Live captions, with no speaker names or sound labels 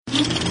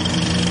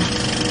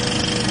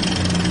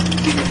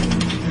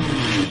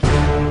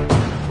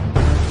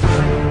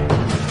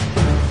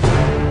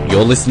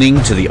You're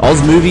listening to the Oz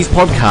Movies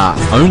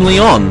Podcast, only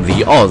on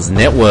the Oz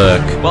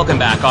Network. Welcome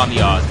back on the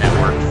Oz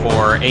Network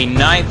for a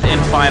ninth and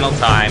final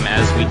time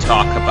as we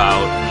talk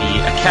about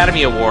the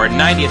Academy Award,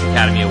 90th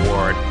Academy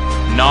Award,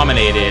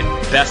 nominated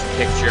Best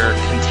Picture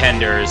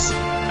contenders.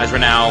 As we're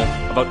now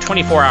about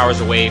 24 hours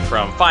away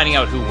from finding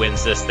out who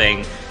wins this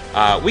thing,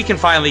 we can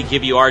finally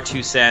give you our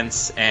 2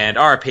 cents and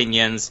our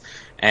opinions.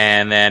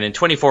 And then in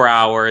 24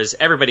 hours,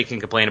 everybody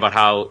can complain about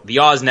how the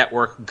Oz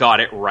Network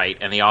got it right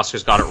and the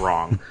Oscars got it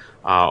wrong.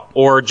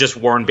 Or just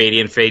Warren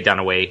Beatty and Faye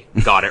Dunaway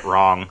got it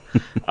wrong.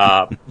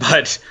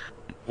 But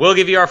we'll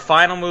give you our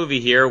final movie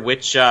here,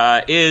 which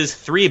is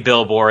Three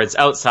Billboards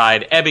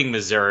Outside Ebbing,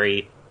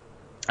 Missouri.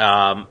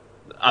 A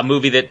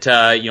movie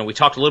that we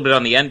talked a little bit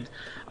on the end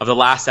of the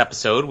last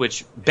episode,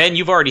 which, Ben,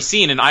 you've already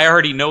seen, and I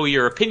already know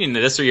your opinion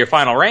of this or your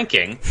final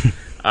ranking.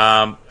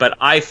 But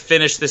I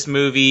finished this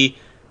movie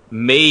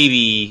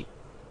maybe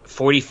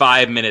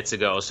 45 minutes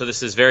ago, so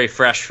this is very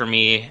fresh for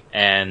me,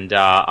 and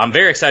I'm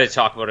very excited to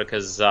talk about it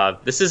because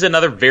this is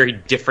another very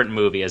different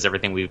movie, as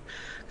everything we've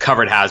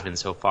covered has been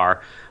so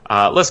far.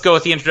 Let's go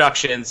with the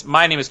introductions.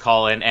 My name is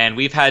Colin, and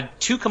we've had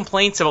 2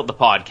 complaints about the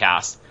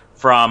podcast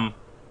from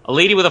a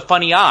lady with a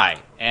funny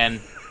eye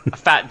and a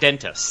fat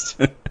dentist.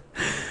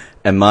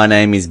 And my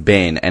name is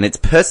Ben, and it's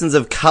persons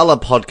of colour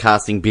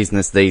podcasting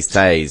business these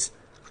days.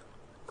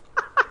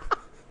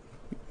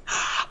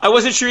 I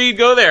wasn't sure you'd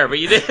go there, but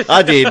you did.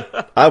 I did.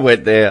 I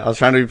went there. I was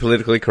trying to be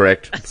politically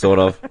correct, sort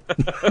of.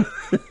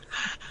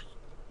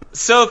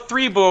 So,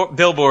 Three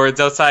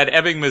Billboards Outside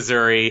Ebbing,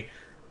 Missouri,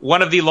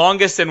 one of the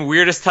longest and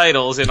weirdest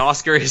titles in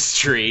Oscar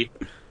history,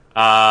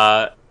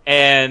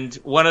 and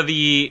one of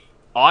the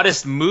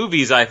oddest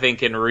movies, I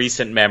think, in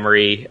recent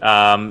memory.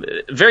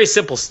 Very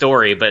simple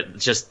story, but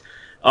just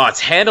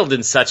it's handled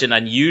in such an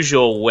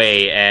unusual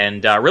way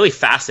and really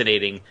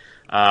fascinating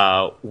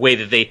way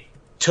that they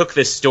took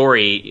this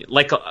story,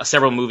 like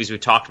several movies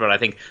we've talked about, I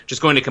think,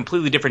 just going in a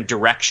completely different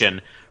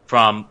direction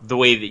from the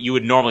way that you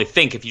would normally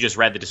think if you just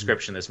read the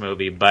description of this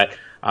movie. But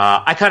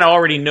I kind of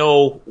already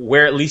know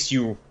where at least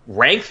you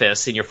rank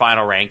this in your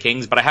final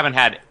rankings, but I haven't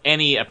had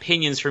any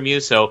opinions from you.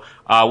 So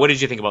what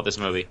did you think about this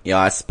movie? Yeah,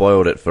 I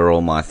spoiled it for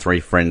all my 3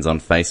 friends on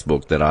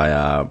Facebook that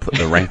I put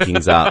the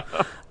rankings up.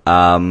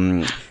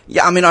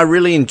 Yeah, I mean, I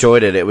really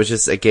enjoyed it. It was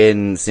just,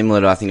 again,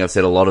 similar to, I think I've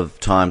said a lot of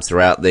times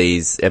throughout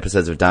these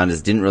episodes we've done,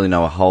 just didn't really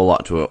know a whole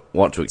lot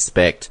what to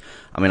expect.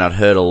 I mean, I'd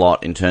heard a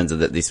lot in terms of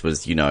that this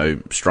was,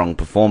 strong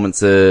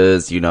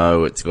performances,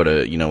 it's got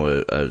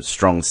a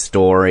strong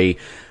story,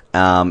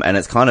 and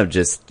it's kind of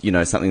just,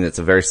 something that's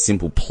a very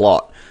simple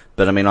plot.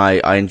 But I mean,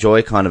 I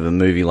enjoy kind of a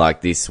movie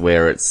like this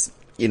where it's,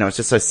 it's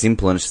just so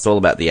simple and it's just all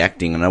about the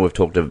acting. I know we've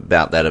talked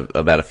about that,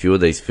 about a few of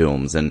these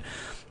films, and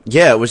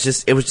yeah, it was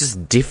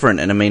just different.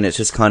 And I mean, it's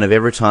just kind of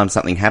every time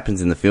something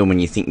happens in the film and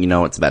you think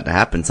what's about to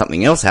happen,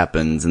 something else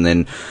happens, and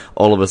then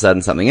all of a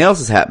sudden something else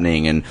is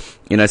happening. And,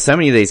 so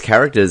many of these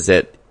characters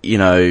that,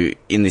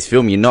 in this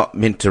film you're not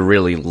meant to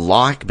really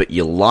like, but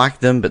you like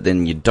them, but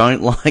then you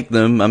don't like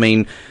them. I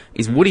mean,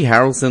 is Woody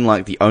Harrelson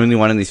like the only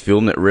one in this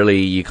film that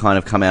really you kind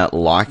of come out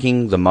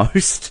liking the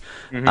most?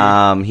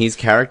 Mm-hmm. His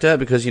character,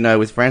 because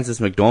with Frances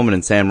McDormand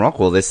and Sam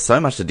Rockwell, there's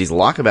so much to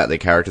dislike about their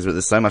characters, but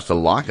there's so much to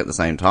like at the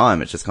same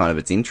time. It's just kind of,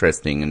 it's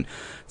interesting, and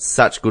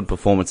such good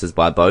performances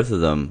by both of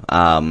them.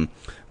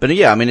 But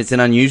yeah, I mean, it's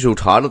an unusual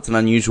title, it's an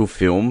unusual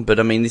film,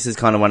 but I mean, this is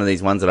kind of one of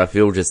these ones that I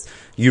feel just,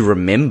 you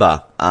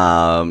remember.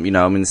 I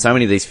mean, so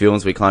many of these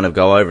films we kind of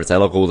go over and say,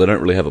 like, oh, they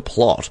don't really have a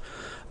plot.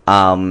 But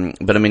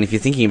I mean, if you're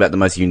thinking about the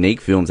most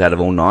unique films out of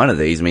all 9 of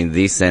these, I mean,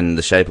 this and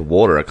The Shape of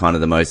Water are kind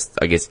of the most,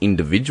 I guess,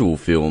 individual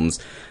films.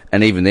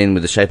 And even then,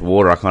 with The Shape of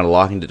Water, I kind of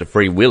likened it to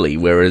Free Willy,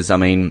 whereas, I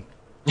mean,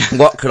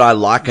 what could I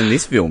liken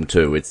this film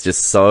to? It's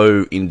just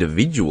so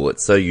individual,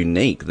 it's so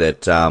unique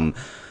that,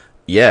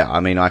 yeah, I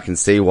mean, I can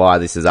see why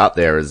this is up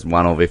there as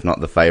one of, if not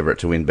the favourite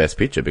to win Best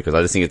Picture, because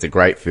I just think it's a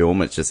great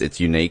film. It's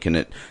unique, and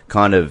it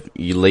kind of,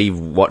 you leave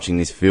watching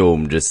this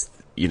film just,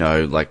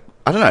 like,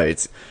 I don't know,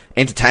 it's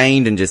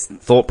entertained and just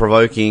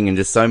thought-provoking and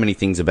just so many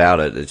things about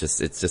it. It's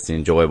just an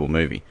enjoyable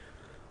movie.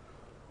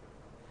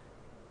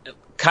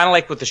 Kind of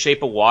like with The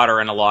Shape of Water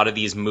and a lot of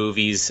these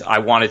movies, I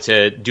wanted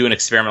to do an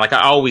experiment. Like,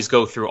 I always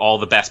go through all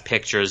the best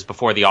pictures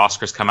before the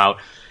Oscars come out,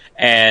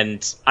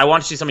 and I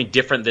wanted to do something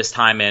different this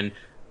time and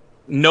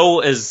know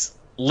as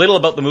little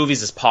about the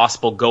movies as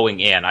possible going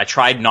in. I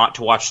tried not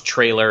to watch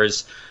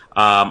trailers.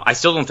 I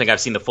still don't think I've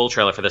seen the full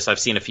trailer for this. I've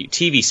seen a few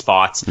TV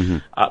spots.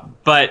 Mm-hmm.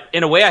 But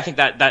in a way, I think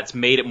that's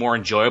made it more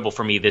enjoyable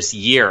for me this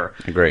year.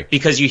 Agree.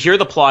 Because you hear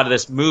the plot of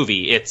this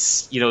movie.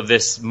 It's,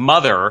 this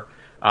mother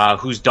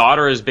whose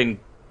daughter has been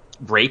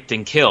raped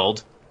and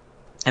killed.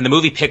 And the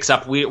movie picks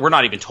up, we're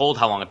not even told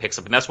how long it picks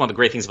up. And that's one of the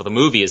great things about the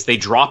movie is they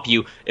drop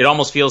you. It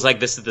almost feels like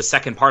this is the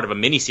second part of a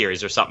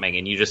miniseries or something,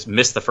 and you just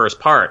miss the first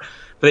part.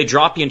 But they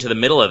drop you into the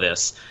middle of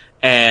this,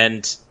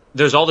 and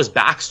there's all this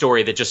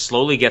backstory that just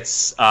slowly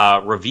gets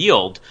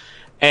revealed.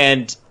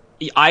 And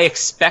I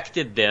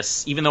expected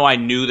this, even though I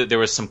knew that there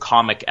was some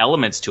comic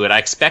elements to it, I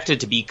expected it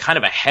to be kind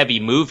of a heavy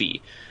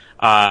movie.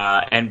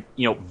 and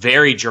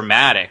very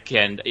dramatic,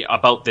 and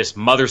about this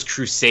mother's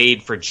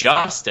crusade for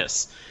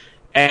justice.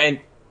 And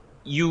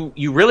you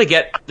really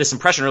get this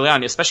impression early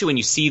on, especially when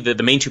you see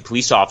the main two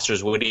police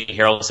officers, Woody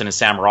Harrelson and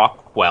Sam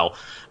Rockwell.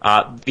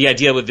 The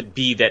idea would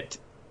be that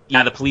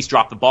the police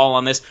dropped the ball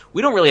on this.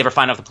 We don't really ever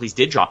find out if the police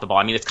did drop the ball.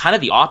 I mean, it's kind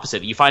of the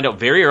opposite. You find out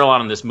very early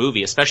on in this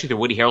movie, especially through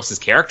Woody Harrelson's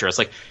character. It's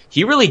like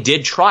he really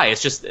did try.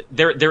 It's just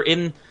they're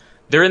in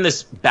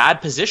this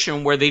bad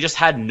position where they just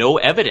had no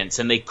evidence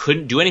and they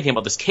couldn't do anything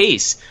about this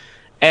case.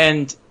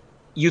 And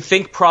you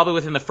think probably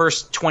within the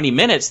first 20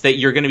 minutes that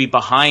you're going to be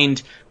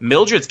behind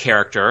Mildred's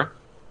character.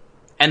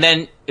 And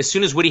then as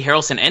soon as Woody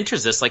Harrelson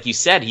enters this, like you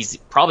said, he's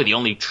probably the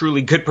only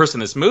truly good person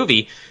in this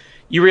movie.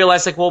 You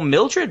realize, like, well,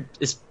 Mildred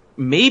is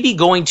maybe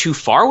going too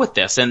far with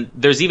this. And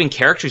there's even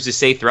characters who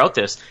say throughout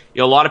this,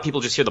 a lot of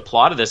people just hear the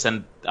plot of this,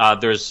 and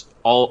there's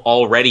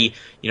already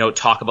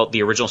talk about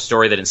the original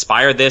story that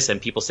inspired this,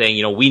 and people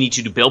saying, we need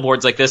to do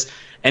billboards like this.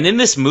 And in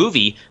this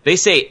movie, they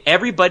say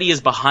everybody is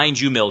behind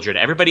you, Mildred.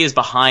 Everybody is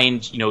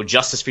behind,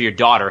 justice for your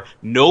daughter.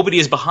 Nobody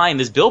is behind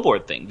this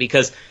billboard thing,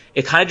 because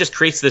it kind of just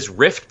creates this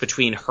rift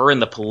between her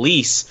and the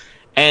police.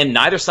 And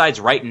neither side's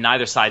right and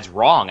neither side's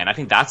wrong. And I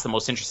think that's the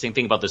most interesting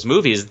thing about this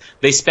movie is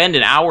they spend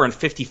an hour and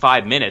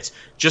 55 minutes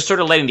just sort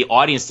of letting the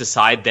audience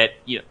decide that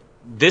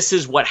this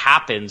is what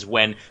happens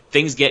when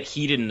things get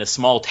heated in a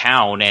small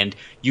town and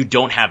you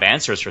don't have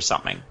answers for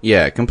something.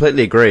 Yeah,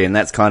 completely agree. And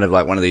that's kind of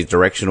like one of these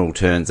directional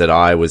turns that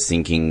I was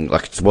thinking,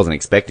 like, just wasn't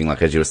expecting.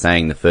 Like, as you were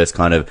saying, the first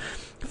kind of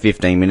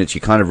 15 minutes,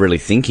 you're kind of really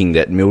thinking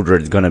that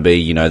Mildred's going to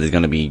be, there's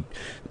going to be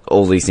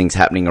all these things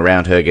happening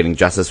around her getting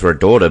justice for her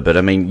daughter. But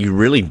I mean, you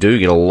really do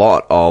get a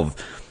lot of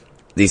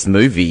this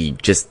movie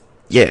just,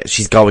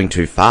 she's going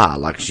too far.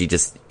 Like,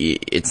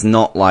 it's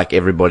not like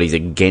everybody's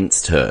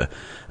against her.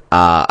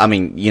 I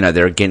mean,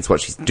 they're against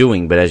what she's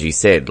doing, but as you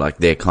said, like,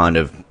 they're kind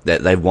of,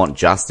 they want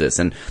justice.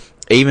 And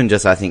even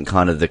just, I think,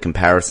 kind of the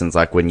comparisons,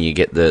 like when you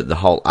get the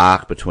whole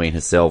arc between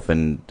herself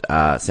and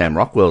Sam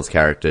Rockwell's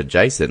character,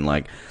 Jason,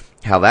 like,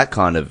 how that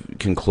kind of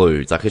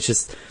concludes. Like, it's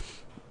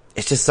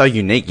just so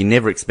unique. You're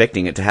never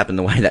expecting it to happen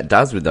the way that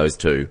does with those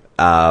two.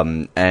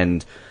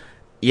 And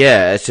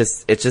yeah, it's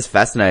just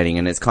fascinating.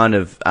 And it's kind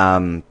of,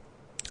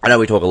 I know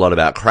we talk a lot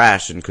about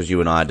Crash, and because you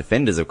and I are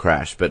defenders of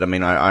Crash, but I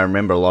mean, I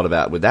remember a lot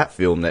about with that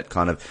film that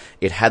kind of,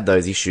 it had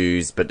those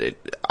issues, but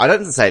I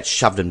don't say it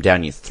shoved them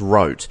down your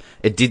throat.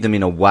 It did them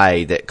in a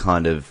way that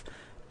kind of,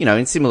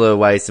 in similar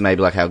ways to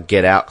maybe like how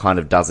Get Out kind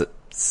of does it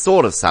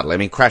sort of subtly. I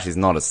mean, Crash is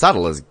not as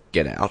subtle as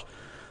Get Out,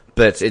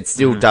 but it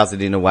still does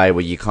it in a way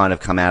where you kind of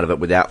come out of it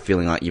without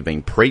feeling like you've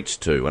been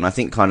preached to. And I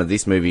think kind of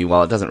this movie,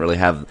 while it doesn't really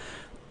have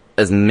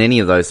as many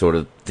of those sort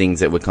of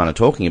things that we're kind of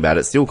talking about,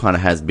 it still kind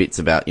of has bits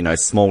about,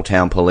 small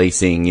town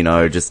policing,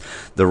 just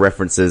the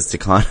references to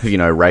kind of,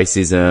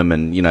 racism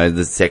and,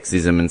 the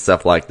sexism and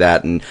stuff like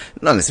that. And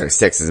not necessarily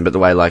sexism, but the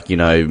way, like,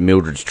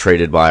 Mildred's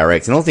treated by her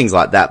ex and all things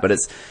like that. But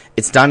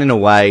it's done in a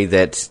way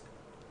that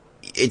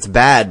it's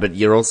bad, but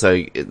you're also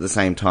at the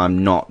same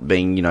time not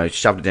being,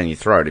 shoved it down your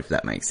throat, if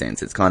that makes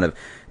sense. It's kind of,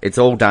 it's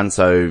all done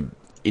so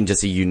in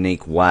just a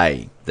unique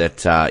way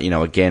that,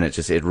 again,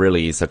 it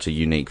really is such a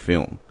unique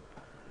film.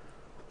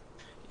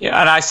 Yeah,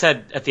 and I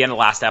said at the end of the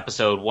last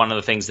episode, one of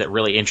the things that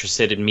really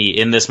interested me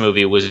in this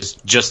movie was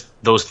just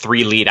those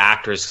three lead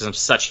actors, because I'm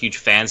such huge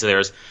fans of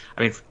theirs.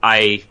 I mean,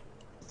 I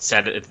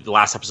said at the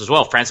last episode as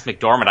well, Frances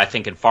McDormand, I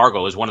think, in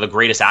Fargo is one of the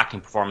greatest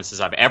acting performances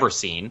I've ever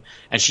seen,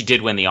 and she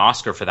did win the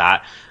Oscar for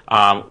that.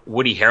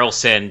 Woody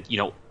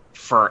Harrelson,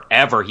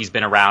 forever he's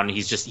been around.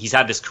 He's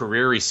had this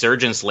career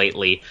resurgence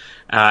lately,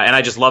 and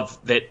I just love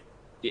that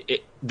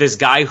this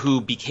guy who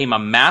became a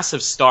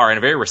massive star and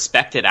a very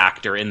respected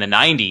actor in the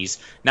 90s,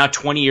 now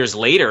 20 years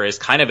later is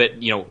kind of at,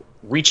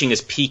 reaching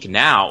his peak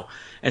now.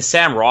 And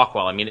Sam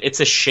Rockwell, I mean,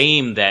 it's a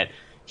shame that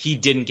he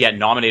didn't get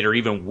nominated or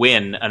even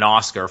win an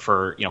Oscar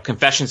for,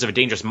 Confessions of a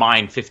Dangerous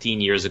Mind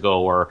 15 years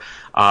ago, or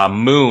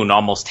Moon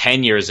almost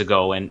 10 years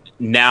ago. And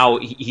now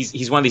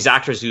he's one of these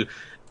actors who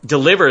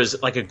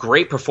delivers like a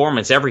great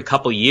performance every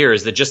couple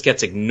years that just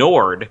gets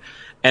ignored.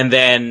 And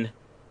then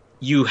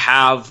you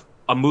have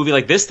a movie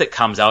like this that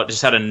comes out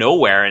just out of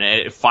nowhere, and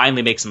it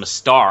finally makes him a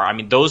star. I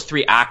mean, those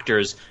three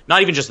actors,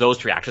 not even just those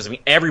three actors, I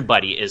mean,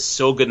 everybody is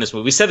so good in this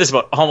movie. We said this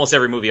about almost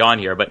every movie on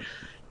here, but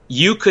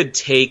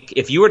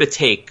if you were to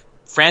take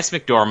Frances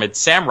McDormand,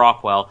 Sam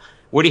Rockwell,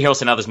 Woody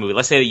Harrelson out of this movie,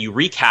 let's say that you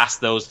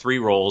recast those three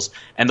roles,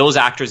 and those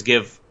actors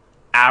give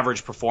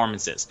average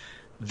performances.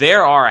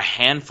 There are a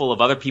handful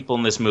of other people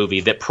in this movie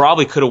that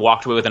probably could have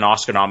walked away with an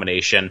Oscar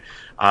nomination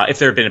if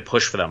there had been a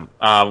push for them.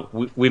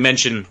 We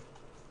mentioned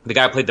the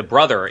guy who played the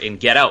brother in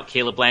Get Out,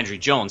 Caleb Landry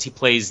Jones. He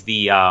plays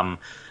the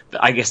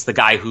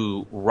guy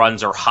who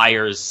runs or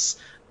hires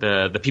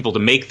the people to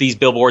make these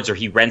billboards, or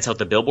he rents out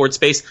the billboard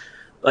space.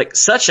 Like,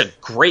 such a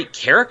great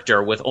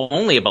character with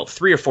only about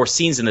 3 or 4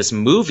 scenes in this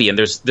movie. And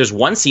there's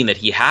one scene that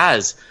he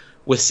has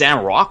with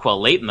Sam Rockwell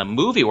late in the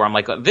movie where I'm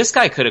like, this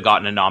guy could have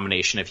gotten a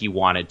nomination if he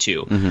wanted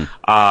to.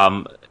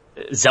 Mm-hmm.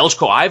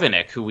 Zeljko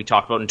Ivanek, who we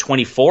talked about in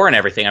 24 and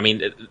everything. I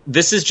mean,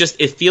 this is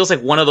just, it feels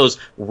like one of those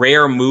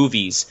rare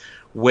movies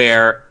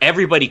where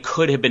everybody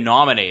could have been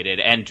nominated,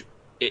 and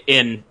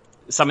in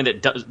something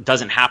that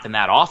doesn't happen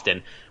that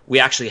often, we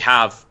actually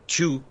have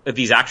two of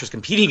these actors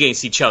competing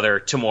against each other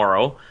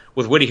tomorrow,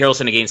 with Woody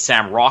Harrelson against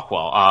Sam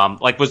Rockwell.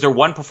 Was there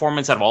one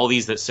performance out of all of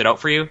these that stood out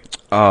for you?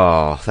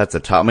 Oh, that's a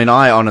tough... I mean,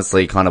 I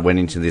honestly kind of went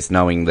into this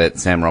knowing that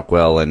Sam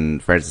Rockwell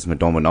and Frances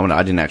McDormand were nominated.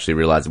 I didn't actually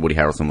realise that Woody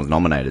Harrelson was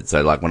nominated.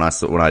 So, like, when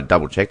I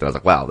double-checked it, I was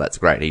like, wow, that's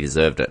great. He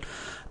deserved it.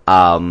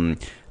 I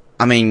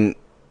mean,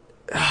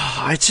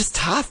 it's just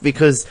tough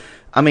because...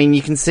 I mean,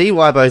 you can see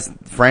why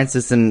both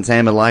Frances and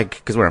Sam are like...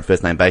 Because we're on a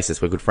first-name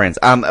basis, we're good friends.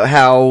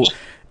 How...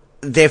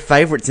 they're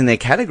favourites in their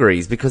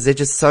categories because they're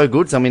just so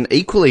good. So, I mean,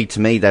 equally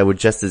to me, they were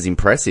just as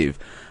impressive.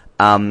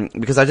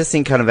 Because I just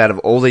think kind of out of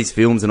all these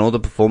films and all the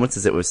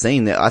performances that we've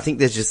seen, I think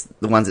there's just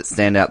the ones that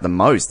stand out the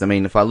most. I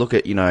mean, if I look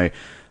at,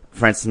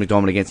 Frances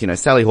McDormand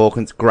against, Sally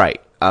Hawkins,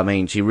 great. I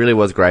mean, she really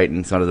was great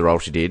in some of the role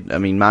she did. I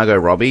mean, Margot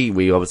Robbie,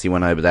 we obviously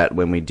went over that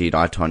when we did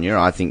I, Tonya.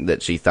 I think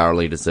that she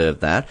thoroughly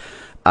deserved that.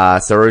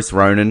 Saoirse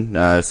Ronan,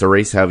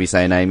 Saoirse, however you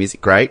say her name, is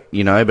great,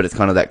 but it's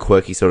kind of that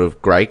quirky sort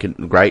of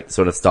great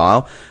sort of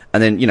style.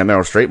 And then,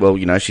 Meryl Streep,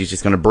 well, she's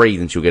just going to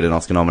breathe and she'll get an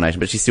Oscar nomination,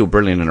 but she's still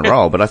brilliant in a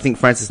role. But I think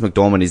Frances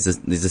McDormand is a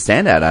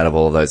standout out of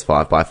all of those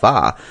five by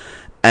far.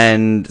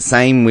 And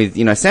same with,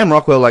 Sam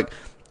Rockwell, like,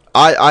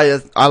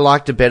 I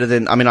liked it better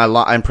than, I mean,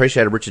 I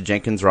appreciated Richard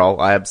Jenkins' role.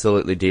 I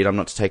absolutely did. I'm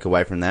not to take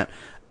away from that.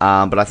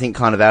 But I think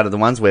kind of out of the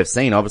ones we've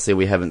seen, obviously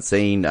we haven't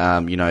seen,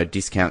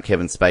 discount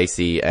Kevin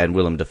Spacey and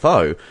Willem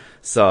Dafoe.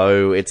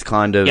 So it's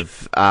kind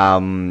of,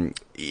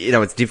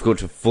 it's difficult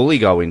to fully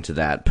go into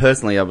that.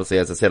 Personally, obviously,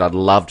 as I said, I'd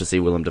love to see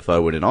Willem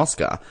Dafoe win an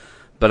Oscar.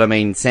 But I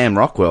mean, Sam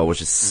Rockwell was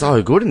just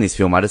so good in this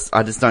film. I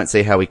just don't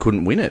see how he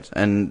couldn't win it.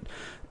 And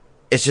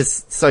it's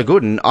just so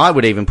good. And I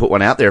would even put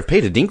one out there if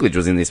Peter Dinklage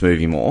was in this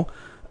movie more.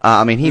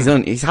 I mean, he's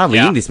hardly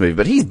in this movie,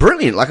 but he's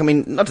brilliant. Like, I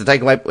mean, not to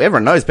take away,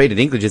 everyone knows Peter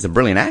Dinklage is a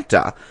brilliant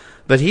actor.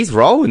 But his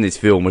role in this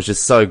film was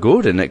just so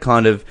good, and it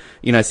kind of,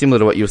 similar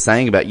to what you were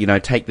saying about,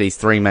 take these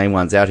three main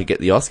ones out who get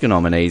the Oscar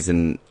nominees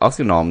and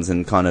Oscar noms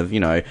and kind of,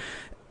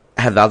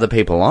 have other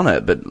people on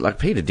it. But, like,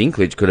 Peter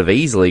Dinklage could have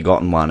easily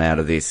gotten one out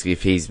of this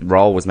if his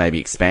role was maybe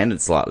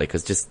expanded slightly,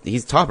 because just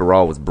his type of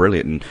role was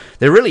brilliant. And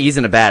there really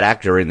isn't a bad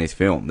actor in this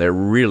film. There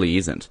really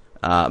isn't.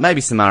 Maybe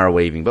Samara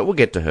Weaving, but we'll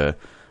get to her.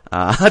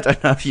 I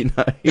don't know if you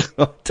know who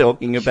I'm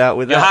talking about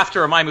with that. You'll have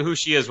to remind me who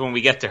she is when we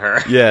get to her.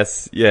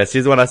 Yes.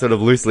 She's the one I sort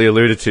of loosely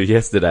alluded to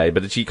yesterday,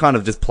 but she kind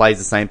of just plays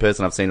the same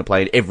person I've seen her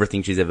play in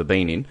everything she's ever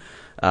been in.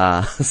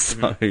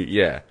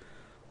 Yeah.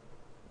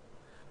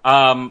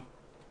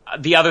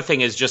 The other thing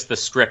is just the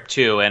script,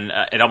 too, and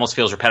it almost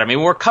feels repetitive. I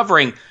mean, we're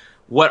covering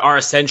what are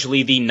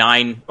essentially the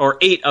 9 or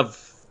 8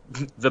 of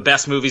the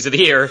best movies of the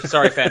year.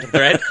 Sorry, Phantom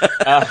Thread.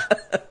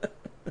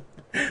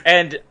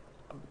 And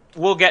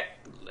we'll get...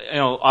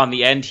 on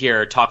the end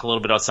here, talk a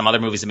little bit about some other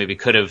movies that maybe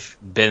could have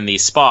been in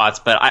these spots,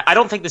 but I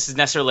don't think this is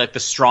necessarily like the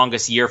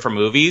strongest year for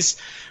movies.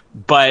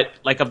 But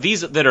like of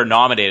these that are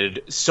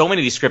nominated, so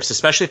many of these scripts,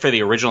 especially for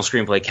the original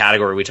screenplay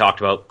category we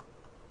talked about,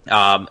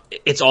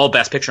 it's all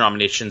Best Picture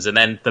nominations and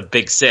then the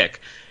Big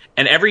Sick.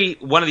 And every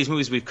one of these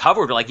movies we've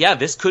covered, we're like, yeah,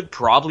 this could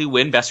probably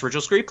win Best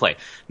Original Screenplay.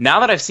 Now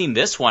that I've seen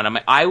this one,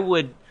 I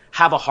would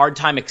have a hard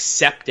time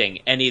accepting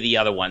any of the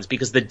other ones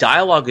because the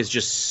dialogue is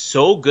just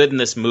so good in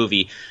this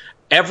movie.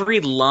 Every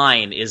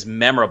line is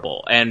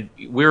memorable, and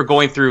we were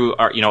going through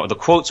our, the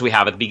quotes we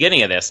have at the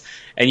beginning of this,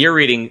 and you're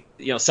reading,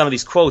 some of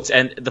these quotes.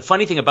 And the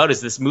funny thing about it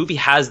is this movie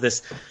has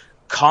this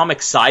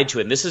comic side to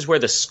it, and this is where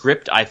the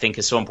script I think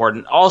is so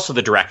important. Also,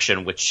 the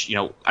direction, which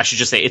I should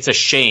just say it's a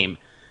shame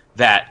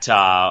that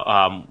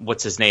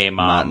what's his name,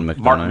 Martin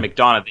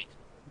McDonagh.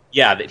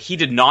 Yeah, that he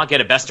did not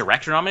get a Best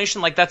Director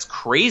nomination. Like, that's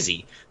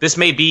crazy. This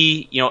may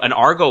be, an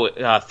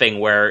Argo thing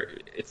where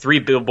Three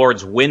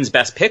Billboards wins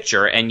Best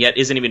Picture and yet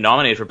isn't even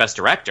nominated for Best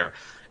Director.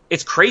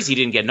 It's crazy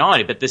he didn't get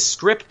nominated, but this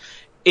script,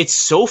 it's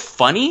so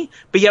funny,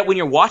 but yet when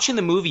you're watching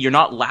the movie, you're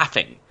not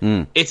laughing.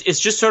 It's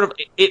just sort of,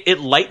 it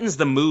lightens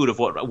the mood of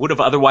what would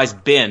have otherwise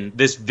been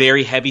this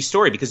very heavy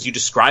story because you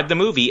describe the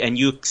movie and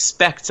you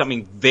expect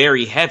something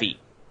very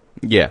heavy.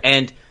 Yeah.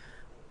 And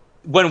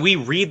when we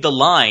read the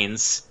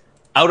lines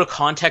out of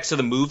context of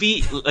the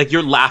movie, like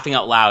you're laughing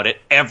out loud at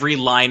every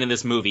line in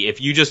this movie.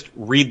 If you just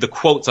read the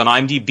quotes on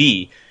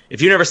IMDb,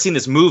 if you've never seen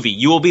this movie,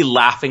 you will be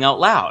laughing out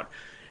loud.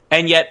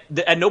 And yet,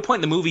 at no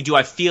point in the movie do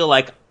I feel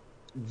like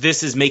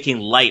this is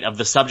making light of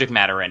the subject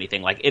matter or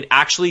anything. Like, it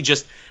actually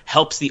just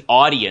helps the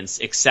audience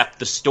accept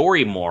the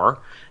story more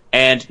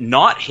and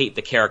not hate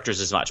the characters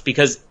as much.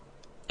 Because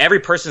every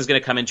person is going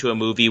to come into a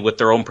movie with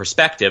their own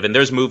perspective. And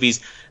there's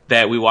movies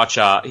that we watch,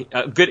 a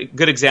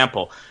good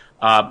example.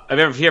 Have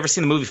you ever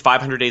seen the movie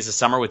 500 Days of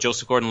Summer with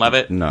Joseph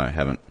Gordon-Levitt? No, I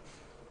haven't.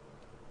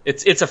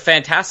 It's a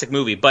fantastic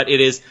movie, but it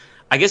is,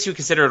 I guess you would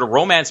consider it a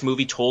romance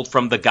movie told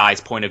from the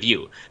guy's point of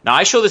view. Now,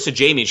 I show this to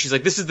Jamie, and she's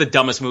like, this is the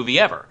dumbest movie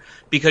ever,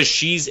 because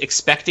she's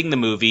expecting the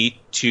movie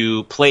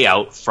to play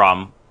out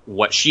from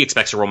what she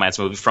expects a romance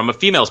movie from a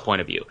female's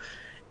point of view.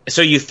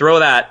 So you throw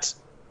that,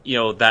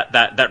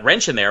 that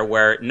wrench in there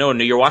where, no,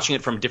 you're watching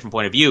it from a different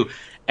point of view,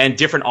 and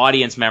different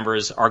audience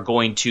members are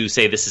going to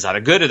say this is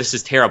either good or this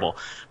is terrible.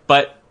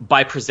 But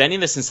by presenting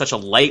this in such a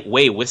light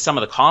way with some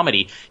of the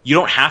comedy, you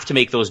don't have to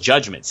make those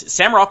judgments.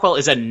 Sam Rockwell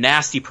is a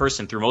nasty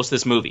person through most of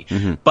this movie,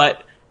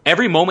 but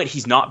every moment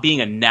he's not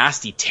being a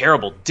nasty,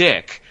 terrible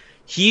dick.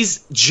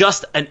 He's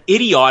just an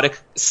idiotic,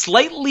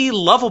 slightly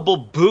lovable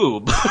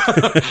boob.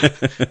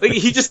 Like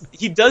he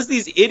does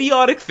these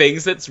idiotic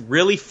things that's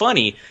really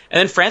funny. And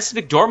then Frances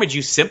McDormand,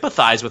 you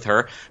sympathize with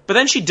her, but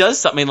then she does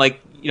something like,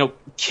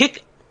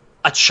 kick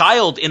a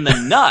child in the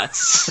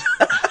nuts.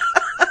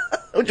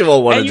 Which you've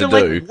all wanted to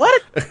do. Like,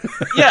 what?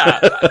 Yeah,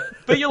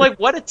 but you're like,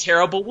 what a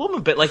terrible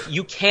woman. But like,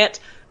 you can't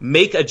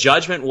make a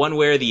judgment one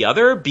way or the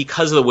other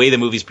because of the way the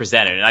movie's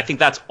presented. And I think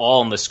that's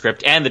all in the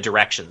script and the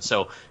direction.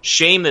 So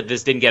shame that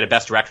this didn't get a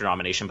Best Director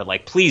nomination, but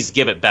like, please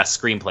give it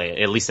Best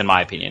Screenplay, at least in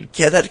my opinion.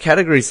 Yeah, that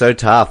category's so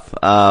tough.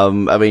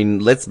 I mean,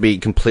 let's be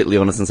completely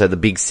honest and say the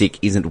Big Sick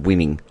isn't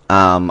winning.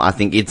 I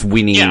think it's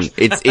winning. Yeah.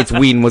 its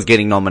win was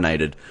getting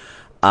nominated.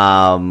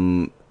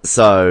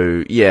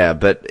 So yeah,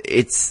 but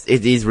it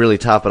is really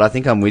tough, but I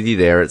think I'm with you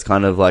there. It's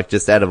kind of like,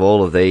 just out of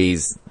all of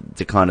these,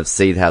 to kind of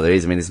see how there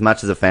is. I mean, as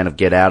much as a fan of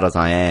Get Out as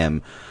I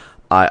am,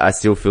 I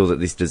still feel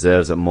that this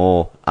deserves it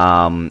more.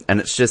 And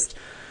it's just,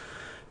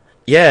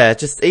 yeah,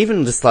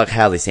 even like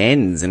how this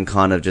ends and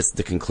kind of just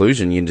the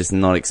conclusion, you're just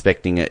not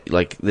expecting it.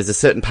 Like, there's a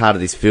certain part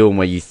of this film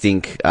where you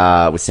think,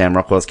 with Sam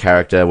Rockwell's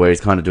character, where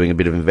he's kind of doing a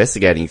bit of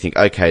investigating, you think,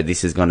 okay,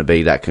 this is going to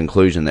be that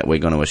conclusion that we're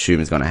going to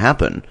assume is going to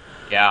happen.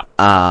 Yeah.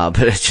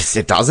 But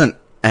it doesn't.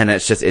 And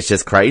it's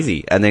just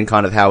crazy. And then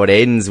kind of how it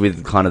ends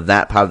with kind of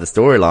that part of the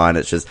storyline,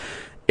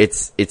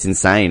 it's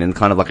insane. And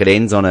kind of like it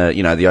ends on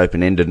the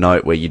open-ended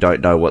note where you don't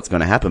know what's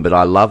going to happen. But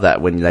I love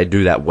that when they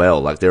do that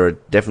well. Like, there are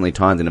definitely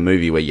times in a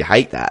movie where you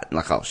hate that.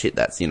 Like, oh shit,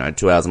 that's, 2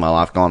 hours of my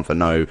life gone for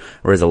no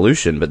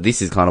resolution. But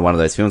this is kind of one of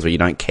those films where you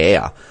don't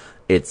care.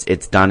 It's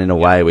done in a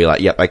way where you're like,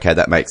 yep, okay,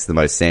 that makes the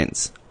most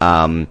sense.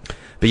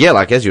 But yeah,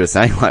 like, as you were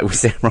saying, like, with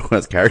Sam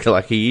Rockwell's character,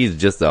 like, he is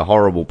just a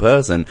horrible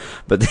person.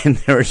 But then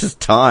there are just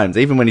times,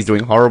 even when he's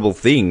doing horrible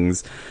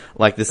things,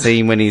 like the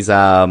scene when he's,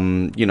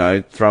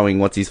 throwing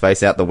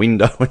what's-his-face out the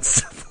window and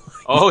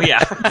stuff. Oh, yeah.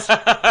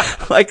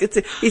 Like,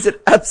 he's an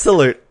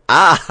absolute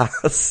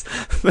ass.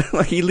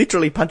 Like, he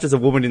literally punches a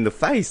woman in the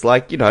face.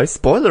 Like,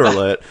 spoiler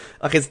alert.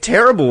 Like, it's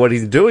terrible what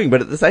he's doing,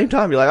 but at the same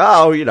time, you're like,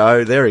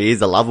 oh, there he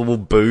is, a lovable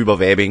boob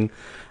of Ebbing.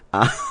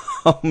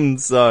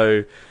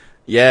 So...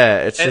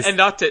 yeah, it's just... And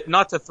not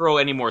to throw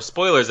any more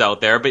spoilers out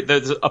there, but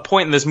there's a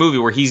point in this movie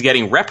where he's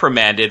getting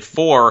reprimanded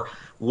for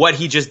what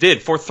he just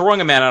did, for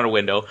throwing a man out a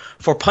window,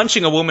 for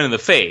punching a woman in the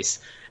face.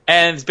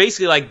 And it's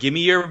basically like, give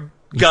me your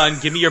gun,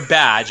 give me your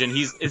badge. And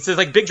it's this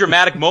like big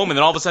dramatic moment,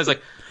 and all of a sudden it's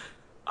like,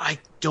 I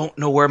don't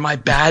know where my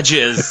badge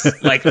is.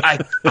 Like,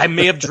 I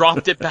may have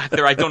dropped it back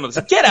there. I don't know.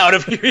 So get out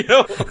of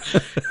here,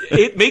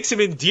 It makes him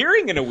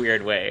endearing in a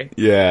weird way.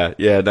 Yeah,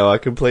 no, I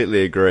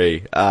completely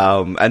agree.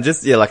 And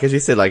just, yeah, like, as you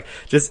said, like,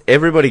 just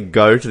everybody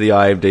go to the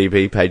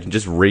IMDb page and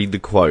just read the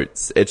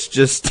quotes. It's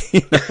just,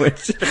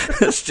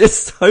 it's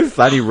just so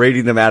funny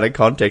reading them out of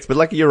context. But,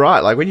 like, you're right.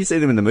 Like, when you see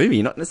them in the movie,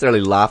 you're not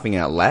necessarily laughing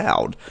out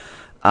loud.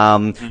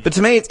 But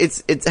to me,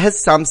 it has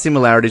some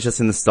similarities just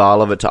in the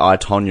style of it to I,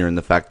 Tonya, and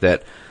the fact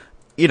that,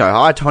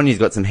 I, Tonya's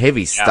got some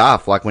heavy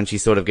stuff, like when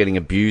she's sort of getting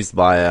abused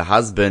by her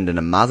husband and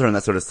a mother and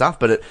that sort of stuff,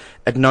 but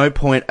at no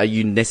point are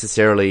you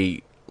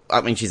necessarily,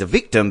 I mean, she's a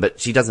victim, but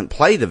she doesn't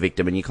play the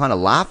victim, and you're kind of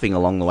laughing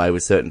along the way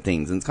with certain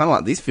things. And it's kind of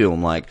like this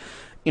film, like,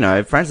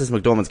 Frances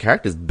McDormand's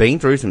character's been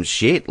through some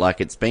shit.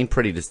 Like, it's been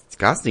pretty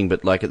disgusting,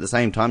 but, like, at the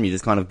same time, you're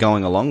just kind of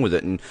going along with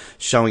it and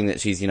showing that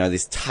she's,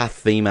 this tough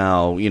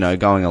female,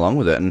 going along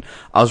with it. And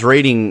I was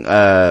reading,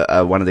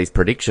 one of these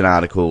prediction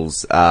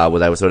articles, where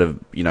they were sort of,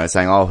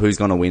 saying, oh, who's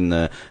gonna win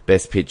the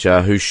Best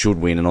Picture, who should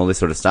win, and all this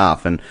sort of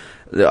stuff. And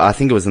I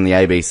think it was in the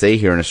ABC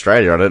here in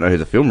Australia. I don't know who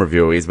the film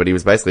reviewer is, but he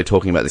was basically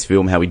talking about this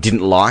film, how he didn't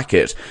like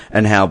it,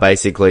 and how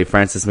basically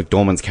Frances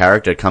McDormand's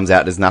character comes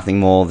out as nothing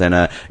more than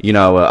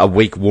a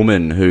weak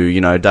woman who,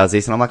 does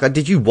this. And I'm like,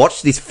 did you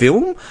watch this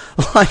film?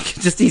 Like,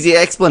 just his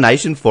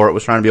explanation for it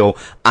was trying to be all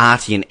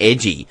arty and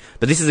edgy.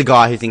 But this is a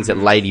guy who thinks that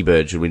Lady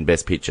Bird should win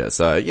Best Picture.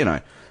 So,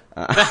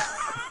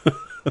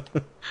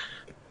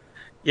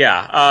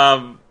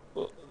 Yeah,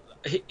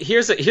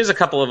 here's a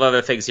couple of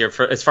other things here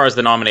as far as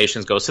the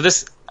nominations go. So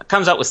this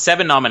comes out with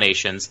 7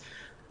 nominations.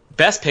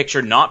 Best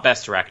Picture, not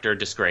Best Director,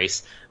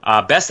 disgrace.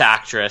 Best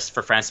Actress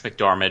for Frances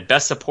McDormand.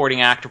 Best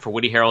Supporting Actor for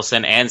Woody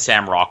Harrelson and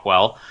Sam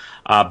Rockwell.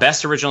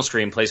 Best Original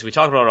Screenplay. So we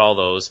talked about all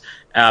those.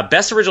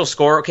 Best Original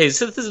Score. Okay,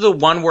 so this is the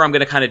one where I'm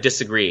going to kind of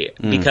disagree.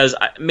 Because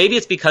maybe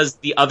it's because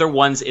the other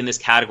ones in this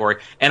category,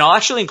 and I'll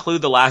actually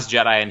include The Last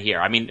Jedi in here.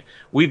 I mean,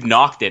 we've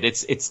knocked it.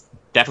 It's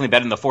definitely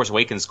better than the Force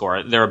Awakens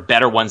score. There are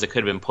better ones that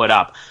could have been put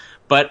up.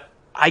 But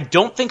I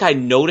don't think I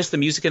noticed the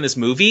music in this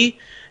movie.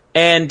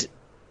 And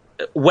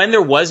when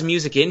there was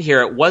music in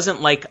here, it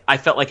wasn't like I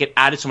felt like it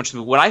added so much to the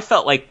movie. What I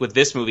felt like with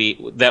this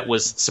movie that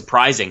was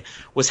surprising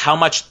was how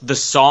much the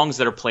songs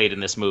that are played in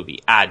this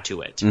movie add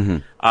to it.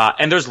 And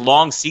there's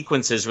long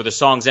sequences where the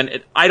songs,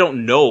 and I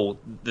don't know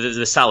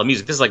the style of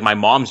music. This is like my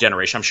mom's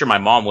generation. I'm sure my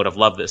mom would have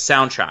loved this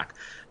soundtrack.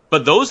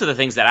 But those are the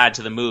things that add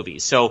to the movie.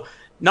 So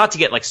not to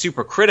get like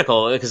super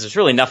critical, because there's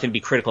really nothing to be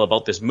critical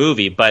about this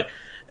movie, but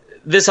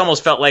this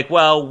almost felt like,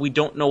 well, we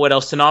don't know what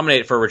else to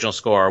nominate for original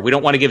score. We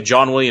don't want to give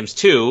John Williams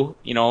 2,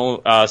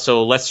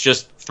 so let's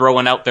just throw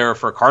one out there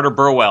for Carter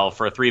Burwell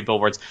for Three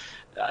Billboards.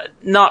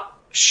 Not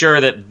sure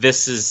that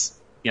this is,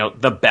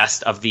 the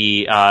best of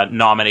the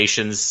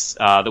nominations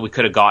that we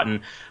could have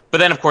gotten. But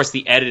then, of course,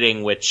 the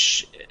editing,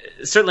 which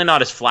certainly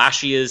not as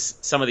flashy as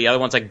some of the other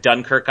ones, like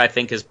Dunkirk, I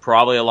think, is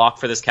probably a lock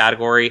for this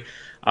category.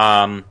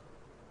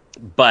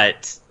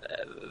 But,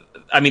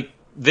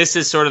 this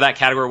is sort of that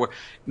category where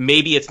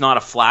maybe it's not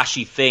a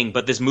flashy thing,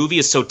 but this movie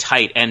is so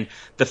tight. And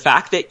the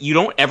fact that you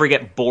don't ever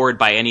get bored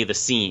by any of the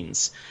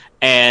scenes,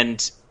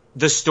 and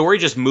the story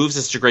just moves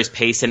at such a great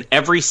pace, and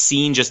every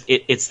scene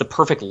it's the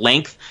perfect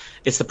length,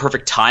 it's the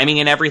perfect timing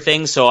and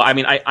everything. So,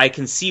 I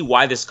can see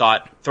why this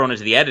got thrown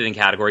into the editing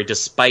category,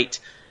 despite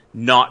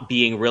not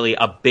being really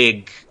a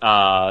big,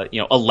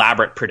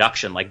 elaborate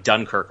production like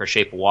Dunkirk or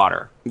Shape of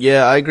Water.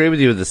 Yeah, I agree with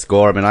you with the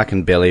score. I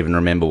can barely even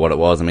remember what it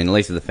was. At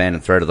least with the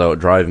Phantom Thread, although it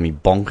drove me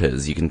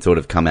bonkers, you can sort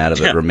of come out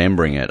of it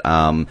remembering it.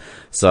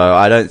 So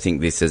I don't think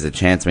this has a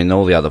chance.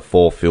 all the other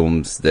 4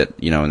 films that,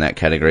 in that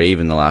category,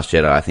 even The Last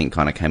Jedi, I think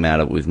kind of came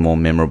out of it with more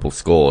memorable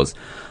scores.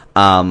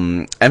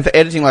 And for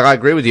editing, I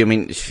agree with you.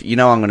 I'm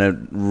going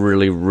to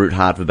really root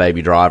hard for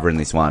Baby Driver in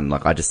this one.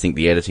 I just think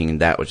the editing in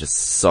that was just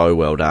so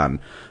well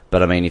done.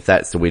 But if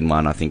that's the win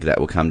one, I think that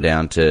will come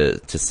down to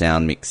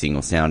sound mixing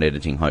or sound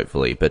editing,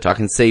 hopefully. But I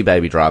can see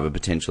Baby Driver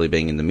potentially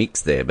being in the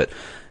mix there. But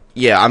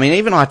yeah,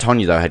 even I,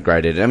 Tonya, though, had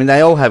great editing. They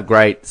all have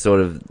great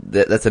sort of,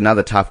 that's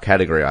another tough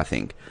category, I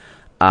think.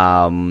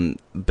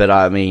 But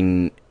I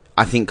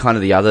think kind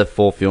of the other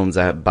 4 films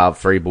above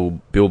Three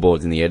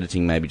Billboards in the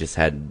editing maybe just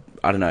had,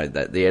 I don't know,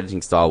 that the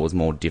editing style was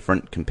more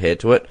different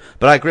compared to it.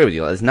 But I agree with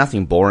you. There's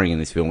nothing boring in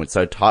this film. It's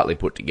so tightly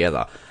put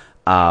together.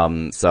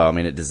 So,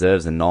 it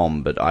deserves a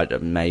nom, but I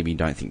maybe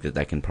don't think that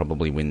they can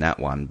probably win that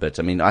one. But,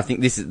 I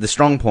think this is the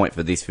strong point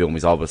for this film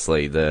is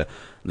obviously the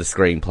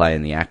screenplay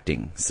and the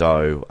acting.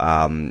 So,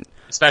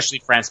 especially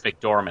Frances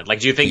McDormand.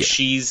 Do you think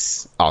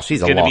she's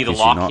going to be the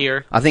lock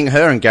here? I think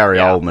her and Gary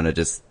Oldman are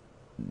just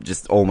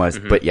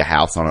almost bet your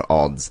house on it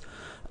odds.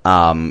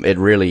 It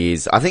really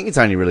is. I think it's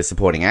only really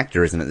supporting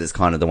actor, isn't it? That's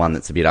kind of the one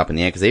that's a bit up in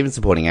the air, because even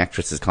supporting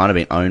actress has kind of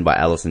been owned by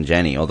Alison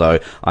Janney, although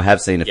I have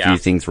seen a few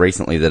things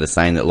recently that are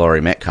saying that Laurie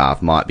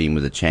Metcalf might be in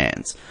with a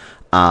chance.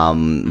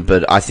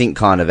 But I think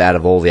kind of out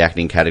of all the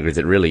acting categories,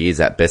 it really is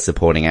that best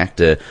supporting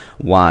actor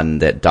one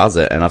that does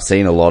it. And I've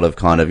seen a lot of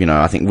kind of,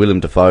 I think Willem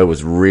Dafoe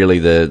was really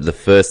the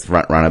first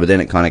front runner, but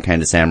then it kind of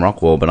came to Sam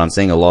Rockwell. But I'm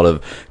seeing a lot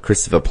of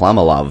Christopher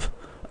Plummer love,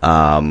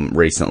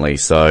 recently.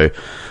 So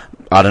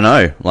I don't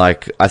know.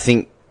 I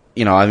think,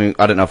 I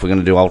don't know if we're going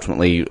to do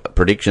ultimately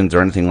predictions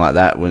or anything like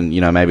that when,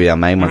 maybe our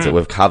main ones that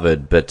we've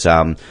covered. But,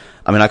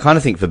 I kind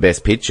of think for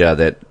Best Picture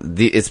that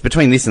it's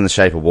between this and The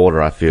Shape of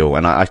Water, I feel.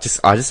 And I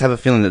just have a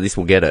feeling that this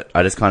will get it.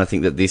 I just kind of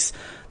think that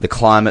the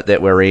climate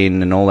that we're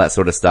in and all that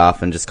sort of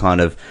stuff and just kind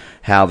of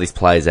how this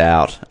plays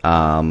out,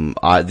 I'm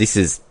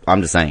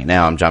just saying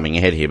now, I'm jumping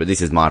ahead here, but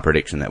this is my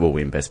prediction that we'll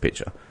win Best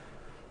Picture.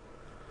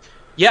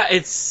 Yeah,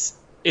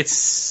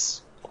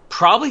 it's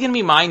probably going to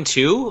be mine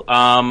too,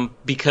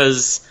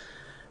 because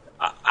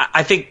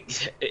I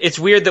think it's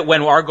weird that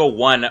when Argo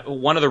won,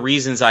 one of the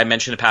reasons I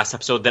mentioned in the past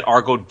episode that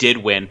Argo did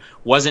win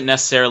wasn't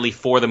necessarily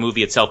for the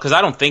movie itself, because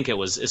I don't think it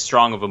was as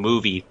strong of a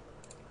movie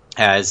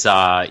as some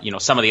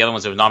of the other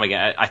ones that were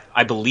nominated.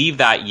 I believe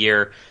that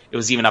year it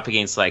was even up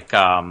against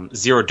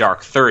Zero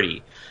Dark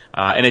 30,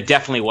 and it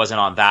definitely wasn't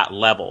on that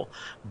level.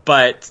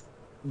 But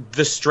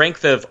the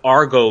strength of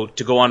Argo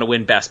to go on to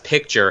win Best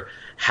Picture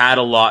had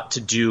a lot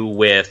to do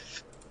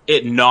with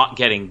it not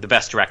getting the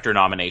Best Director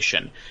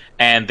nomination.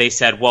 And they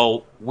said,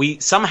 well,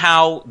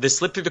 this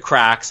slipped through the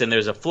cracks and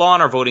there's a flaw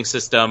in our voting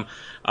system.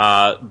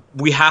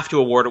 We have to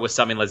award it with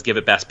something. Let's give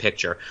it Best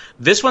Picture.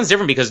 This one's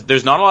different because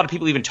there's not a lot of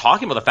people even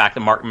talking about the fact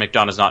that Martin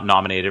McDonagh is not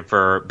nominated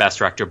for Best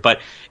Director.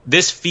 But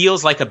this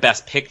feels like a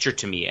Best Picture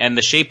to me. And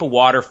The Shape of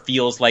Water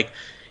feels like,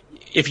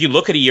 if you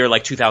look at a year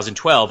like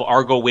 2012,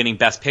 Argo winning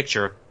Best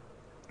Picture,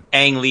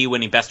 Ang Lee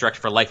winning Best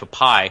Director for Life of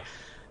Pi,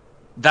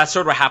 that's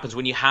sort of what happens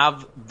when you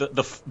have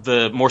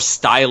the more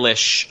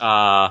stylish,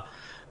 more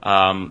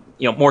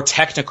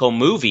technical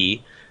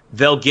movie.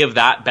 They'll give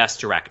that Best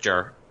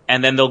Director,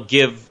 and then they'll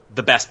give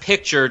the Best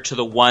Picture to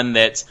the one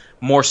that's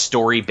more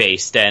story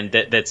based and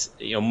that's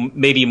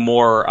maybe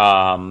more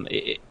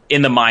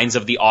in the minds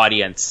of the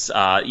audience.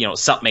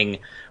 Something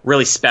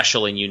really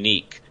special and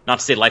unique. Not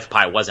to say Life of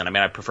Pi wasn't.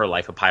 I prefer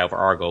Life of Pi over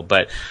Argo,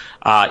 but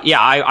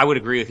I would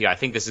agree with you. I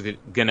think this is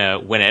gonna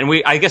win it,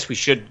 and I guess we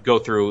should go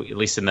through, at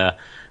least in the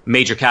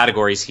major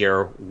categories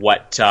here,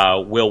 what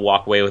we'll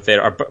walk away with it,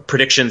 our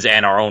predictions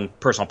and our own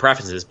personal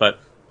preferences. But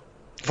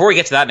before we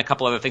get to that and a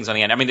couple other things on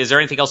the end, is there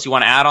anything else you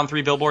want to add on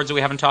Three Billboards that we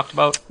haven't talked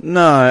about?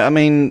 No, I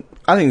think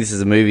this is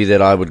a movie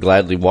that I would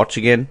gladly watch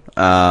again.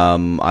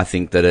 I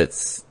think that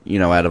it's,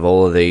 out of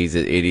all of these,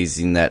 it is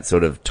in that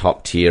sort of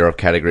top tier of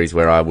categories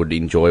where I would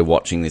enjoy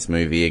watching this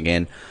movie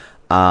again.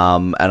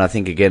 And I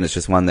think, again, it's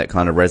just one that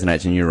kind of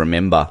resonates and you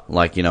remember,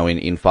 like, you know,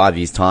 in 5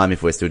 years' time,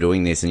 if we're still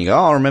doing this and you go,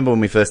 oh, I remember when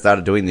we first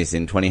started doing this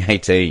in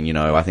 2018, you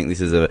know, I think this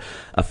is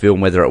a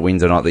film, whether it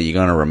wins or not, that you're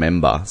going to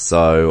remember.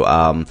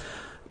 So,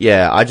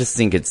 yeah, I just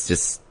think it's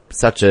just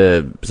such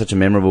a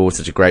memorable,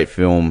 such a great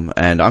film.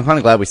 And I'm kind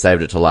of glad we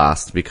saved it to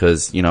last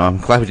because, you know, I'm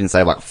glad we didn't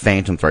save like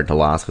Phantom Thread to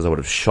last because I would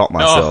have shot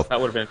myself. Oh, that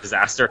would have been a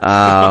disaster.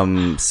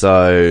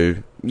 So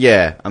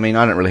yeah, I mean,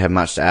 I don't really have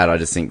much to add. I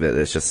just think that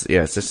it's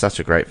just such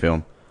a great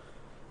film.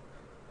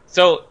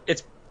 So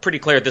it's pretty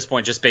clear at this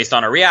point, just based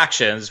on our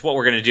reactions, what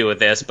we're going to do with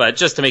this. But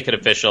just to make it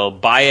official,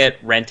 buy it,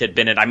 rent it,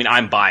 bin it. I mean,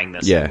 I'm buying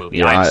this movie.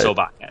 Yeah, I'm so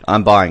buying it.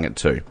 I'm buying it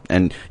too.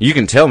 And you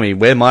can tell me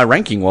where my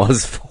ranking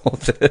was for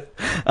the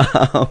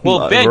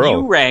well, Ben,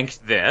 overall. You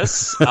ranked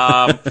this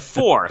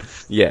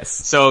fourth. Yes.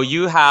 So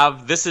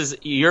this is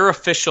your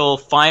official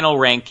final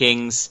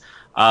rankings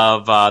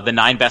of the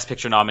 9 Best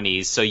Picture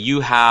nominees. So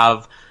you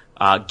have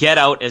Get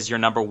Out as your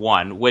number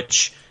 1,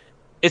 which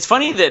it's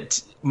funny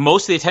that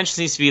most of the attention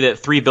seems to be that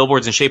Three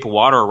Billboards and Shape of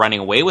Water are running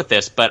away with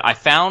this, but I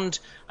found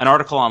an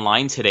article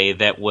online today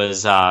that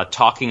was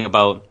talking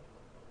about,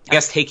 I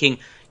guess, taking,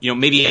 you know,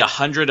 maybe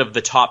 100 of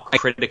the top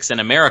critics in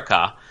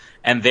America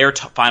and their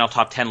final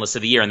top 10 list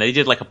of the year, and they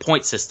did like a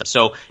point system.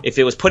 So if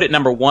it was put at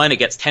number 1, it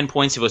gets 10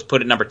 points. If it was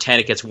put at number 10,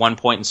 it gets 1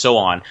 point, and so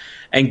on.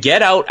 And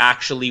Get Out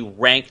actually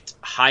ranked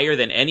higher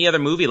than any other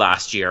movie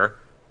last year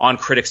on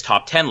critics'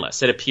 top 10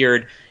 lists. It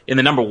appeared in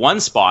the number 1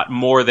 spot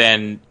more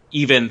than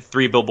even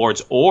Three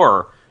Billboards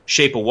or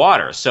Shape of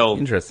Water. So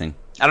interesting.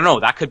 I don't know.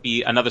 That could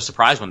be another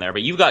surprise one there.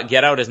 But you've got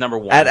Get Out as number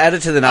 1. Add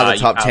it to the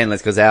top 10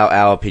 list because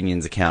our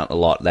opinions count a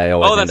lot. They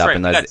always end up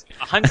in those. That's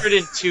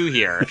 102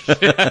 here.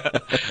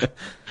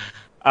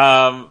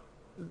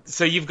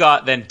 So you've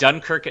got then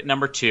Dunkirk at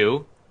number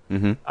 2.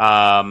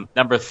 Mm-hmm.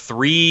 Number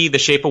 3, The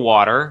Shape of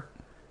Water.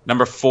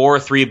 Number 4,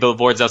 Three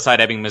Billboards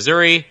Outside Ebbing,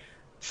 Missouri.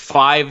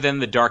 5, then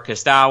The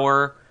Darkest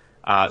Hour.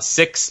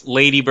 6,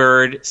 Lady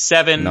Bird.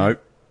 7,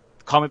 nope.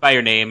 Call Me By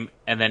Your Name.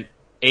 And then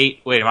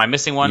 8, wait, am I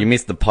missing one? You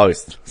missed The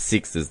Post.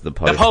 6 is The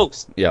Post. The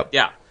Post. Yep.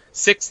 Yeah.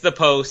 6, The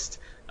Post.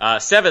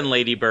 7,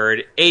 Lady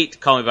Bird. 8,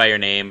 Call Me By Your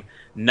Name.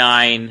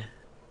 9,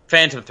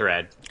 Phantom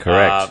Thread.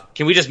 Correct.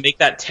 Can we just make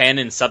that 10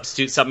 and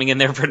substitute something in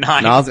there for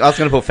 9? No, I was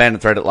going to put Phantom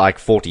Thread at like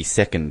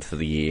 42nd for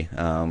the year.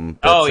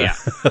 Yeah.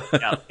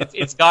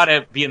 It's got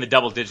to be in the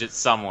double digits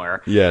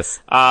somewhere. Yes.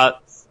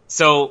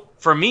 So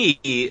for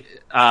me,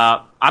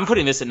 I'm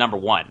putting this at number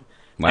 1.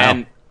 Wow.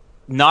 And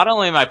not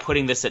only am I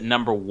putting this at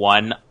number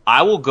 1,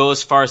 I will go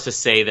as far as to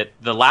say that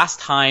the last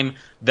time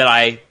that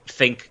I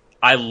think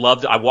I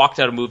walked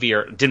out a movie,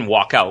 or didn't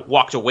walk out,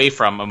 walked away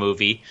from a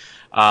movie,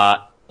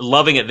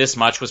 loving it this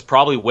much was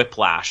probably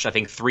Whiplash, I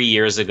think 3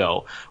 years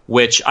ago,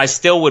 which I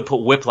still would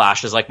put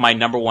Whiplash as like my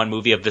number 1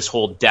 movie of this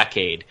whole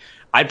decade.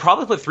 I'd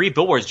probably put Three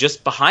Billboards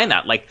just behind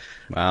that. Like,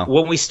 wow.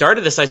 When we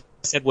started this, I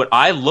said what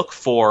I look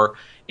for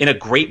in a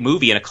great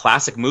movie, in a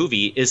classic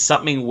movie, is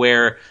something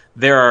where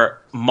there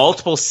are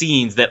multiple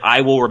scenes that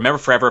I will remember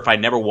forever if I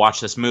never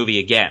watch this movie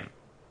again.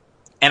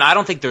 And I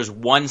don't think there's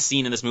one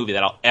scene in this movie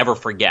that I'll ever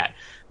forget.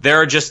 There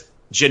are just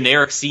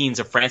generic scenes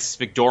of Frances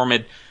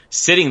McDormand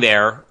sitting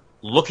there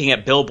looking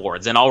at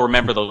billboards, and I'll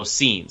remember those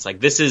scenes.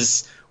 Like, this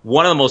is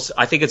one of the most,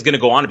 I think it's going to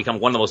go on to become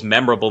one of the most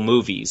memorable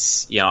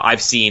movies, you know,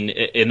 I've seen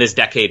in this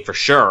decade for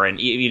sure, and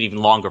even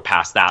longer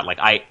past that. Like,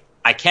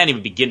 I can't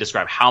even begin to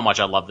describe how much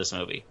I love this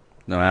movie.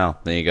 Wow,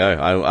 there you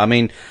go. I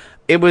mean,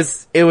 it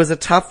was a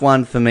tough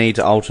one for me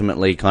to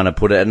ultimately kind of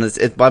put it, and it's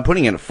by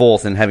putting it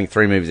fourth and having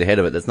 3 movies ahead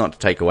of it, that's not to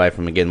take away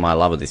from, again, my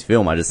love of this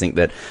film. I just think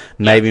that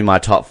maybe my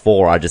top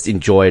 4 I just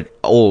enjoyed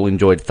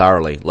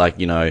thoroughly, like,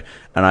 you know,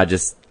 and I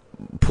just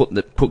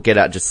put Get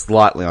Out just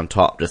slightly on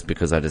top just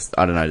because I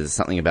don't know, there's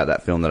something about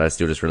that film that I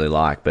still just really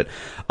like. But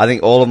I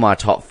think all of my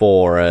top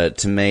 4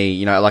 to me,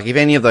 you know, like if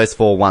any of those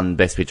 4 won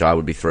Best Picture, I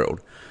would be thrilled.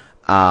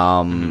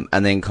 And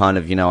then kind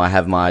of, you know, I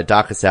have my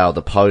Darkest Hour,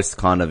 The Post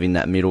kind of in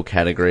that middle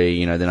category,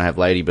 you know, then I have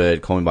Lady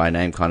Bird, Call Me By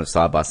Name kind of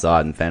side by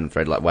side, and Phantom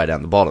Thread like way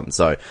down the bottom.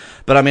 So,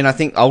 but I mean, I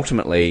think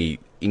ultimately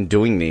in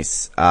doing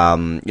this, you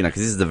know, cause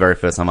this is the very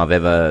first time I've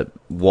ever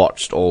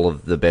watched all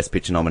of the Best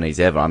Picture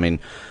nominees ever. I mean,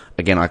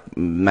 again,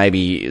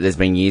 maybe there's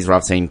been years where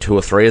I've seen 2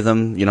 or 3 of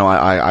them. You know,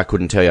 I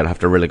couldn't tell you. I'd have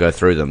to really go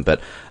through them.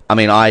 But, I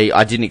mean,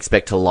 I didn't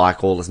expect to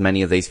like as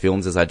many of these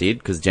films as I did,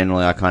 because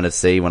generally I kind of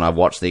see, when I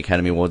watch the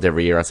Academy Awards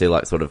every year, I see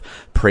like sort of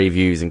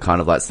previews and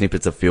kind of like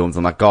snippets of films.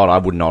 I'm like, God, I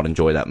would not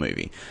enjoy that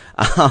movie.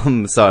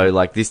 So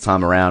like this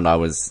time around, I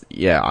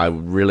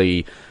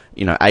really,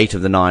 you know, 8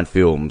 of the 9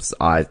 films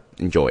I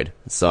enjoyed.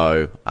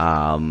 So,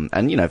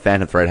 and you know,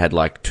 Phantom Thread had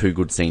like 2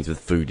 good scenes with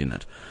food in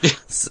it.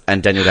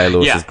 And Daniel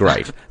Day-Lewis is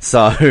great.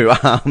 So,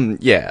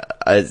 yeah,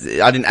 I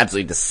didn't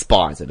absolutely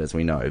despise it, as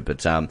we know,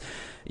 but,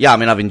 yeah, I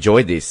mean, I've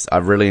enjoyed this.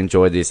 I've really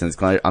enjoyed this, and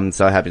I'm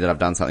so happy that I've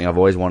done something I've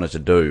always wanted to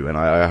do, and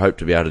I hope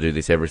to be able to do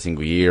this every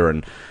single year,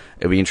 and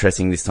it'll be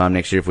interesting this time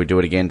next year if we do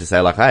it again to say,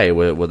 like, hey,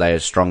 were they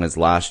as strong as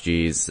last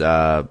year's,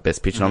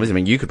 Best Picture nominees? I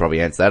mean, you could probably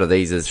answer that. Are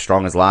these as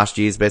strong as last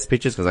year's Best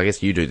Pictures? Because I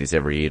guess you do this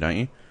every year, don't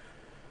you?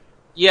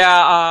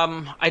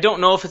 Yeah, I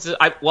don't know if it's...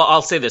 well,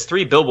 I'll say this.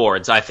 Three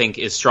Billboards, I think,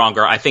 is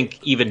stronger. I think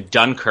even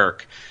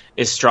Dunkirk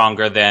is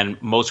stronger than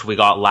most we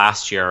got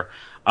last year.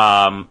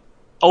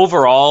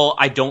 Overall,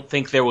 I don't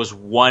think there was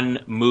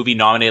one movie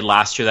nominated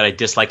last year that I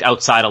disliked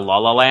outside of La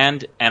La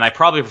Land, and I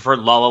probably preferred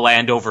La La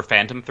Land over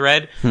Phantom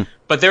Thread.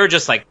 But there were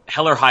just like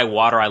Hell or High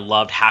Water I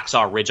loved,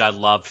 Hacksaw Ridge I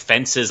loved,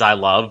 Fences I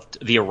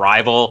loved, The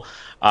Arrival.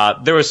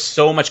 There was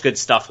so much good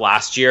stuff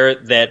last year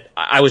that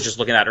I was just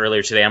looking at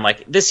earlier today. I'm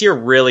like, this year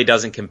really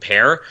doesn't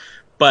compare,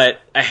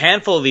 but a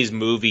handful of these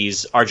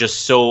movies are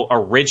just so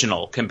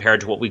original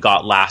compared to what we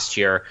got last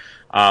year,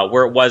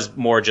 where it was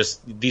more just,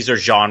 these are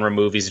genre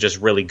movies, just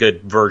really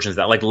good versions of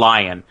that. Like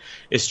Lion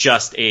is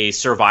just a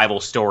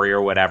survival story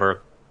or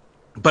whatever,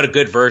 but a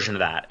good version of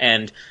that.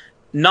 And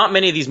not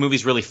many of these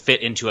movies really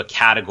fit into a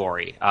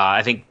category.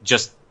 I think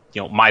just,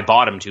 my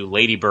bottom two,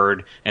 Lady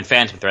Bird and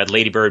Phantom Thread.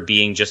 Lady Bird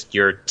being just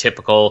your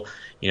typical,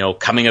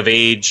 coming of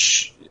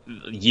age,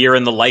 year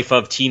in the life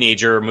of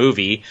teenager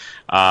movie.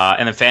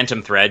 And then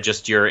Phantom Thread,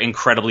 just your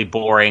incredibly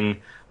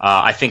boring,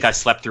 I think I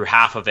slept through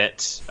half of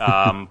it,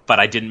 but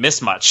I didn't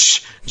miss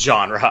much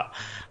genre.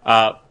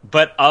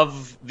 But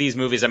of these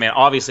movies, I mean,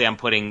 obviously I'm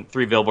putting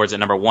Three Billboards at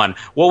number one.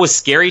 What was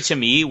scary to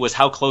me was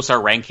how close our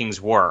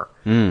rankings were.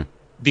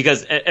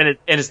 Because, and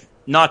it's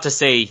not to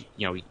say,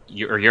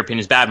 your opinion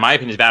is bad, my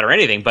opinion is bad or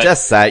anything, but...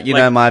 Just say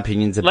it, my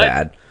opinions are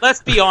bad.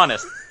 Let's be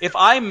honest. If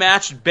I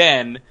matched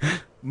Ben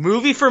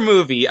movie for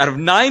movie out of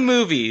 9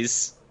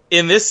 movies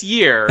in this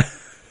year,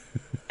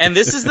 and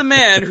this is the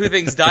man who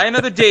thinks Die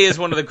Another Day is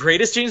one of the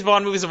greatest James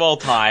Bond movies of all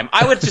time,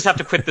 I would just have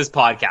to quit this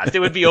podcast.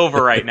 It would be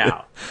over right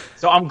now.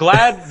 So I'm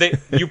glad that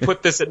you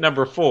put this at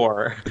number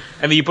 4,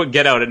 and that you put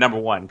Get Out at number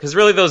 1, because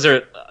really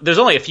there's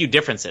only a few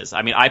differences.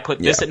 I mean, I put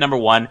this at number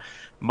 1.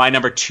 My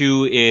number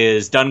 2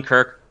 is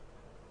Dunkirk.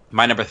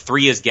 My number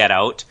 3 is Get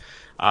Out.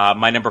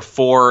 My number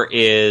 4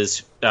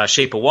 is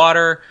Shape of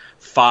Water.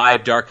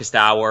 5, Darkest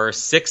Hour.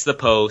 6, The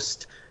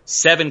Post.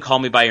 7, Call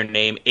Me By Your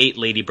Name. 8,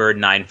 Lady Bird.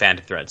 9,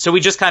 Phantom Thread. So we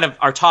just kind of,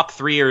 our top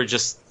 3 are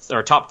just,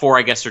 or top 4,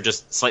 I guess, are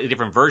just slightly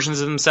different versions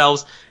of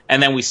themselves.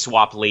 And then we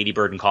swap Lady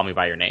Bird and Call Me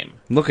By Your Name.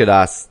 Look at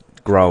us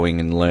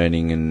growing and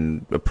learning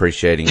and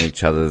appreciating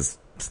each other's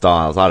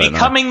styles. I don't know.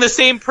 Becoming the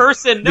same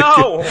person.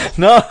 No!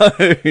 No!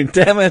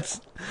 Damn it.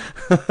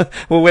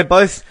 Well, we're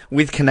both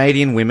with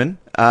Canadian women.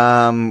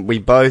 We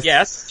both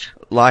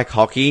like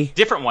hockey.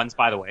 Different ones,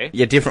 by the way.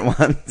 Yeah, different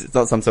ones. It's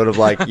not some sort of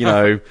like,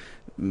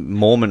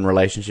 Mormon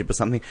relationship or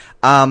something.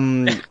 I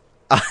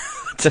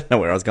don't know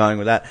where I was going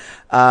with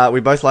that. We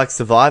both like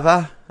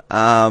Survivor.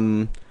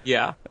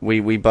 Yeah.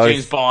 We both...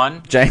 James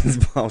Bond.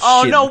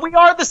 Oh, shit. No, we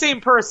are the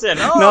same person.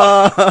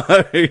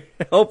 Oh. No!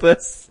 Help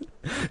us.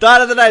 Die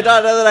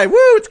Another Day. Woo,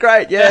 it's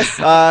great. Yes,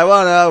 I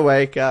wanna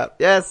wake up.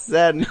 Yes,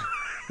 and...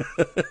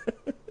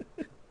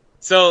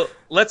 So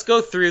let's go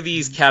through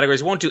these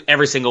categories. We won't do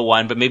every single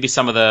one, but maybe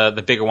some of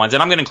the bigger ones.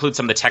 And I'm going to include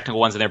some of the technical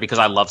ones in there because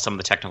I love some of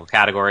the technical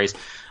categories.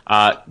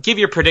 Give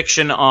your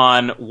prediction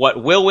on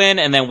what will win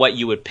and then what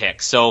you would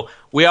pick. So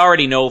we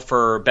already know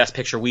for Best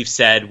Picture, we've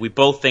said we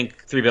both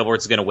think Three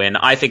Billboards is going to win.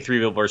 I think Three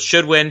Billboards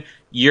should win.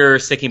 You're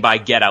sticking by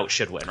Get Out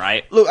should win,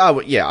 right? Look, I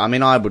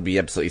would be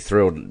absolutely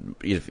thrilled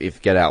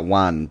if Get Out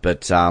won.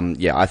 But,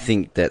 I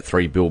think that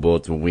Three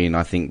Billboards will win.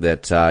 I think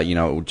that, it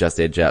will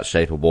just edge out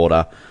Shape of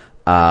Water.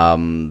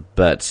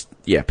 But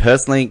yeah,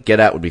 personally, Get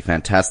Out would be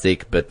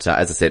fantastic. But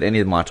as I said, any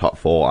of my top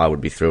 4, I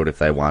would be thrilled if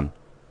they won.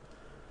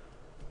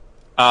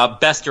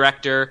 Best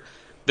Director,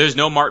 there's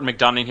no Martin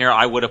McDonagh in here.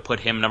 I would have put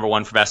him number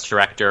 1 for Best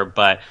Director,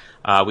 but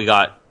we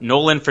got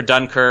Nolan for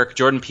Dunkirk,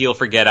 Jordan Peele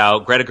for Get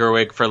Out, Greta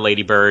Gerwig for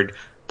Lady Bird,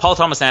 Paul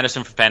Thomas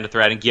Anderson for Phantom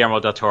Thread, and Guillermo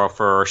del Toro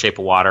for Shape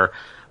of Water.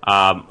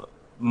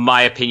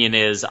 My opinion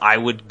is I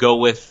would go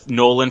with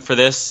Nolan for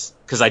this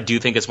because I do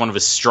think it's one of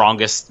his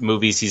strongest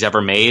movies he's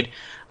ever made.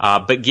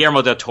 But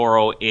Guillermo del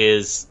Toro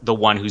is the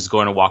one who's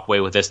going to walk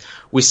away with this.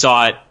 We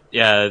saw it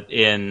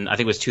in, I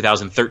think it was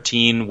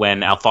 2013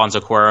 when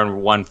Alfonso Cuarón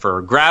won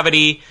for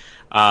Gravity.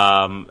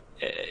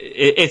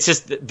 It's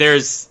just,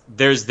 there's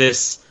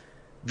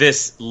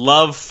this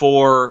love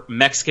for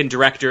Mexican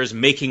directors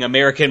making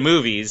American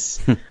movies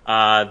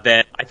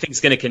that I think is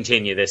going to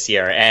continue this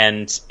year.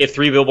 And if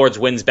Three Billboards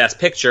wins Best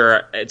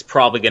Picture, it's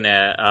probably going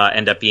to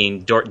end up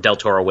being Del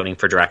Toro winning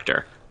for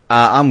director.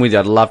 I'm with you.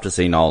 I'd love to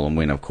see Nolan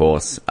win, of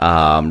course.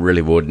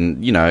 Really would.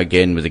 And,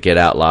 again, with the Get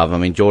Out love, I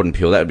mean, Jordan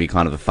Peele, that would be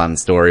kind of a fun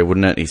story,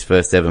 wouldn't it? His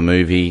first ever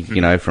movie,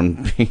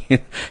 from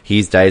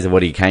his days of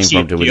what he came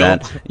from to with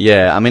that.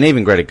 Yeah, I mean,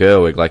 even Greta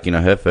Gerwig,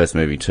 her first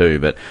movie too.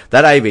 But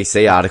that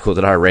ABC article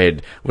that I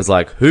read was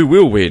like, who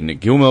will win?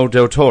 Guillermo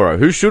del Toro.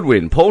 Who should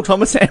win? Paul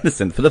Thomas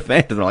Anderson for the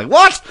Phantom. I'm like,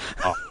 what?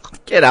 Oh.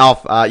 Get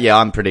off.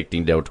 I'm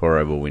predicting del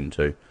Toro will win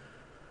too.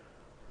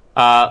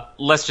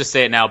 Let's just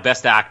say it now.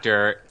 Best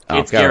Actor.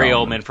 It's Gary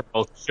Oldman for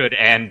both should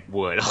and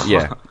would.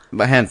 Yeah,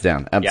 but hands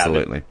down,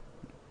 absolutely.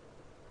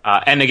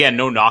 And again,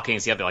 no knocking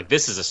the other.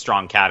 This is a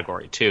strong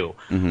category too.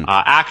 Mm-hmm.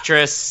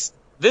 Actress.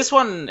 This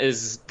one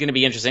is going to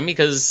be interesting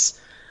because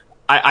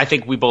I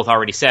think we both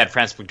already said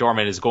Frances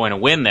McDormand is going to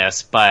win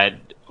this. But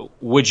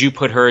would you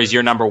put her as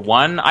your number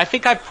 1? I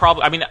think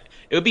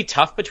it would be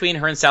tough between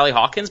her and Sally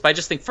Hawkins, but I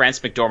just think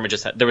Frances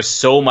McDormand there was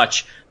so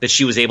much that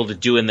she was able to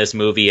do in this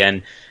movie,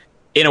 and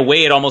in a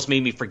way, it almost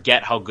made me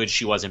forget how good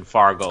she was in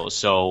Fargo.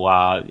 So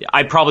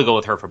I'd probably go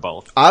with her for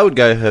both. I would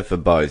go her for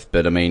both,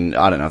 but I mean,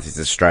 I don't know if it's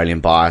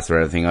Australian bias or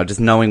anything. Just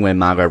knowing where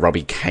Margot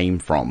Robbie came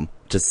from,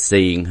 just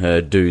seeing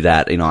her do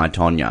that in I,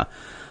 Tonya,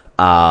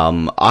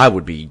 I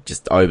would be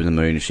just over the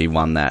moon if she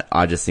won that.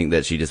 I just think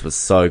that she just was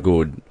so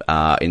good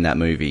in that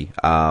movie.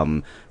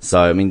 So,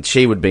 I mean,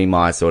 she would be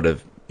my sort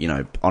of,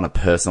 on a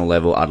personal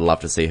level, I'd love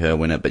to see her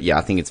win it. But yeah,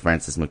 I think it's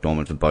Frances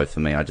McDormand for both for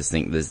me. I just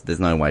think there's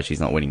no way she's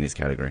not winning this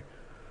category.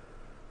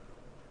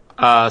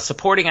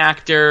 Supporting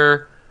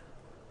actor,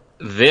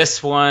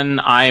 this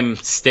one, I'm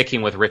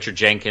sticking with Richard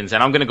Jenkins,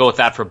 and I'm going to go with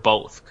that for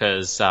both,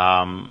 because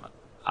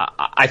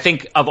I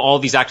think of all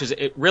these actors,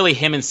 really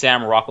him and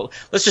Sam Rockwell.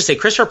 Let's just say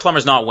Christopher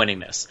Plummer's not winning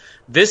this.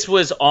 This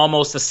was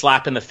almost a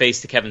slap in the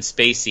face to Kevin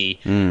Spacey.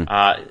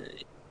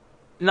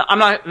 No, I'm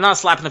not a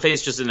slap in the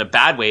face just in a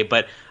bad way,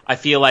 but I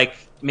feel like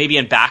maybe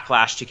in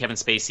backlash to Kevin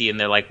Spacey, and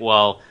they're like,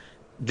 well,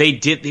 they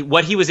did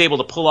what he was able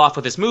to pull off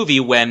with this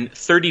movie when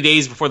 30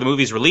 days before the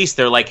movie's released,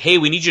 they're like, hey,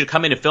 we need you to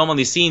come in and film on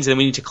these scenes, and then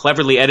we need to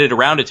cleverly edit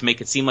around it to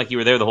make it seem like you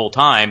were there the whole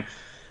time.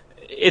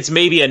 It's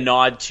maybe a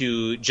nod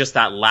to just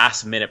that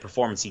last-minute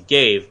performance he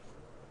gave.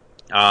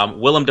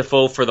 Willem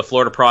Dafoe for The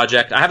Florida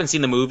Project. I haven't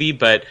seen the movie,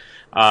 but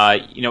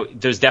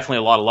there's definitely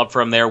a lot of love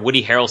for him there.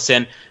 Woody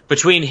Harrelson.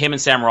 Between him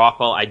and Sam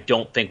Rockwell, I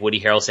don't think Woody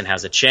Harrelson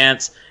has a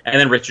chance. And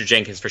then Richard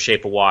Jenkins for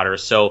Shape of Water.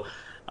 So,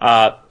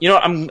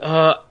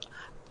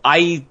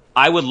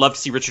 I would love to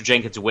see Richard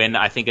Jenkins win.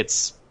 I think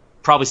it's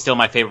probably still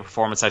my favorite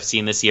performance I've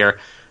seen this year.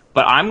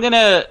 But I'm going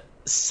to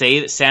say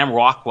that Sam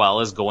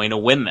Rockwell is going to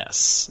win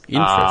this.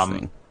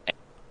 Interesting.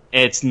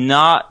 It's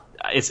not.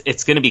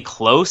 It's going to be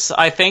close.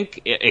 I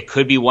think it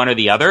could be one or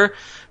the other.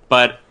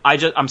 But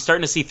I'm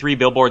starting to see Three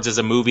Billboards as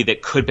a movie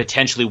that could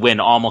potentially win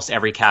almost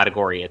every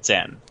category it's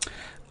in.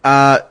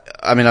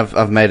 I mean,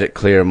 I've made it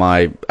clear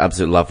my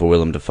absolute love for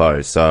Willem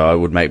Dafoe, so it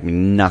would make me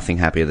nothing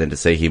happier than to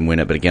see him win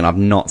it. But again, I've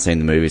not seen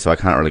the movie, so I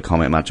can't really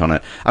comment much on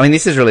it. I mean,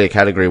 this is really a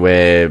category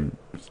where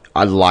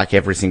I like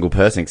every single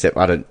person, except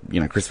I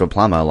don't, Christopher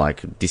Plummer,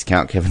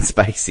 discount Kevin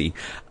Spacey.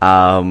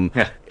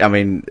 Yeah. I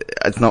mean,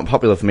 it's not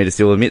popular for me to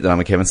still admit that I'm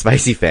a Kevin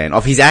Spacey fan.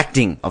 Of his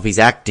acting,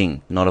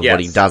 not of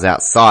what he does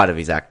outside of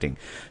his acting.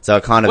 So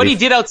what he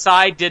did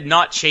outside did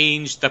not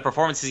change the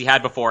performances he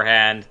had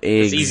beforehand.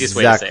 It's the easiest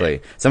way to say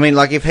it. So I mean,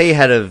 if he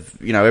had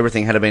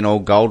everything had been all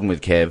golden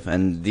with Kev,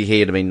 and he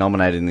had been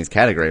nominated in this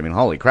category, I mean,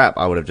 holy crap,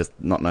 I would have just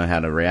not known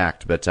how to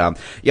react. But,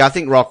 I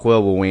think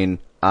Rockwell will win.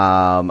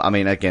 I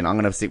mean, again, I'm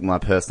going to stick with my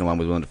personal one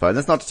with Willem Dafoe.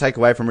 That's not to take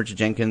away from Richard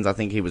Jenkins. I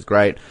think he was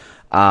great.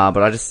 But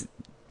I just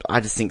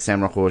think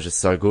Sam Rockwell was just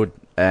so good.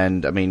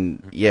 And, I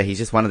mean, yeah, he's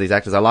just one of these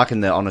actors. I like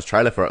in the honest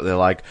trailer for it, they're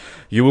like,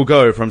 you will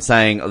go from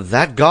saying,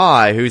 that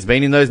guy who's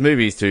been in those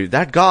movies to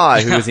that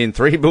guy who was in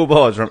Three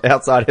Billboards from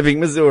Outside Ebbing,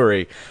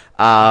 Missouri.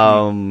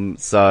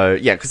 So,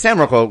 yeah, because Sam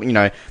Rockwell,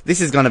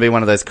 this is going to be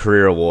one of those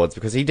career awards,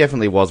 because he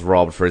definitely was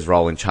robbed for his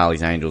role in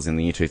Charlie's Angels in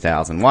the year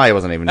 2000. Why he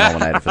wasn't even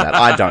nominated for that,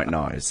 I don't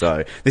know.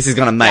 So, this is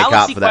going to make up for that.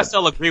 Galaxy Quest,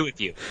 I'll agree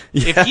with you.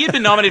 Yeah. If he had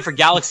been nominated for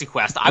Galaxy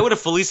Quest, I would have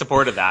fully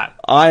supported that.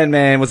 Iron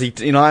Man, was he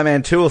in Iron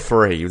Man 2 or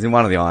 3? He was in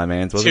one of the Iron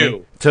Mans, wasn't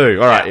he?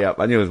 2. Alright, yeah,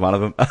 I knew it was one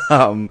of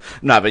them.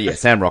 No, but yeah,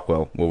 Sam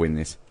Rockwell will win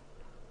this.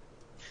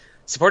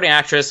 Supporting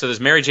actress, so there's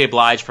Mary J.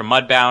 Blige for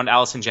Mudbound,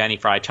 Allison Janney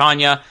for I,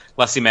 Tonya,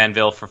 Leslie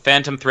Manville for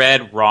Phantom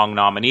Thread, wrong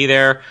nominee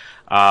there,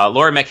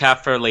 Laurie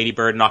Metcalf for Lady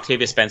Bird, and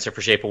Octavia Spencer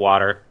for Shape of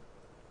Water.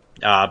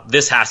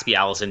 This has to be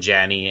Allison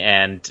Janney,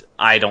 and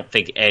I don't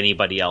think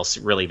anybody else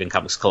really even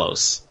comes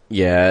close.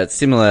 Yeah, it's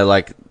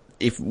similar,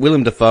 if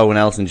Willem Dafoe and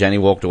Allison Janney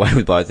walked away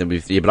with both, it'd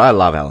be yeah, but I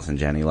love Allison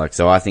Janney,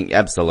 so I think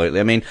absolutely.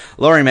 I mean,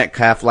 Laurie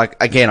Metcalf,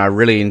 again, I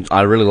really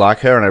like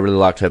her, and I really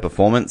liked her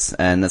performance,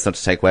 and that's not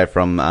to take away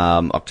from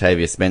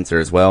Octavia Spencer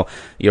as well.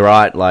 You're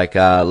right,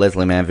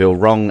 Leslie Manville,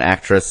 wrong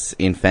actress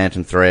in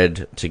Phantom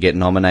Thread to get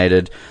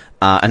nominated.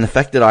 And the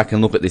fact that I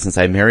can look at this and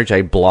say Mary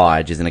J.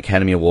 Blige is an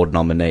Academy Award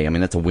nominee, I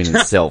mean, that's a win in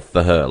itself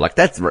for her.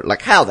 That's,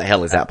 how the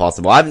hell is that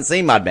possible? I haven't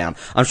seen Mudbound.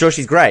 I'm sure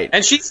she's great.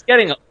 And she's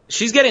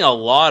getting a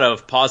lot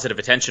of positive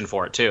attention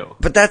for it, too.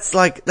 But that's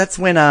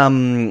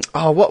when,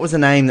 what was the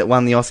name that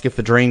won the Oscar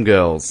for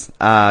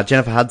Dreamgirls?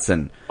 Jennifer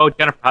Hudson. Oh,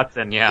 Jennifer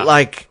Hudson, yeah.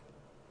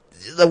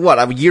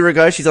 A year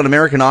ago she's on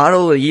American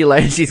Idol, a year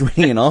later she's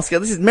winning an Oscar.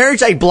 This is Mary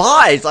J.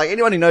 Blige.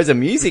 Anyone who knows her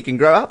music and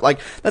grow up,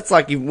 that's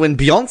when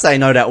Beyonce,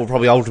 no doubt, will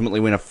probably ultimately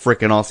win a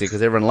frickin' Oscar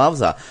because everyone loves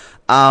her.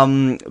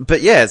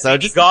 But yeah, so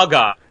Lady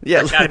Gaga.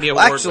 Yeah, Academy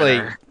Award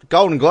winner.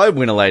 Golden Globe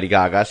winner Lady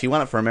Gaga. She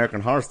won it for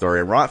American Horror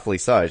Story, and rightfully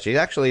so. She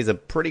actually is a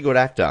pretty good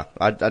actor.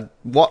 I'd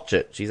watch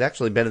it. She's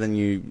actually better than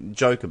you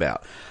joke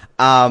about.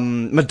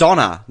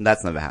 Madonna.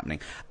 That's never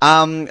happening.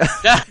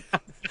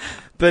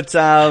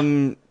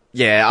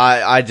 Yeah,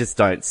 I just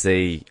don't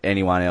see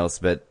anyone else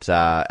but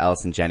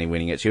Allison Janney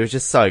winning it. She was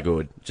just so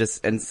good.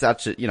 And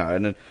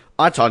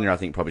I, Tonya, I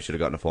think probably should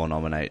have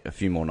gotten a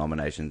few more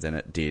nominations than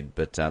it did,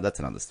 but that's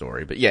another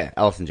story. But yeah,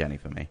 Allison Janney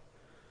for me.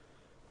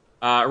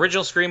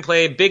 Original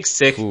screenplay, Big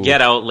Sick,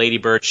 Get Out, Lady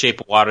Bird,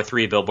 Shape of Water,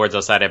 Three Billboards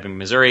Outside Ebbing,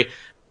 Missouri.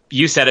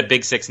 You said it,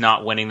 Big Sick's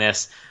not winning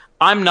this.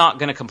 I'm not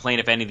going to complain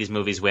if any of these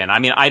movies win. I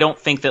mean, I don't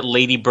think that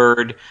Lady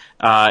Bird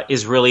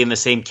is really in the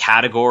same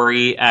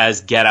category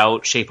as Get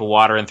Out, Shape of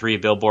Water, and Three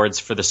Billboards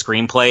for the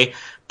screenplay.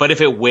 But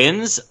if it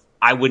wins,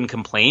 I wouldn't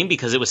complain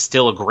because it was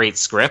still a great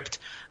script.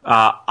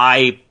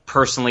 I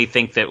personally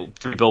think that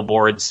Three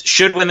Billboards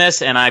should win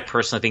this, and I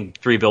personally think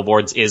Three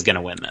Billboards is going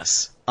to win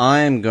this.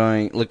 I'm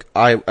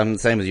the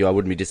same as you. I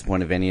wouldn't be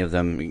disappointed if any of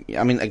them.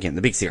 I mean, again,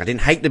 The Big Sick. I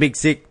didn't hate The Big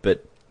Sick,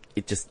 but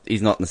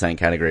he's not in the same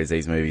category as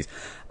these movies.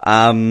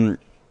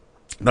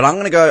 But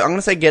I'm going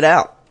to say Get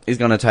Out is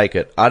going to take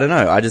it. I don't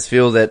know. I just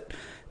feel that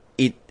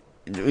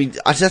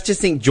I just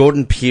think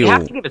Jordan Peele. You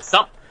have to give it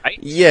something, right?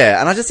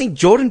 Yeah, and I just think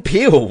Jordan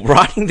Peele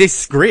writing this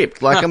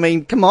script. I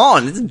mean, come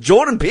on. This is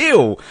Jordan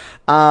Peele.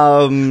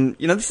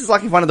 This is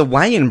like if one of the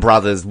Wayans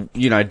brothers,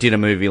 did a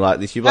movie like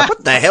this. You'd be like,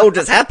 what the hell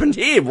just happened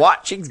here?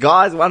 White Chicks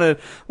Guys won an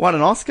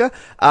Oscar.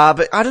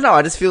 But I don't know.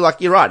 I just feel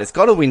like you're right. It's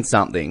got to win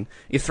something.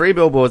 If Three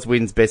Billboards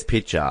wins Best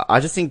Picture,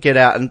 I just think Get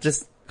Out and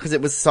just, because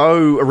it was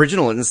so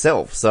original in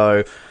itself.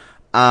 So,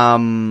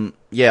 I'm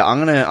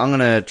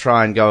gonna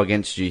try and go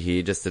against you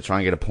here just to try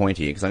and get a point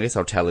here, because I guess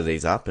I'll tally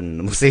these up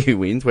and we'll see who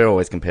wins. We're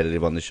always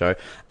competitive on the show.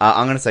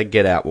 I'm gonna say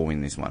Get Out will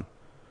win this one.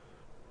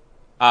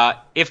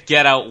 If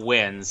Get Out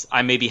wins,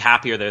 I may be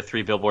happier that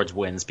Three Billboards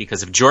wins,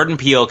 because if Jordan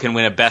Peele can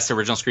win a Best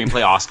Original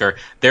Screenplay Oscar,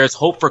 there's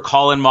hope for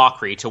Colin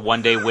Mockery to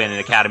one day win an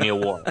Academy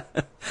Award.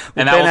 And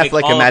Ben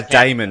Affleck and Matt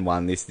Damon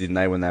won this, didn't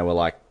they, when they were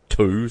like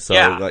 2? So,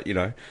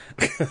 yeah.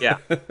 Yeah.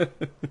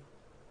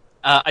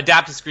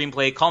 Adapted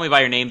screenplay, Call Me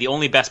By Your Name, the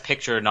only Best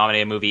Picture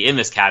nominated movie in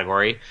this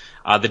category.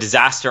 The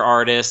Disaster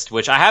Artist,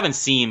 which I haven't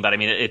seen, but I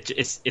mean,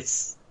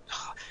 it's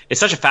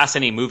such a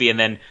fascinating movie. And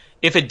then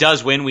if it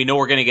does win, we know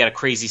we're going to get a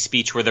crazy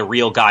speech where the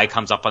real guy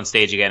comes up on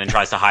stage again and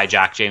tries to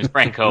hijack James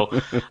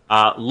Franco.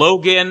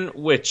 Logan,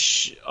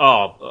 which,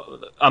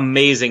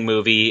 amazing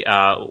movie.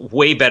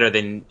 Way better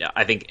than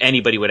I think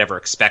anybody would ever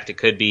expect it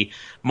could be.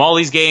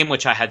 Molly's Game,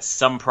 which I had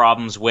some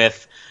problems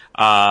with.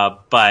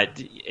 But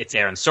it's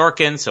Aaron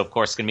Sorkin, so of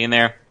course it's going to be in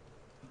there.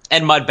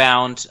 And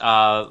Mudbound,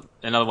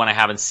 another one I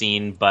haven't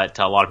seen, but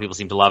a lot of people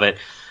seem to love it.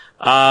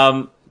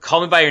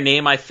 Call Me By Your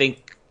Name, I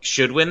think,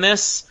 should win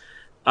this.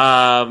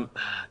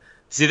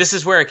 See, this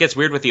is where it gets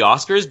weird with the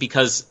Oscars,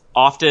 because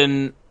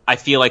often I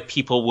feel like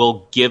people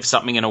will give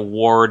something an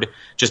award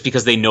just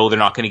because they know they're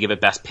not going to give it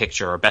Best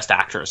Picture or Best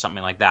Actor or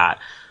something like that.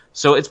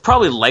 So it's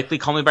probably likely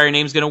Call Me By Your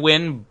Name is going to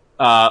win.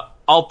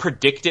 I'll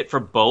predict it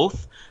for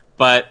both.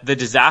 But The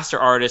Disaster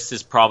Artist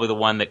is probably the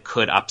one that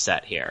could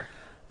upset here.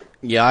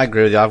 Yeah, I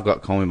agree with you. I've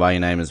got Call Me By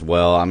Your Name as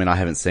well. I mean, I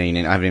haven't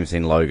even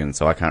seen Logan,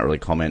 so I can't really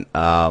comment.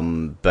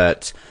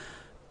 But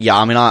yeah,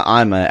 I mean,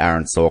 I'm an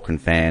Aaron Sorkin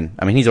fan.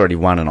 I mean, he's already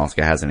won an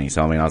Oscar, hasn't he?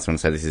 So I mean, I was going to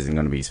say this isn't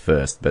going to be his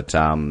first, but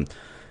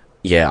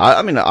yeah,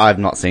 I mean, I've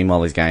not seen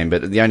Molly's Game,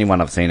 but the only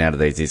one I've seen out of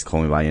these is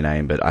Call Me By Your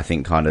Name. But I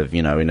think kind of,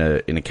 in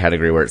a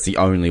category where it's the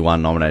only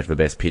one nominated for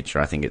Best Picture,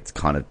 I think it's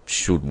kind of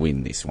should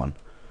win this one.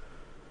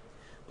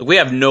 We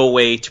have no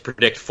way to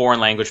predict foreign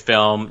language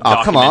film,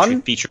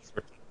 documentary, features,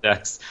 or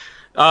text.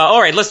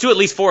 All right, let's do at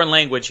least foreign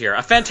language here.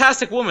 A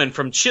Fantastic Woman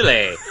from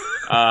Chile.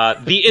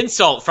 The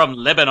Insult from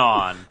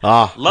Lebanon.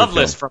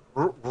 Loveless from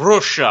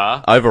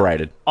Russia.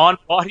 Overrated. On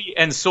Body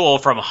and Soul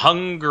from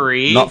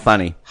Hungary. Not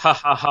funny. Ha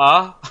ha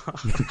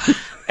ha.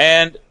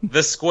 And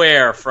The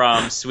Square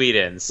from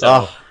Sweden.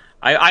 So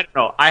I don't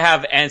know. I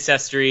have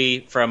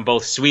ancestry from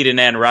both Sweden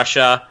and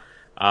Russia.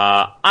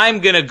 I'm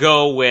going to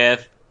go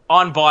with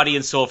On Body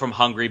and Soul from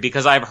Hungary,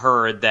 because I've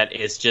heard that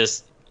it's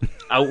just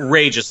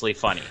outrageously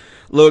funny.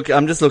 Look,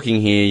 I'm just looking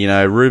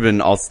here, Ruben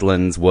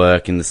Östlund's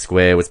work in The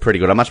Square was pretty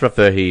good. I much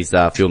prefer his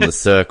film The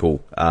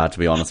Circle, to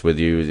be honest with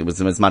you. It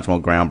was much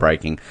more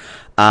groundbreaking.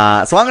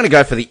 So I'm going to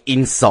go for The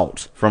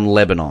Insult from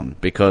Lebanon,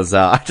 because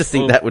I just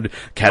think that would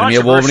Academy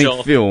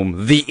Award-winning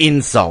film, The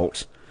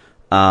Insult.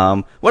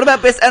 What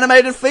about Best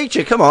Animated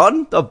Feature? Come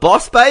on, The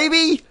Boss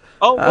Baby?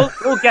 Oh,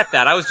 we'll get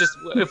that. I was just,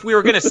 if we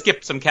were going to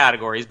skip some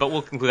categories, but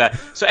we'll conclude that.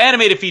 So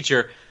animated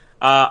feature,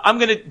 I'm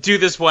going to do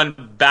this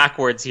one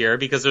backwards here,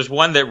 because there's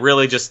one that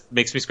really just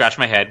makes me scratch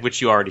my head, which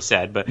you already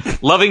said,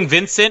 but Loving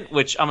Vincent,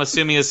 which I'm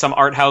assuming is some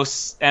art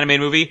house animated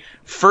movie,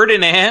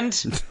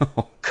 Ferdinand,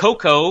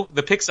 Coco,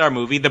 the Pixar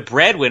movie, The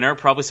Breadwinner,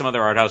 probably some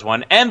other art house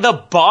one, and The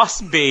Boss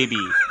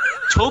Baby.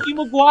 Tobey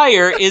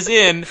Maguire is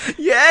in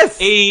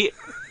a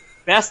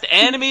Best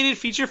Animated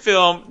Feature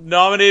Film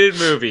nominated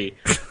movie.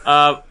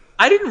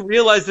 I didn't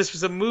realize this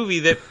was a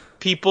movie that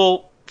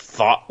people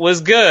thought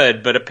was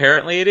good, but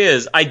apparently it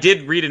is. I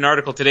did read an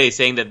article today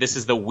saying that this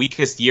is the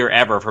weakest year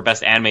ever for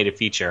Best Animated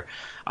Feature.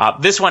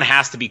 This one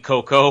has to be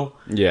Coco.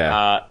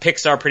 Yeah.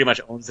 Pixar pretty much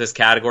owns this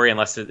category,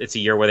 unless it's a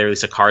year where they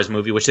release a Cars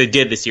movie, which they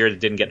did this year that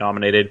didn't get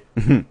nominated.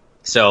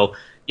 So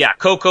Yeah,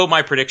 Coco,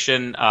 my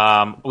prediction.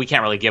 We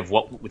can't really give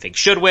what we think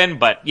should win,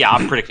 but yeah,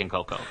 I'm predicting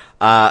Coco.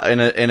 In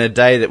a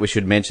day that we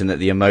should mention that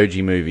the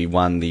Emoji Movie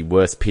won the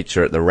worst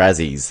picture at the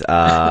Razzies.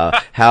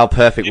 How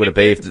perfect would it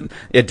be if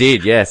it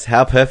did? Yes.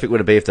 How perfect would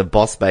it be if the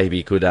Boss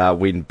Baby could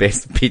win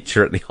Best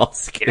Picture at the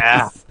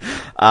Oscars?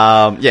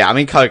 Yeah. I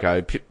mean,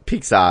 Coco,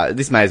 Pixar.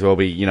 This may as well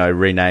be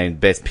renamed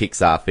Best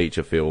Pixar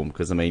Feature Film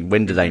because I mean,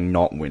 when do they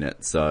not win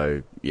it?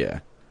 So yeah.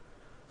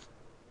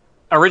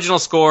 Original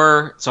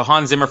score, so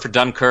Hans Zimmer for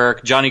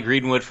Dunkirk, Johnny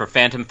Greenwood for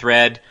Phantom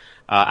Thread,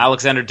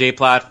 Alexander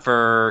Desplat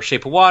for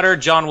Shape of Water,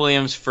 John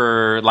Williams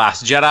for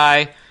Last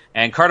Jedi,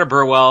 and Carter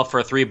Burwell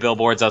for Three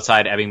Billboards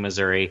Outside Ebbing,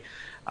 Missouri.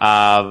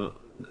 I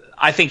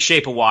think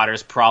Shape of Water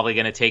is probably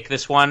going to take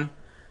this one,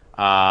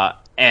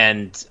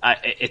 and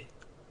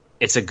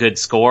it's a good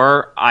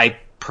score. I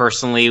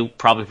personally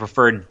probably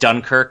prefer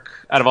Dunkirk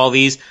out of all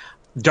these.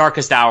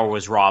 Darkest Hour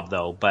was robbed,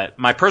 though, but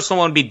my personal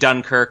one would be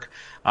Dunkirk.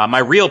 My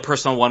real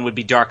personal one would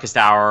be Darkest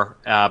Hour,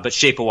 but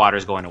Shape of Water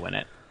is going to win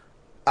it.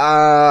 Yeah,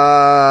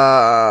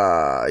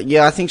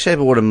 I think Shape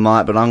of Water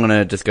might, but I'm going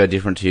to just go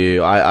different to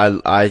you.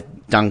 I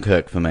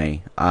Dunkirk for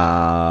me.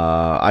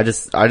 I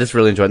just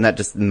really enjoyed it, and that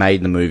just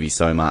made the movie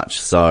so much.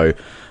 So,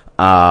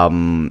 yeah,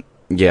 I'm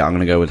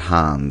going to go with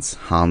Hans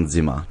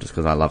Zimmer, just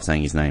because I love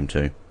saying his name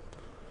too.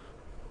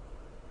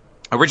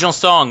 Original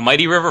song,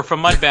 Mighty River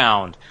from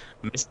Mudbound.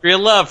 Mystery of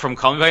Love from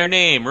Call Me By Your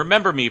Name.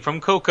 Remember Me from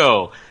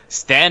Coco.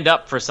 Stand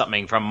Up for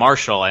Something from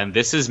Marshall. And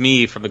This Is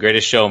Me from The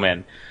Greatest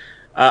Showman.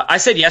 I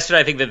said yesterday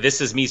I think that This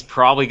Is Me is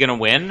probably going to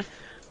win.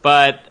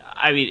 But,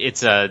 I mean,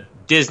 it's a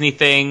Disney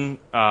thing.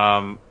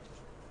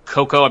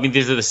 Coco, I mean,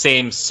 these are the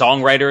same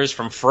songwriters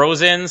from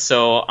Frozen.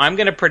 So I'm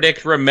going to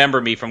predict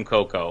Remember Me from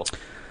Coco.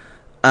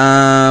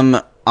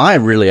 I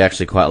really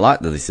actually quite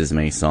like the This Is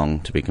Me song,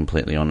 to be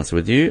completely honest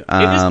with you.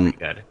 It is pretty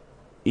good.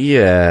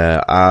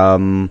 Yeah,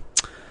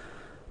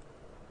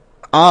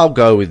 I'll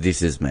go with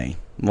This Is Me.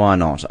 Why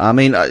not? I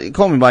mean,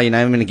 Call Me By Your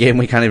Name, and again,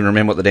 we can't even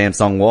remember what the damn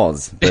song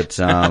was. But,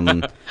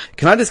 can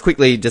I just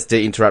quickly, just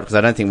to interrupt, because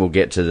I don't think we'll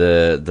get to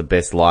the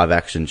best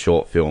live-action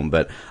short film,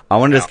 but I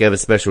want to just give a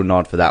special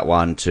nod for that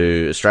one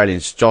to Australian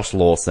Josh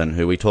Lawson,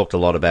 who we talked a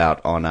lot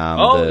about on,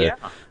 the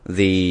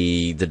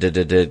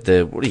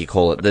what do you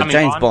call it? The Becoming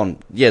James Bond.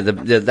 Yeah,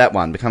 that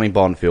one, Becoming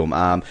Bond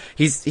film.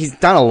 He's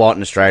done a lot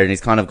in Australia, and he's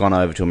kind of gone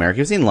over to America.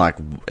 He was in, like,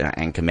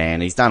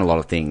 Anchorman. He's done a lot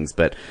of things,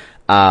 but,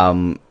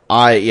 I'm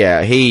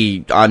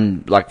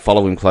like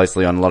follow him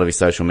closely on a lot of his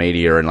social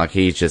media, and like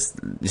he's just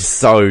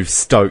so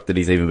stoked that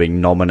he's even been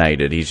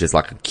nominated. He's just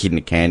like a kid in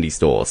a candy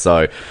store.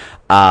 So,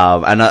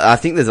 and I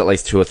think there's at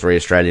least 2 or 3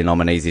 Australian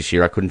nominees this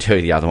year. I couldn't tell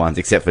you the other ones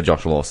except for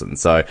Josh Lawson.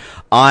 So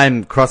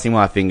I'm crossing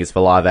my fingers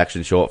for live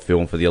action short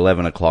film for the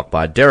 11 o'clock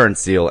by Darren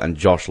Seal and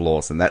Josh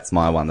Lawson. That's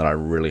my one that I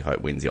really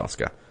hope wins the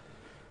Oscar.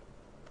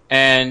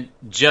 And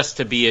just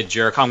to be a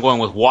jerk, I'm going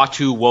with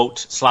Watu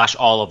Wote /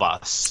 All of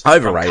Us.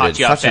 Overrated.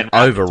 Such an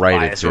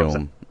overrated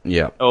film.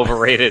 Yeah.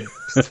 Overrated.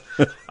 This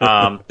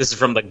is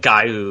from the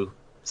guy who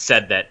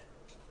said that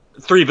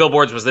Three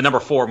Billboards was the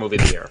number 4 movie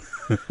of the year.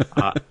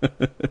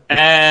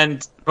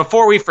 And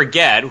before we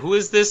forget, who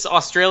is this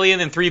Australian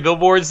in Three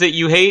Billboards that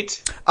you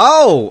hate?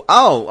 Well,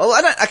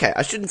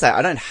 I shouldn't say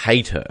I don't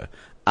hate her.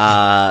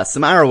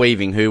 Samara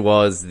Weaving, who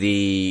was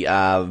the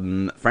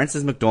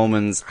Frances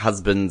McDormand's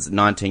husband's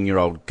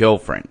 19-year-old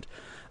girlfriend.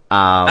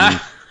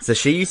 So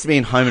she used to be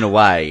in Home and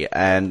Away,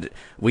 and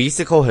we used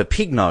to call her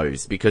Pig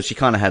Nose because she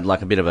kind of had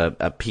like a bit of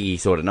a piggy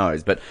sort of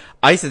nose. But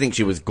I used to think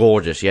she was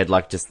gorgeous. She had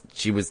like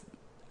she always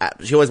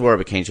wore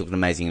a bikini. She looked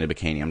amazing in a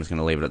bikini. I'm just going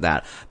to leave it at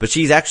that. But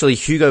she's actually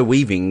Hugo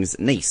Weaving's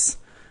niece.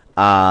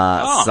 The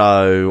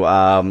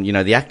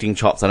acting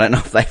chops, I don't know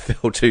if they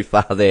fell too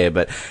far there,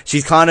 but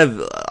she's kind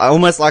of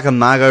almost like a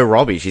Margot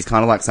Robbie. She's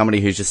kind of like somebody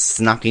who's just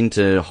snuck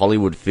into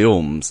Hollywood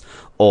films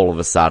all of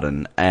a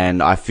sudden,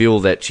 and I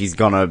feel that she's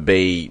gonna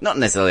be not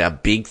necessarily a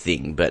big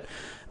thing, but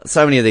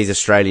so many of these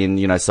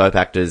Australian, soap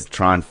actors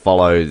try and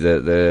follow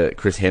the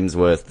Chris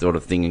Hemsworth sort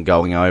of thing and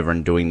going over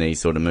and doing these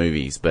sort of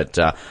movies. But,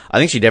 I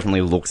think she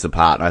definitely looks the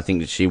part, and I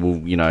think that she will,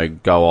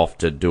 go off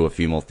to do a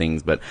few more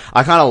things. But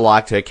I kind of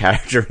liked her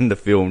character in the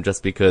film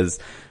just because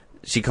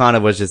she kind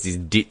of was just this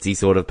ditzy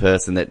sort of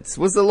person that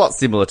was a lot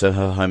similar to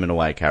her Home and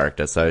Away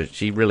character. So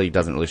she really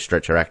doesn't really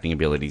stretch her acting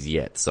abilities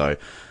yet. So,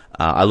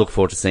 I look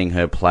forward to seeing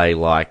her play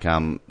like,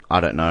 Jamie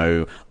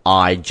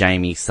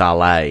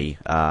Saleh,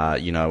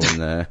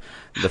 in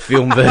the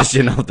film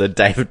version of the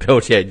David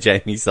Peltier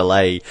Jamie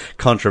Saleh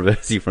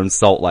controversy from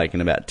Salt Lake in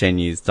about 10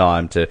 years'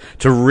 time to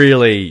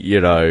really,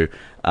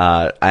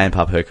 amp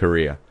up her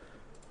career.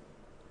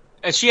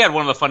 And she had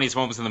one of the funniest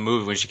moments in the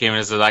movie when she came in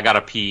and said, "I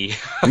gotta pee."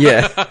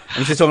 Yeah.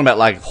 And she's talking about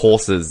like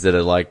horses that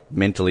are like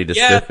mentally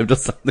disturbed or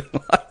something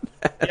like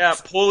that. Yeah,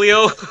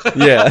 polio.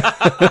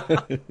 Yeah.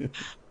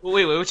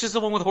 Wait, which is the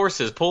one with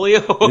horses?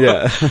 Polio?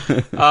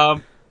 Yeah.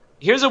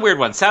 Here's a weird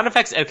one. Sound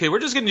effects. Okay, we're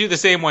just going to do the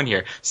same one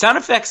here. Sound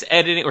effects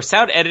editing, or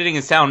sound editing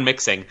and sound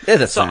mixing. They're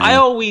the same.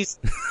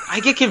 I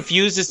get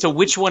confused as to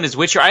which one is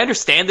which. I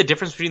understand the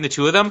difference between the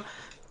two of them.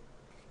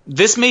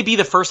 this may be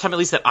the first time, at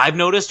least that I've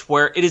noticed,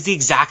 where it is the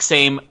exact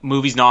same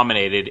movies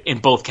nominated in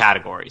both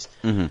categories.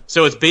 Mm-hmm.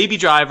 So it's Baby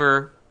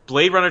Driver,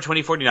 Blade Runner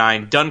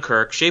 2049,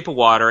 Dunkirk, Shape of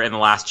Water, and The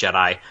Last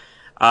Jedi.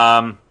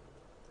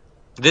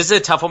 This is a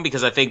tough one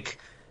because I think,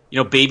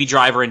 Baby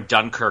Driver and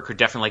Dunkirk are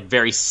definitely like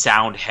very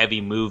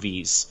sound-heavy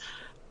movies.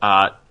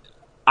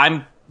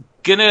 I'm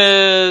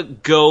gonna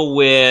go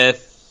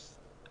with...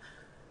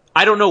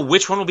 I don't know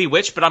which one will be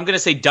which, but I'm going to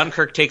say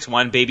Dunkirk takes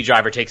one, Baby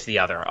Driver takes the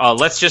other.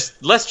 Let's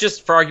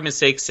just, for argument's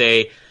sake,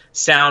 say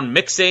sound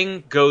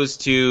mixing goes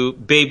to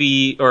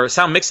Dunkirk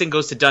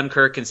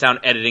and sound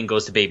editing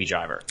goes to Baby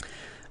Driver.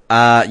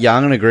 Yeah,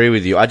 I'm going to agree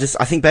with you. I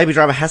think Baby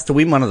Driver has to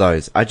win one of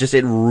those.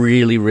 It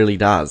really, really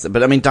does.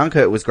 But I mean,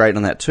 Dunkirk was great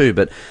on that too.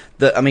 But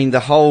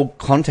the whole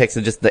context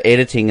of just the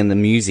editing and the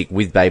music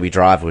with Baby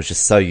Driver was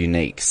just so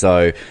unique.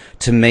 So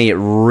to me, it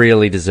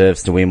really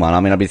deserves to win one. I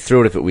mean, I'd be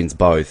thrilled if it wins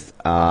both.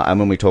 And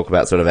when we talk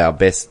about sort of our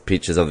best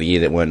pictures of the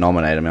year that weren't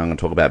nominated, I'm going to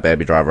talk about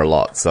Baby Driver a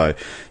lot. So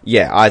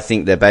yeah, I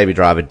think that Baby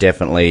Driver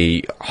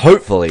definitely,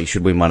 hopefully,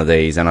 should win one of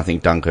these. And I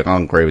think Dunkirk, I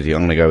agree with you.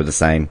 I'm going to go with the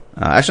same.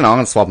 Actually, no, I'm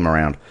going to swap them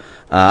around.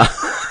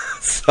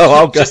 So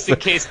I'll go just in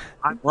case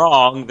I'm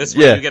wrong, this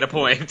way you get a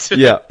point.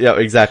 yeah,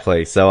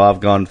 exactly. So I've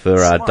gone for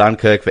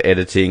Dunkirk for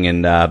editing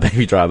and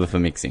Baby Driver for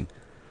mixing.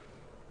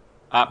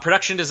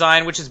 Production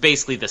design, which is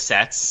basically the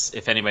sets,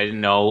 if anybody didn't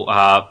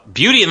know.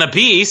 Beauty and the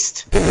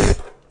Beast,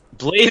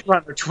 Blade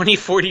Runner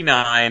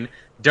 2049,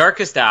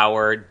 Darkest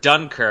Hour,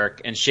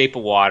 Dunkirk, and Shape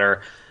of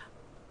Water.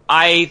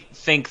 I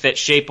think that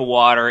Shape of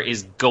Water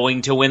is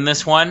going to win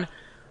this one.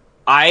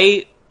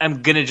 I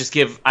am going to just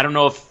give... I don't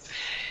know if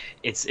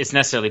it's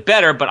necessarily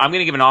better, but I'm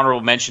going to give an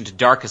honorable mention to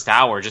Darkest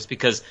Hour just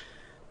because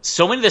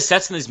so many of the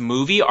sets in this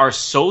movie are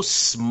so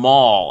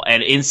small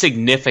and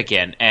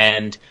insignificant,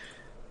 and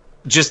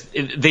just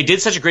they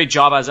did such a great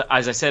job,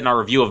 as I said in our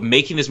review, of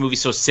making this movie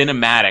so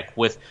cinematic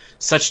with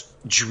such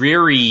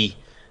dreary,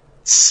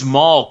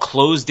 small,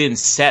 closed-in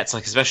sets,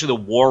 like especially the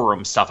war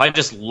room stuff. I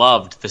just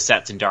loved the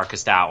sets in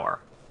Darkest Hour.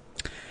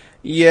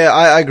 Yeah,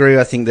 I agree.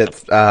 I think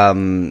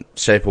that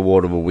Shape of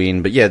Water will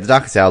win, but yeah, the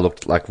Darkest Hour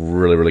looked like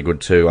really, really good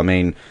too. I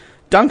mean,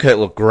 Dunkirk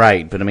looked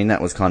great, but I mean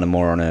that was kind of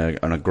more on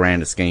a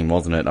grander scheme,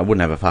 wasn't it? I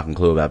wouldn't have a fucking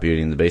clue about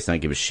Beauty and the Beast. I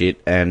don't give a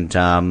shit. And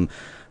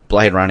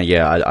Blade Runner,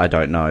 yeah, I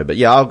don't know, but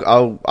yeah,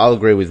 I'll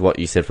agree with what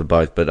you said for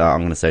both. But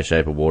I'm going to say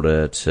Shape of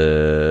Water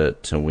to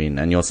win,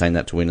 and you're saying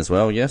that to win as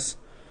well, yes?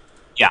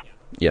 Yeah.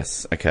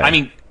 Yes. Okay. I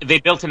mean,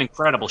 they built an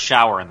incredible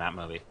shower in that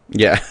movie.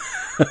 Yeah.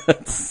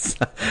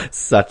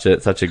 such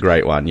a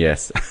great one.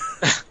 Yes.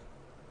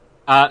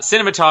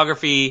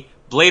 Cinematography.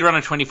 Blade Runner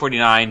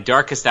 2049,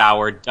 Darkest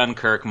Hour,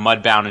 Dunkirk,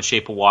 Mudbound, and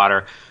Shape of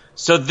Water.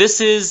 So this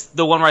is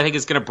the one where I think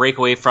is going to break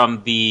away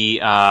from the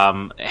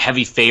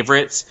heavy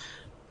favorites,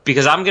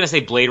 because I'm going to say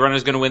Blade Runner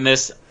is going to win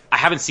this. I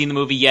haven't seen the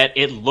movie yet.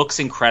 It looks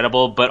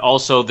incredible, but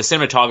also the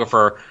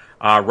cinematographer,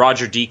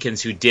 Roger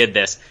Deakins, who did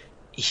this,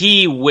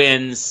 he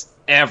wins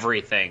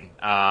everything.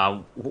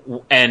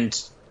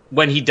 And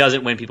when he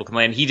doesn't win, people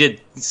complain. He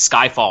did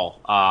Skyfall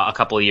a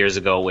couple of years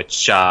ago,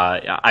 which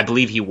I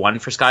believe he won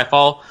for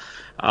Skyfall.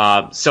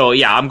 So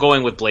yeah, I'm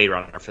going with Blade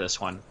Runner for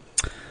this one.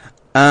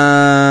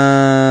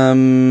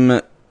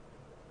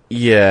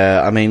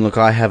 Yeah, I mean, look,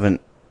 I've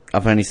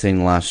only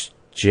seen Last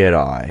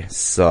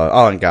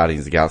Jedi, and Guardians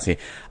of the Galaxy.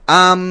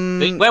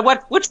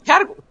 Which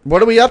category?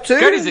 What are we up to?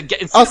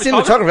 Cinematography.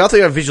 Cinematography. I'll tell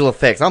you about visual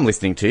effects. I'm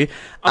listening to you.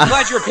 I'm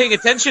glad you were paying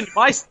attention to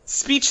my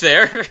speech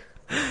there.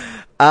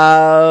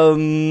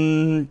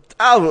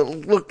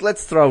 Look,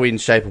 let's throw in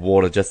Shape of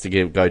Water just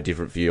to go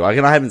different view. I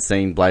haven't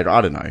seen Blade Runner.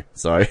 I don't know,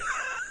 so...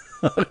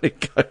 I'm gonna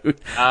go.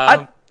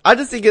 I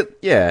just think it.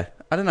 Yeah,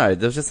 I don't know.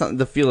 There's just something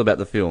the feel about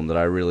the film that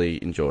I really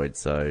enjoyed.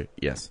 So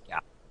yes.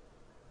 Yeah.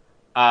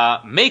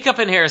 Makeup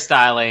and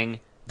hairstyling.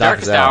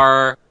 Darkest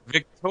Hour.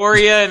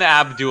 Victoria and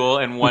Abdul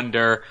and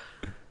Wonder.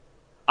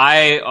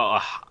 I'd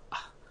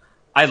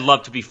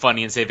love to be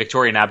funny and say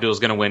Victoria and Abdul is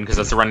going to win because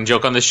that's a running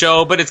joke on the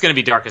show, but it's going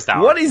to be Darkest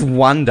Hour. What is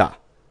Wonder?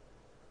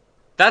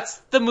 That's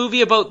the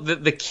movie about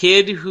the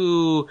kid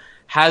who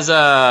has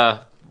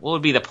a... What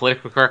would be the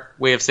politically correct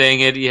way of saying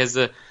it? He has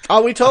a...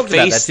 Oh, we talked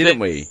about that, didn't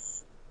we?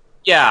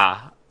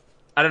 Yeah.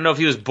 I don't know if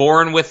he was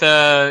born with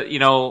a,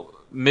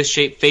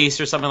 misshaped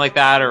face or something like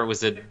that, or it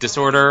was a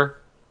disorder,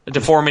 a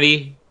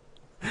deformity.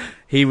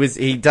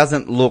 He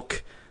doesn't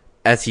look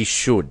as he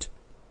should.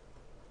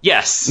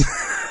 Yes.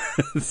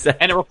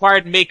 And it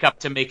required makeup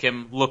to make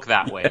him look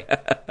that way.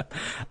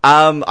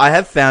 I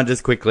have found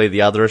just quickly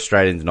the other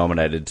Australians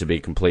nominated to be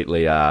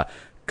completely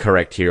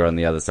correct here on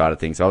the other side of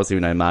things. So obviously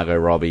we know Margot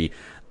Robbie,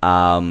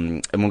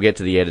 and we'll get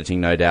to the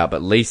editing, no doubt.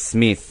 But Lee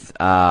Smith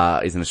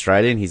is an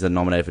Australian. He's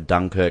nominated for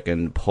Dunkirk,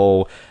 and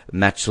Paul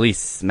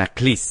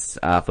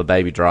Maclise for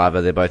Baby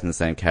Driver. They're both in the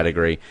same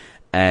category.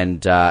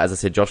 And as I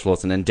said, Josh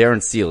Lawson and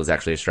Darren Seal is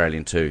actually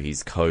Australian too.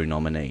 He's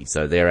co-nominee.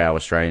 So they're our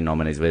Australian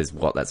nominees. There's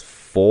that's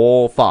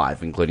 4,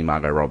 5, including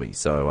Margot Robbie.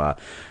 So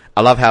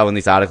I love how in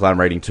this article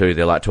I'm reading too,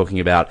 they're like talking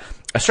about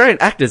Australian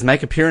actors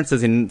make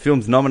appearances in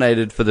films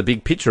nominated for the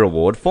Big Picture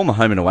Award. Former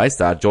Home and Away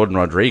star Jordan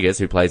Rodriguez,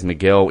 who plays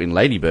Miguel in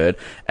Lady Bird,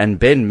 and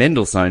Ben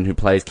Mendelsohn, who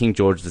plays King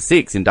George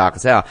VI in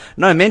Darkest Hour.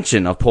 No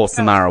mention of poor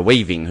Samara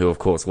Weaving, who of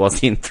course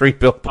was in Three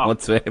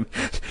Billboards.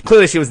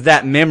 Clearly she was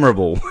that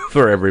memorable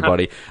for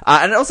everybody.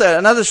 And also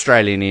another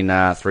Australian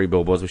in Three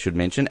Billboards we should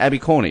mention, Abby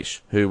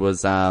Cornish, who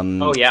was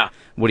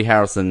Woody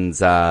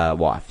Harrelson's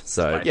wife.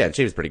 So yeah,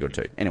 she was pretty good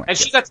too. Anyway. And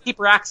she got to keep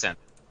her accent.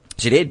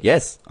 She did,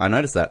 yes. I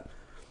noticed that.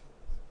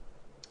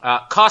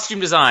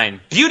 Costume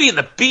design, Beauty and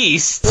the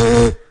Beast,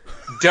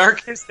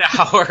 Darkest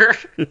Hour,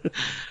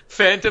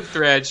 Phantom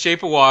Thread,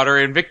 Shape of Water,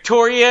 and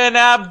Victoria and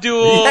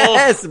Abdul.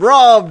 Yes,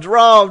 robbed,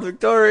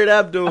 Victoria and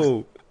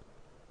Abdul.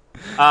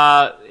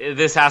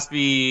 This has to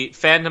be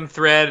Phantom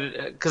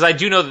Thread, because I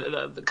do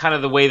know kind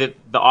of the way that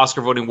the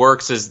Oscar voting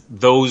works is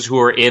those who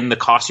are in the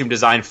costume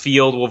design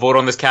field will vote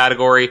on this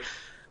category.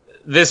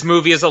 This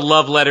movie is a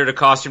love letter to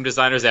costume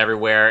designers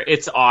everywhere.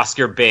 It's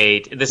Oscar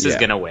bait. This is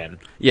going to win.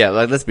 Yeah,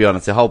 let's be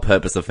honest. The whole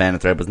purpose of Phantom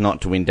Thread was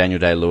not to win Daniel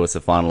Day-Lewis a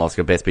final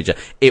Oscar Best Picture.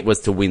 It was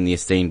to win the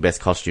esteemed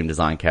Best Costume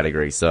Design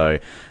category. So,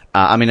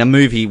 a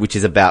movie which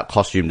is about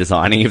costume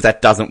designing, if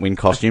that doesn't win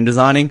costume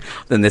designing,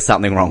 then there's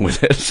something wrong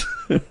with it.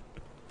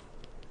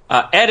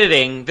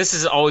 Editing, this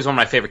is always one of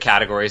my favorite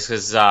categories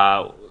because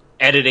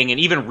editing and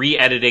even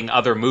re-editing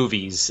other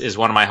movies is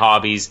one of my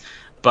hobbies.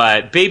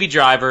 But Baby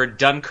Driver,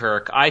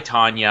 Dunkirk, I,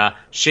 Tonya,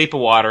 Shape of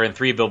Water, and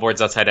Three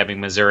Billboards Outside Ebbing,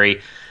 Missouri.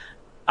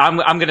 I'm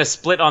going to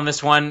split on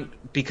this one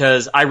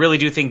because I really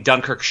do think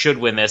Dunkirk should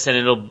win this, and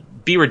it'll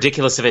be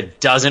ridiculous if it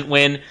doesn't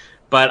win,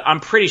 but I'm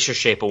pretty sure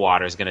Shape of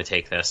Water is going to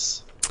take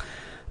this.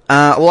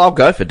 Well, I'll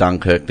go for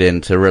Dunkirk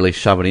then to really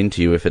shove it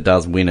into you if it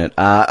does win it.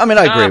 I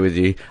agree with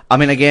you.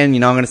 Again,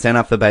 I'm going to stand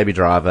up for Baby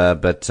Driver,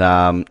 but,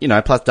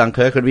 plus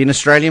Dunkirk would be an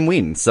Australian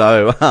win.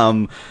 So,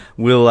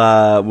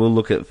 we'll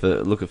look at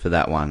for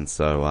that one.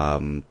 So,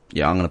 I'm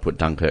going to put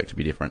Dunkirk to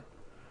be different.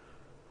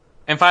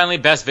 And finally,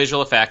 Best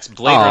Visual Effects,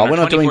 Blade Runner. We're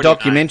not doing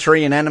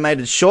documentary and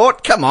animated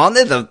short? Come on,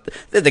 they're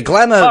the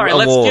glamour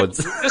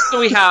awards. Just so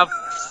we have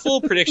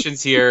full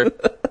predictions here.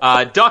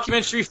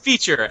 Documentary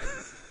feature.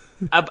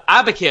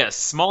 Abacus,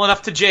 Small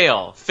Enough to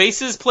Jail,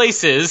 Faces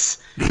Places,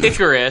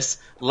 Icarus,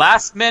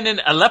 Last Men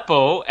in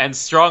Aleppo, and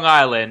Strong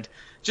Island.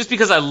 Just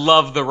because I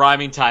love the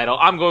rhyming title,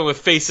 I'm going with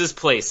Faces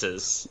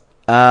Places.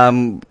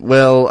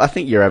 Well, I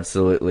think you're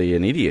absolutely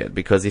an idiot,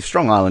 because if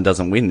Strong Island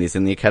doesn't win this,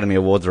 then the Academy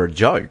Awards are a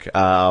joke.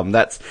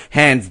 That's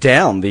hands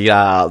down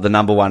the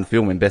number one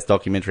film in Best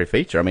Documentary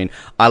Feature.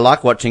 I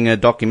like watching a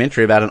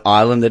documentary about an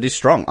island that is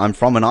strong. I'm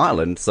from an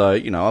island, so,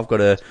 I've got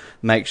to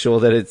make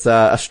sure that it's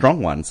a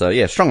strong one. So,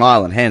 yeah, Strong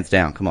Island, hands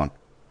down, come on.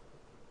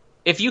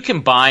 If you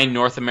combine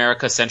North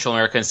America, Central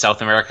America, and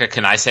South America,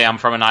 can I say I'm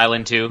from an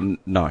island too?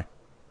 No.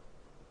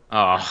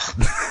 Oh,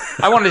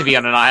 I wanted to be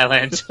on an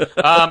island.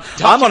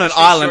 I'm on an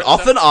island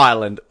off an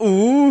island.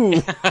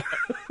 Ooh.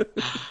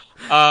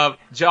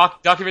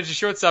 Documentary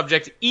short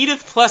subject,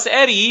 Edith plus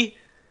Eddie.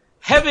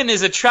 Heaven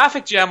is a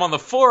traffic jam on the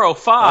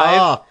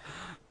 405.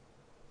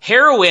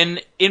 Heroin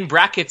in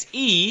brackets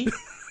E.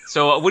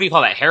 So what do you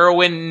call that?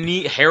 Heroin.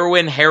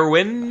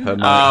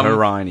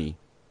 Hermione.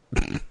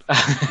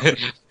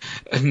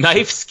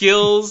 Knife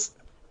skills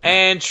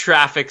and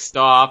traffic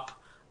stop.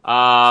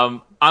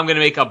 I'm going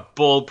to make a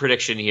bold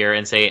prediction here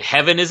and say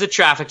Heaven is a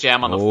traffic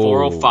jam on the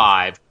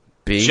 405.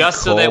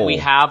 Just so that we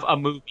have a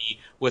movie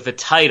with a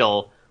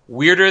title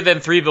weirder than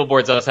Three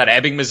Billboards Outside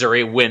Ebbing,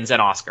 Missouri wins an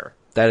Oscar.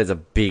 That is a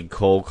big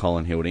call,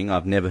 Colin Hilding.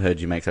 I've never heard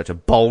you make such a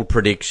bold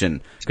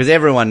prediction. Because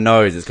everyone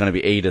knows it's going to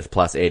be Edith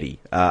plus Eddie.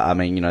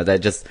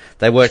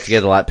 They work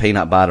together like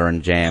peanut butter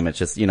and jam. It's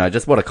just,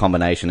 just what a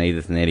combination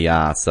Edith and Eddie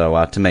are.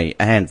 So, to me,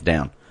 hands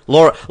down.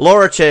 Laura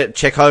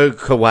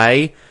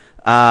Chekokaway,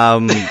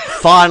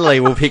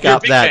 finally will pick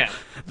up that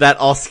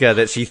Oscar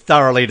that she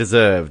thoroughly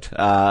deserved.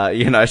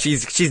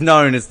 She's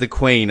known as the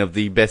queen of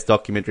the best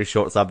documentary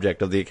short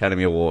subject of the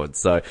Academy Awards.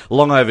 So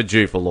long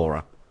overdue for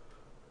Laura.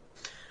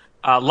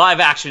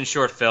 Live action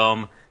short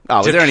film.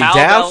 Oh, is there any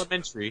doubt?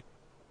 Elementary.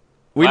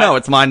 We know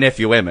it's My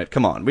Nephew Emmett.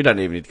 Come on, we don't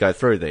even need to go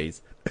through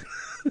these.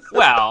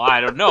 Well,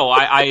 I don't know.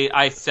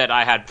 I said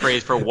I had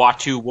praise for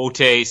Watu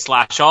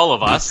Wote / all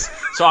of us.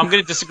 So I'm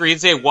going to disagree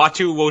and say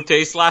Watu Wote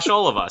 /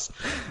 all of us.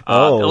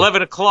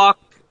 11 o'clock,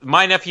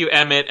 My Nephew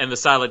Emmett and The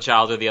Silent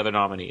Child are the other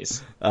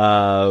nominees.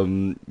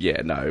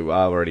 Yeah, no,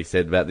 I already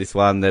said about this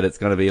one that it's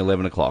going to be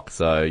 11 o'clock.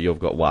 So you've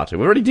got Watu.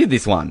 We already did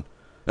this one.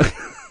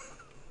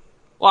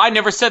 Well, I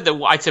never said that.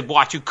 I said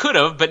Watu could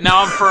have, but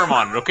now I'm firm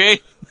on it, okay?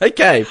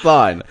 Okay,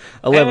 fine.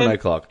 11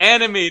 o'clock.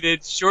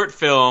 Animated short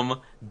film,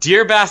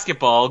 Dear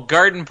Basketball,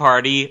 Garden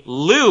Party,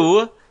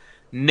 Lou,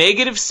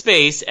 Negative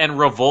Space, and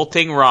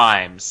Revolting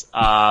Rhymes.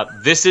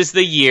 This is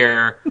the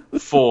year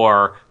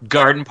for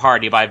Garden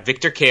Party by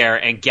Victor Kerr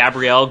and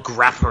Gabrielle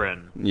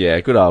Grapperin.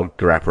 Yeah, good old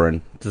Grapperin.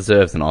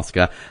 Deserves an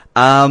Oscar.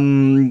 I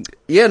think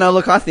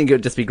it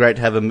would just be great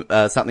to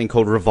have something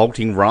called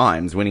Revolting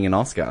Rhymes winning an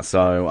Oscar.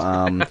 So,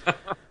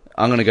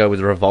 I'm going to go with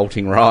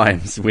Revolting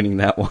Rhymes winning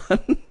that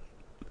one.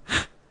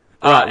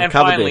 And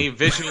finally,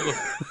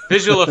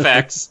 visual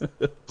effects,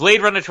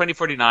 Blade Runner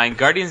 2049,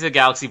 Guardians of the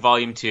Galaxy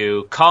Volume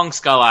 2, Kong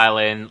Skull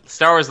Island,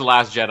 Star Wars The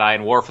Last Jedi,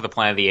 and War for the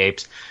Planet of the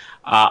Apes.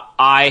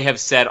 I have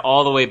said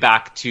all the way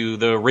back to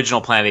the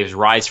original Planet of the Apes,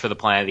 Rise for the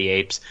Planet of the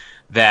Apes,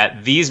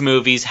 that these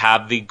movies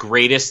have the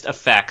greatest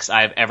effects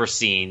I've ever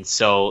seen.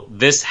 So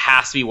this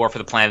has to be War for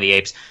the Planet of the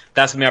Apes.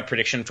 That's going to be my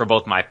prediction for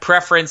both my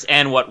preference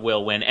and what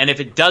will win. And if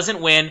it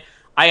doesn't win,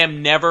 I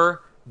am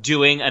never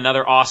doing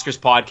another Oscars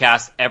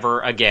podcast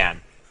ever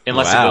again.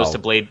 Unless it goes to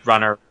Blade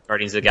Runner,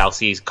 Guardians of the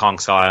Galaxy, Kong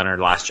Skull Island, or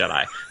Last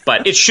Jedi.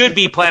 But it should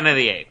be Planet of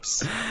the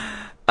Apes.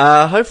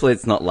 Hopefully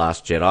it's not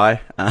Last Jedi.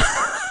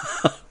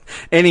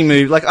 Any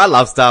movie, like, I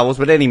love Star Wars,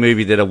 but any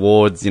movie that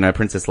awards,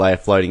 Princess Leia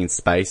floating in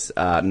space,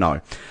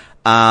 no.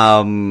 I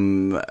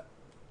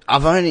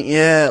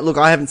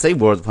haven't seen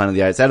War of the Planet of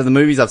the Apes. Out of the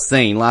movies I've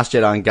seen, Last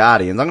Jedi and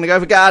Guardians, I'm gonna go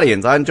for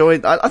Guardians.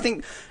 I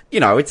think,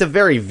 it's a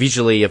very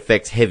visually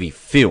effects heavy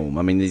film.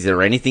 I mean, is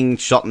there anything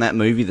shot in that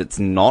movie that's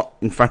not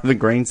in front of a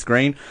green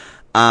screen?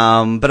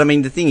 But I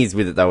mean, the thing is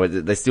with it though,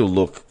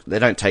 they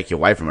don't take you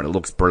away from it. It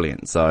looks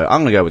brilliant. So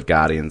I'm gonna go with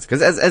Guardians.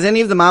 Cause has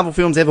any of the Marvel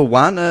films ever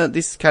won,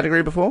 this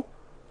category before?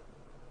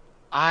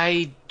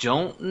 I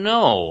don't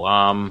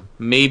know.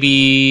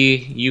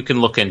 Maybe you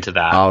can look into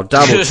that. I'll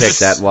double check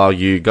that while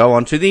you go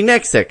on to the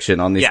next section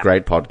on this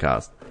great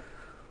podcast.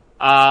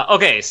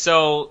 Okay,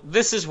 so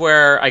this is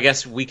where I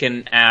guess we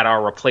can add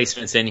our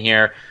replacements in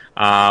here.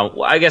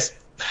 I guess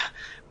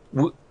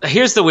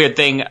here's the weird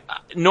thing.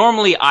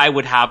 Normally I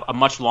would have a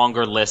much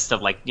longer list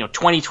of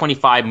 20,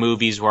 25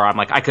 movies where I'm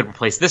like, I could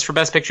replace this for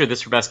Best Picture,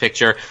 this for Best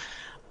Picture.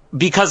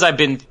 Because I've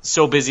been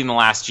so busy in the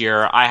last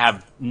year, I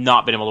have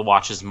not been able to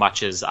watch as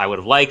much as I would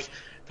have liked.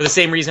 For the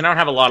same reason, I don't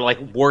have a lot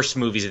of worst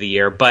movies of the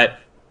year, but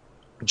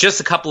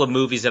just a couple of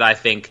movies that I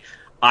think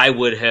I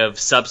would have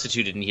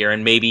substituted in here,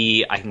 and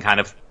maybe I can kind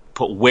of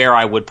put where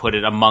I would put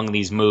it among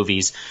these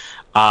movies.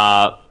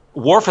 War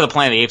for the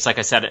Planet of the Apes, like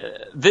I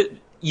said,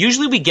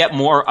 usually we get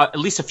more, at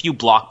least a few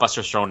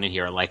blockbusters thrown in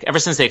here. Like, ever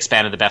since they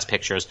expanded the Best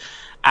Pictures,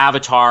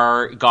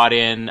 Avatar got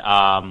in,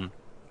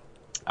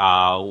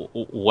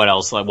 what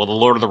else? Well, the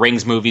Lord of the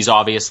Rings movies,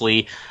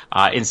 obviously,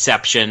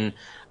 Inception.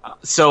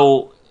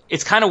 So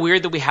it's kind of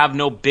weird that we have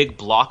no big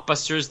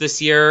blockbusters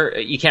this year.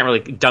 You can't really.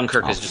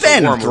 Dunkirk is just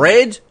Phantom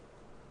Thread.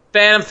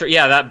 Phantom Thread,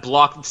 yeah,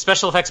 that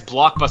special effects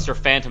blockbuster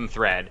Phantom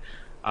Thread,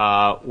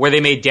 where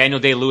they made Daniel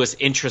Day-Lewis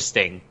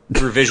interesting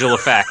through visual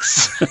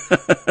effects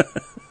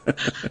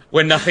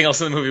when nothing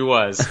else in the movie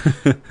was.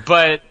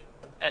 But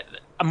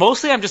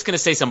mostly, I'm just going to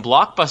say some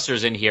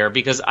blockbusters in here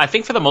because I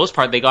think for the most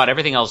part they got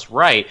everything else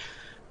right.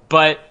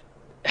 But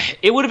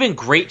it would have been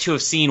great to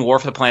have seen War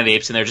for the Planet of the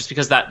Apes in there just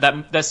because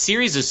that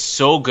series is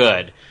so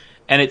good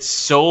and it's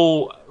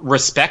so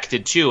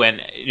respected too.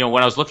 And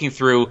when I was looking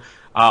through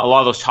a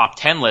lot of those top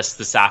 10 lists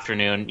this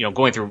afternoon,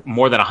 going through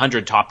more than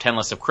 100 top 10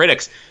 lists of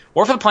critics,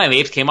 War for the Planet of the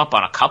Apes came up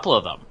on a couple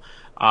of them.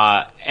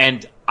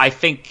 And I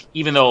think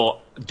even though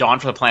Dawn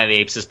for the Planet of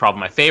the Apes is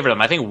probably my favorite of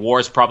them, I think War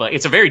is probably,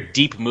 it's a very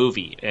deep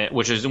movie,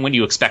 which is what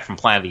you expect from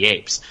Planet of the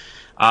Apes.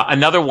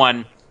 Another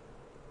one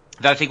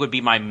that I think would be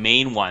my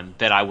main one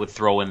that I would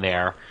throw in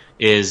there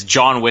is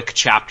John Wick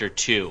Chapter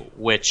 2,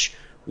 which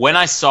when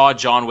I saw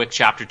John Wick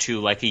Chapter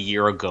 2 a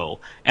year ago,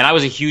 and I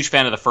was a huge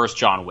fan of the first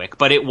John Wick,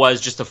 but it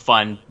was just a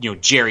fun,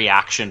 Jerry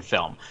action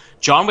film.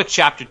 John Wick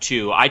Chapter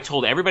 2, I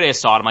told everybody I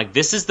saw it, I'm like,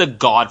 this is the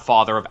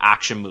godfather of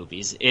action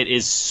movies. It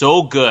is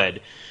so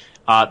good.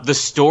 The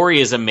story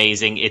is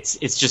amazing.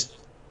 It's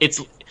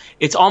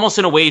almost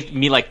in a way to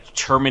me like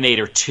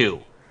Terminator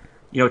 2.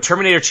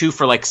 Terminator 2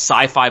 for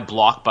sci-fi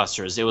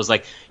blockbusters. It was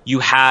like you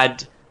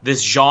had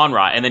this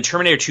genre, and then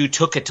Terminator 2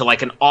 took it to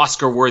an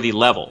Oscar-worthy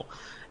level.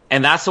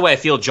 And that's the way I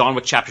feel John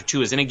Wick Chapter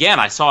 2 is. And again,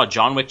 I saw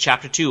John Wick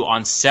Chapter 2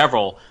 on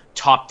several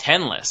top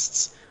 10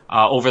 lists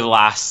over the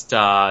last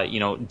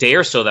day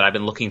or so that I've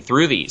been looking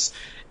through these.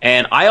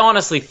 And I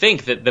honestly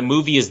think that the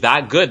movie is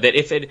that good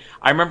that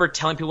I remember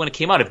telling people when it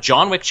came out, if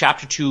John Wick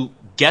Chapter 2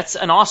 gets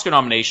an Oscar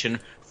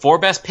nomination for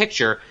Best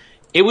Picture,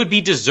 it would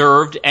be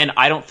deserved, and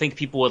I don't think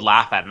people would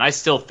laugh at it. And I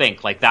still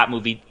think that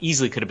movie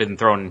easily could have been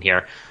thrown in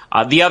here.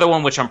 The other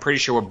one, which I'm pretty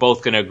sure we're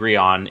both going to agree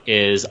on,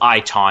 is I,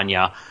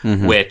 Tonya,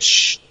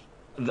 which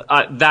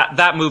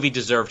that movie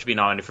deserved to be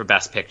nominated for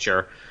Best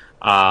Picture.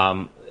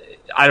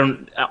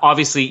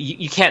 Obviously,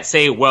 you can't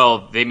say,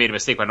 well, they made a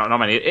mistake by not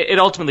nominating it. It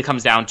ultimately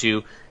comes down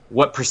to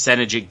what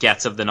percentage it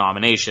gets of the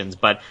nominations.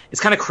 But it's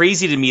kind of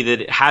crazy to me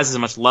that it has as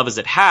much love as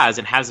it has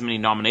and has as many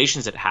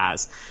nominations as it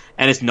has,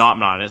 and it's not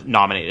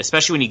nominated,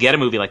 especially when you get a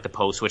movie like The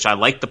Post, which I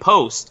like The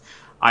Post.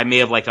 I may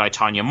have liked I,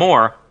 Tonya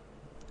more,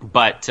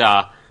 but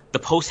The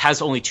Post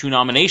has only 2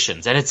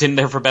 nominations, and it's in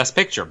there for Best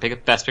Picture.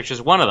 Best Picture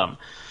is one of them.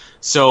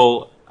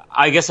 So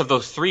I guess of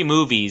those 3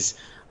 movies,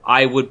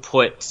 I would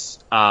put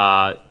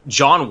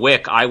John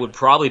Wick, I would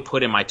probably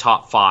put in my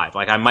top 5.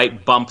 I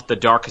might bump The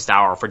Darkest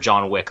Hour for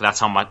John Wick. That's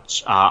how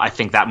much I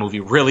think that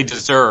movie really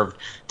deserved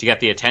to get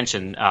the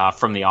attention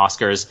from the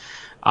Oscars.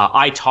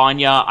 I,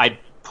 Tonya, I'd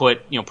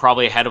put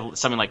probably ahead of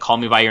something like Call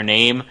Me By Your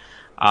Name.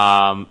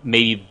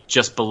 maybe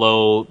just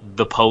below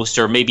the post,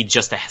 or maybe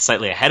just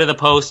slightly ahead of the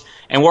post.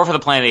 And War for the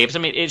Planet of the Apes, I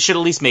mean, it should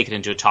at least make it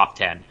into a top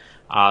 10.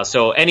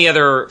 So any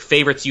other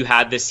favorites you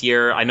had this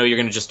year? I know you're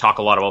going to just talk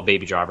a lot about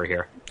Baby Driver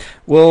here.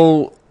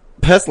 Well,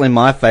 personally,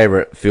 my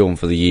favorite film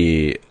for the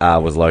year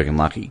was Logan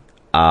Lucky.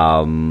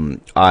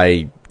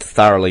 I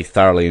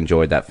thoroughly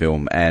enjoyed that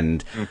film,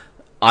 and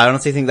I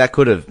honestly think that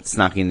could have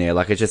snuck in there.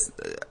 Like, it just,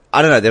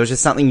 I don't know, there was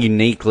just something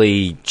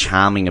uniquely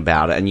charming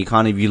about it, and you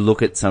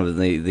look at some of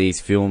these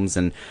films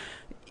and,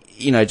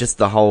 you know, just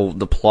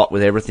the plot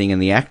with everything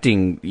and the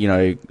acting, you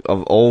know,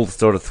 of all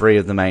sort of three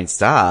of the main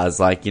stars,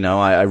 like, you know,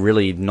 I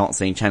really not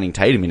seen Channing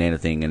Tatum in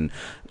anything, and,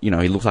 you know,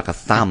 he looked like a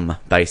thumb,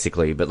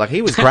 basically, but, like,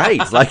 he was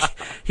great. Like,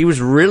 he was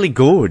really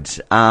good.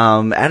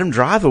 Adam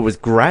Driver was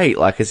great.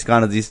 Like, it's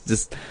kind of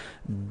this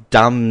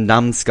dumb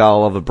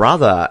numbskull of a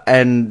brother.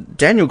 And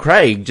Daniel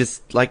Craig,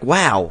 just, like,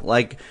 wow.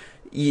 Like,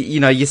 you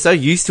know, you're so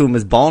used to him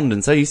as Bond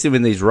and so used to him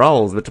in these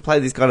roles, but to play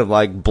this kind of,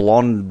 like,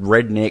 blonde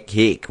redneck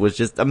hick was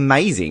just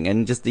amazing,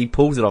 and just, he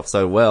pulls it off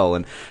so well,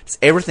 and just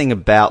everything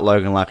about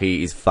Logan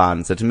Lucky is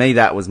fun. So to me,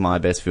 that was my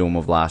best film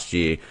of last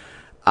year.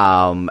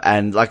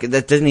 And like,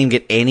 that didn't even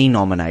get any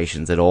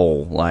nominations at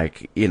all.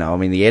 Like, you know, I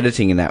mean, the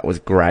editing in that was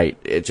great.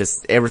 It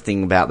just,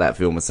 everything about that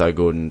film was so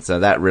good, and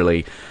so that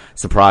really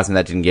surprised me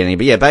that didn't get any.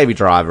 But yeah, Baby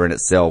Driver in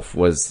itself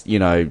was, you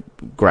know,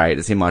 great.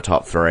 It's in my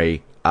top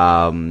 3.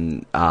 I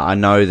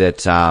know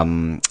that,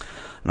 and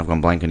I've gone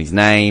blank on his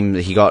name.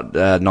 He got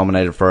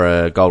nominated for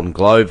a Golden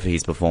Globe for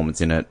his performance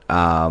in it.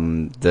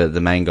 The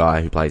main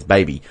guy who plays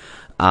Baby.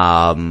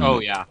 Oh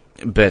yeah.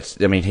 But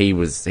I mean, he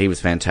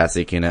was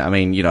fantastic in it. I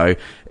mean, you know,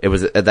 it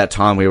was at that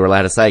time we were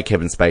allowed to say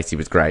Kevin Spacey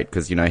was great,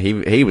 because, you know,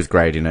 he was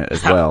great in it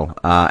as well.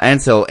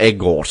 Ansel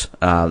Elgort,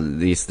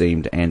 the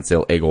esteemed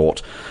Ansel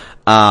Elgort.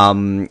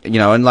 You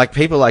know, and like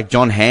people like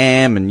John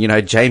Hamm and, you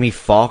know, Jamie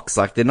Foxx,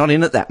 like, they're not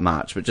in it that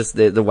much, but just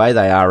the way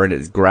they are in it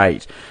is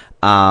great.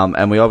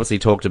 And we obviously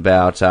talked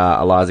about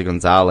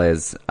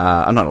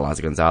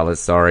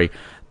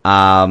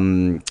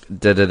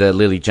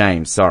Lily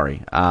James,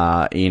 sorry,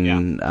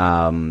 in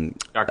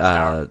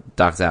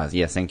Darkest Hours.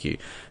 Yes, thank you.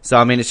 So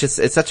I mean,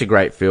 it's such a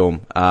great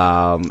film,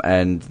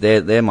 and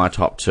they're my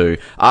top 2.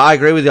 I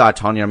agree with you, I,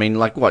 Tonya. I mean,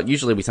 like, what,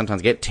 usually we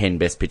sometimes get 10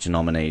 Best Picture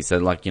nominees, so,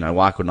 like, you know,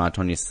 why couldn't I,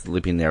 Tonya,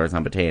 slip in there as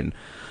number 10?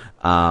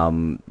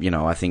 You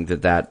know, I think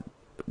that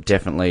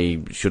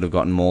definitely should have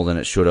gotten more than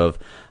it should have.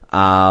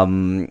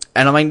 And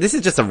I mean, this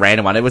is just a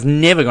random one. It was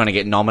never going to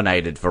get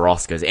nominated for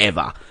Oscars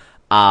ever.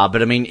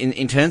 But I mean,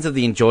 in terms of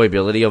the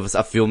enjoyability of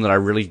a film that I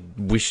really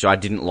wish I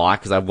didn't like,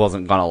 because I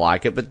wasn't gonna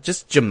like it, but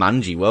just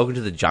Jumanji, Welcome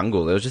to the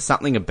Jungle, there was just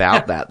something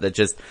about that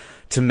just,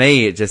 to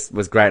me, it just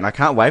was great, and I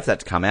can't wait for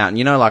that to come out. And,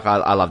 you know, like,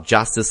 I love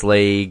Justice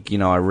League, you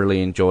know, I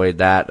really enjoyed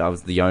that. I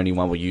was the only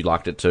one where you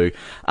liked it too.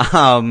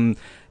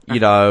 You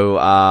know,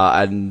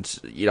 and,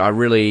 you know, I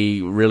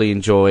really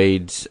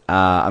enjoyed,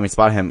 I mean,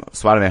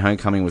 Spider-Man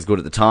Homecoming was good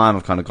at the time.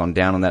 I've kind of gone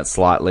down on that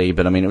slightly,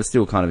 but I mean, it was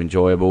still kind of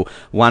enjoyable.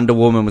 Wonder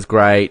Woman was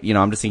great. You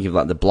know, I'm just thinking of,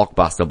 like, the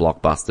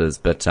blockbusters,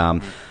 but,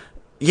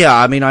 yeah,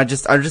 I mean,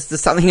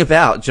 there's something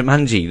about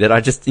Jumanji that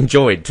I just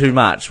enjoyed too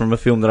much from a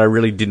film that I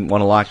really didn't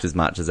want to like as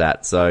much as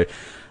that. So,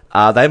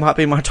 they might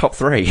be my top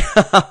 3.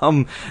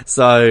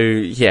 So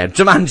yeah,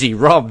 Jumanji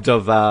robbed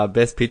of,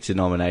 Best Picture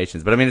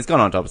nominations. But I mean, it's gone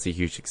on to obviously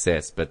huge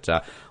success. But,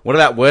 what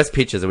about Worst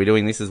Pictures? Are we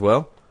doing this as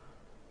well?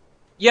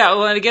 Yeah,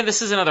 well, and again,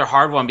 this is another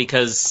hard one,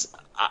 because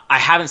I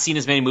haven't seen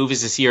as many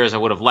movies this year as I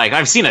would have liked.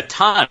 I've seen a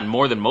ton,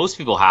 more than most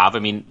people have. I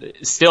mean,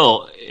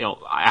 still, you know,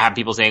 I have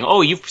people saying,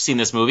 "Oh, you've seen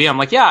this movie?" I'm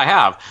like, "Yeah, I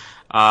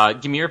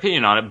have. Give me your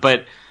opinion on it."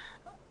 But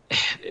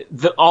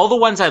all the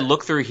ones I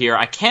look through here,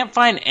 I can't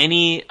find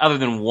any other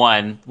than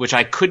one, which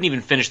I couldn't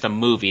even finish the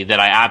movie, that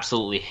I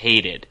absolutely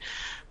hated.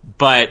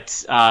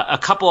 But a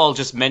couple I'll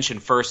just mention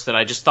first that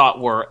I just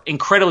thought were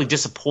incredibly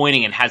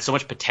disappointing and had so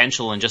much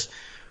potential, and just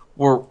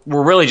were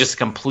really just a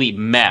complete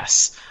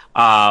mess.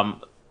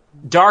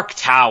 Dark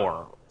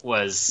Tower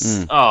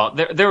was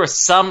there were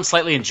some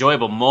slightly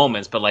enjoyable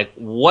moments, but, like,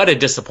 what a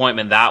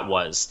disappointment that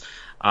was.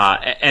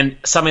 And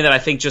something that I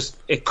think just,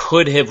 it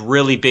could have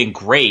really been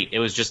great. It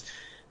was just,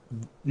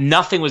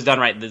 nothing was done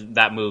right in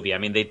that movie. I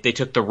mean, they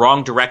took the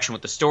wrong direction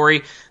with the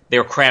story. They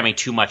were cramming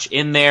too much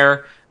in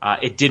there.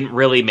 It didn't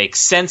really make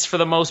sense for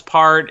the most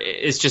part.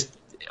 It's just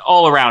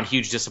all around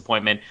huge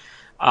disappointment.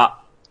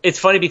 It's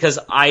funny because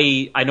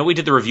I know we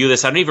did the review of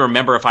this. I don't even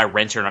remember if I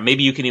rented it or not.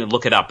 Maybe you can even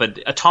look it up. But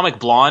Atomic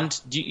Blonde,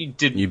 you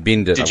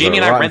binned it. Did Jamie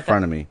and I rent in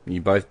front of me?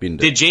 You both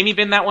binned it. Did Jamie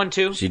bin that one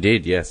too? She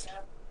did, yes.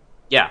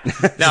 Yeah.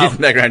 Now, she's in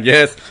the background,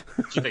 yes.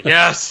 She's like,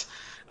 yes.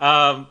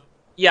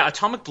 Yeah,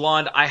 Atomic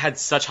Blonde, I had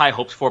such high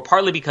hopes for,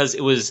 partly because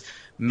it was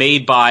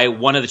made by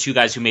one of the two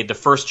guys who made the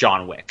first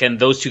John Wick. And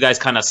those two guys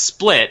kind of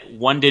split.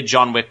 One did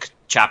John Wick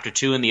Chapter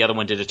 2, and the other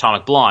one did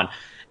Atomic Blonde.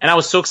 And I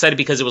was so excited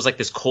because it was like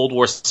this Cold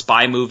War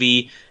spy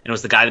movie, and it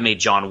was the guy that made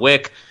John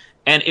Wick.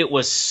 And it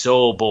was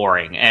so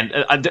boring.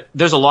 And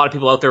there's a lot of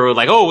people out there who are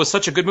like, oh, it was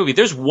such a good movie.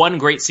 There's one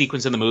great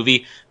sequence in the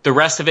movie. The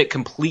rest of it,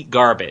 complete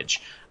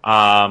garbage.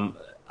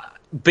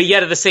 But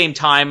yet at the same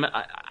time,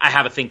 I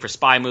have a thing for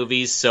spy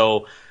movies,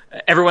 so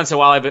every once in a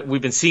while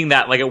we've been seeing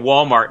that like at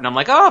Walmart, and I'm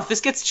like, oh, if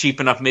this gets cheap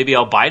enough, maybe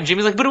I'll buy it. And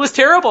Jamie's like, but it was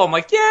terrible. I'm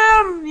like,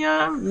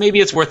 yeah, maybe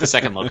it's worth a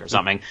second look or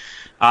something.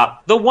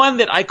 The one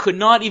that I could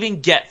not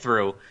even get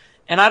through,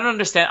 and I don't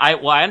understand.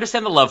 I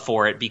understand the love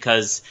for it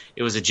because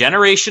it was a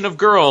generation of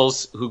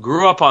girls who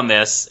grew up on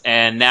this,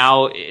 and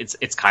now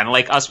it's kind of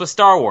like us with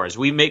Star Wars.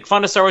 We make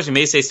fun of Star Wars. We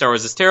may say Star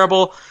Wars is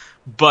terrible,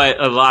 but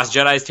The Last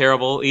Jedi is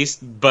terrible, at least.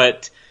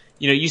 But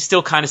you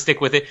still kind of stick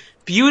with it.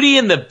 Beauty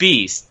and the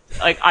Beast.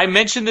 Like I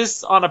mentioned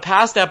this on a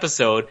past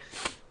episode.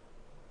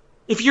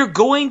 If you're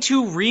going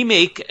to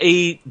remake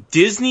a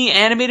Disney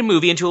animated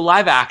movie into a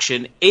live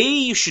action, A,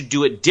 you should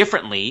do it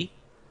differently,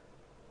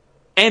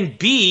 and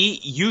B,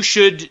 you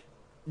should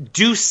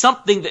do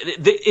something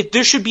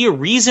there should be a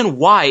reason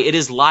why it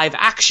is live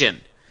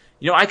action.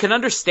 I can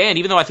understand,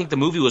 even though I think the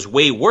movie was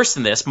way worse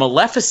than this,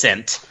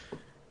 Maleficent,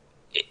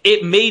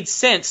 it made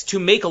sense to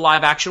make a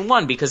live action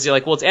one because you're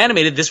like, well, it's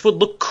animated. This would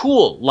look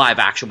cool live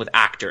action with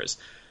actors.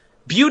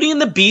 Beauty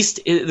and the Beast,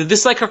 this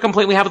is like our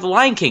complaint we have with The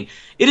Lion King.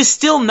 It is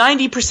still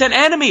 90%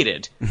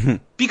 animated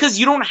because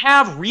you don't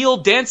have real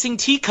dancing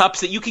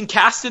teacups that you can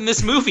cast in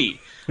this movie.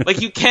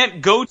 Like you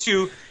can't go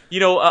to,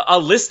 a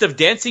list of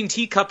dancing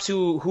teacups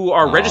who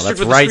are registered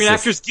with the Screen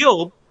Actors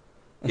Guild.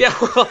 Yeah,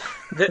 well,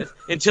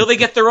 until they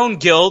get their own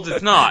guild,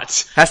 it's not.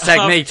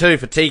 Hashtag me too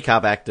for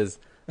teacup actors.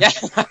 Yeah.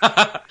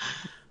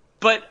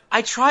 But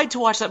I tried to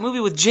watch that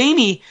movie with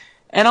Jamie,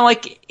 and I'm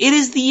like, it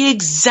is the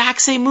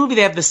exact same movie.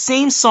 They have the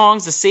same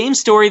songs, the same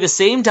story, the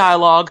same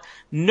dialogue,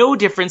 no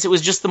difference. It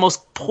was just the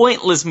most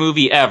pointless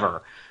movie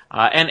ever.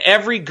 And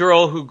every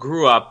girl who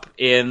grew up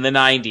in the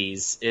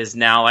 90s is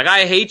now like,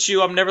 I hate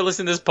you. I'm never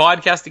listening to this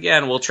podcast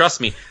again. Well,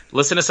 trust me.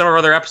 Listen to some of our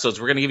other episodes.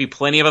 We're going to give you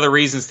plenty of other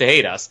reasons to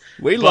hate us.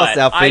 We lost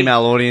our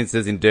female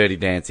audiences in Dirty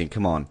Dancing.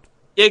 Come on.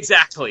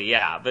 Exactly,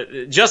 yeah.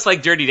 But just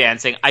like Dirty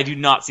Dancing, I do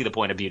not see the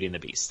point of Beauty and the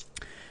Beast.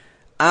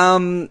 I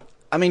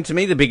mean, to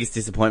me, the biggest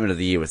disappointment of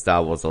the year was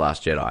Star Wars The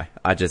Last Jedi.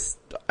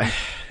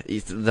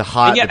 The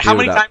hype... And yet, how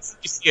many times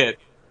did you see it?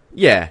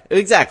 Yeah,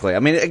 exactly. I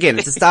mean, again,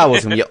 it's a Star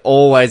Wars film. You're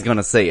always going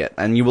to see it,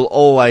 and you will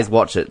always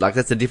watch it. Like,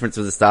 that's the difference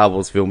with a Star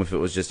Wars film if it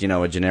was just,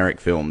 a generic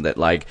film that,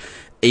 like,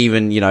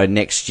 even,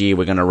 next year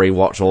we're going to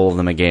rewatch all of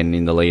them again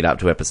in the lead up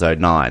to Episode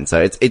 9.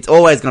 So it's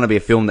always going to be a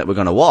film that we're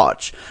going to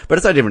watch. But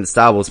it's no different to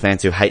Star Wars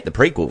fans who hate the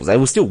prequels. They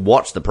will still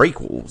watch the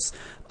prequels.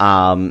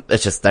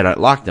 It's just they don't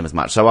like them as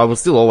much. So I will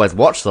still always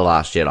watch The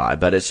Last Jedi,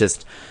 but it's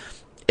just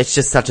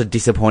such a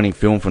disappointing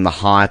film from the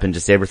hype and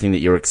just everything that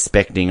you're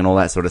expecting and all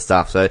that sort of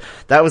stuff. So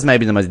that was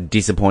maybe the most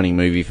disappointing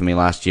movie for me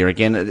last year.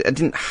 Again, I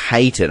didn't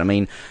hate it. I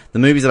mean, the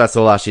movies that I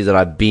saw last year that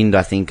I binged,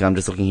 I think I'm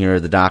just looking here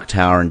at The Dark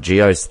Tower and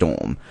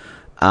Geostorm.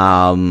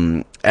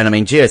 And I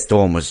mean,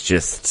 Geostorm was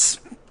just,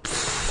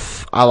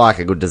 I like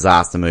a good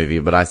disaster movie,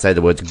 but I say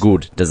the words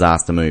good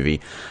disaster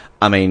movie.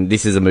 I mean,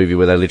 this is a movie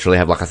where they literally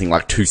have I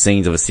think 2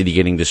 scenes of a city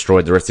getting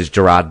destroyed. The rest is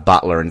Gerard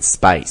Butler in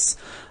space.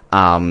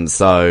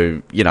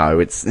 So,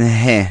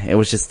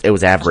 it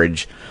was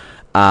average.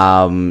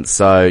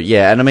 So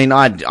yeah, and I mean,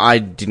 I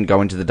didn't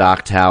go into The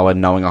Dark Tower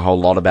knowing a whole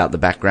lot about the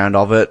background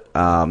of it.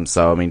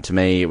 So I mean, to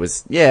me,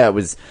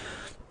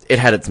 it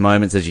had its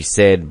moments, as you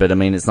said, but I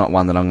mean, it's not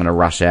one that I'm going to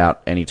rush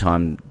out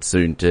anytime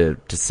soon to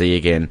see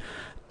again.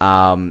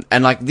 And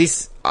like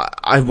this,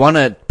 I want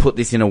to put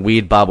this in a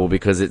weird bubble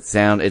because it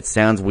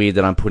sounds weird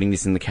that I'm putting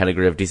this in the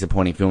category of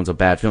disappointing films or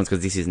bad films,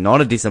 because this is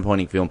not a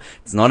disappointing film.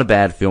 It's not a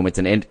bad film. It's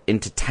an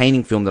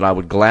entertaining film that I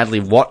would gladly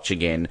watch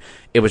again.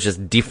 It was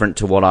just different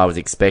to what I was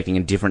expecting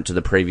and different to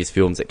the previous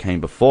films that came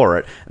before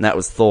it, and that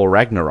was Thor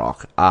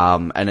Ragnarok.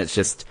 And it's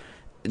just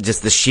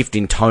the shift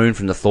in tone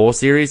from the Thor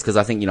series, because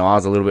I think, I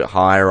was a little bit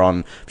higher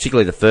on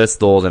particularly the first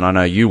Thor than I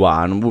know you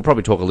are, and we'll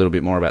probably talk a little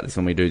bit more about this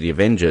when we do the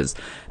Avengers.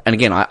 And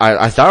again,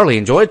 I thoroughly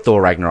enjoyed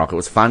Thor Ragnarok. It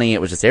was funny,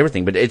 it was just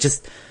everything, but it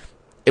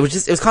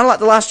was kind of like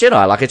The Last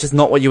Jedi. Like, it's just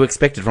not what you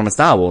expected from a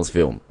Star Wars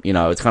film.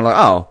 It's kind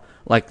of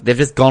like, they've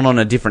just gone on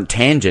a different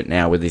tangent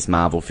now with this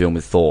Marvel film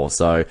with Thor.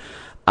 So,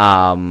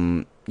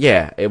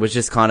 yeah, it was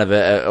just kind of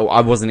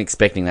I wasn't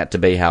expecting that to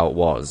be how it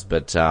was,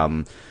 but,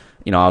 I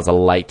was a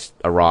late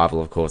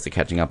arrival, of course, to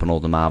catching up on all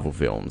the Marvel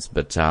films.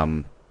 But,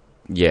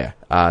 yeah,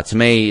 to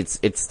me,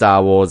 it's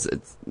Star Wars.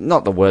 It's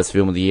not the worst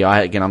film of the year.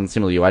 I'm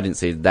similar to you. I didn't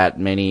see that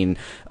many. And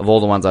of all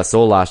the ones I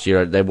saw last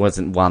year, there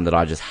wasn't one that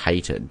I just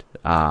hated.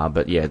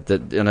 But yeah,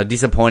 on a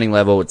disappointing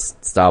level, it's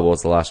Star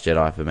Wars The Last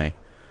Jedi for me.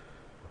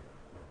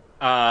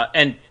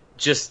 And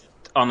just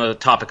on the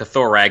topic of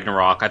Thor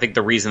Ragnarok, I think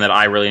the reason that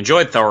I really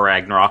enjoyed Thor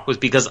Ragnarok was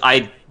because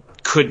I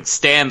couldn't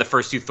stand the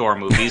first 2 Thor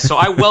movies, so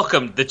I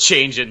welcomed the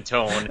change in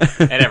tone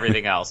and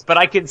everything else. But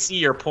I can see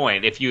your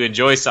point. If you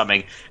enjoy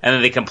something and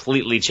then they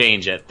completely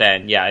change it,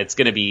 then yeah, it's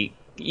going to be,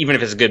 even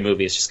if it's a good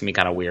movie, it's just going to be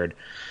kind of weird.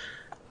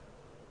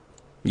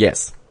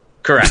 Yes.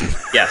 Correct.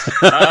 Yes.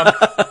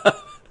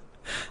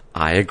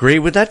 I agree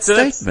with that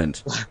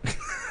statement.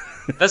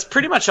 That's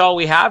pretty much all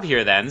we have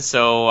here then.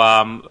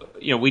 So,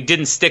 we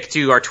didn't stick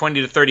to our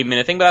 20 to 30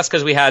 minute thing, but that's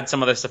because we had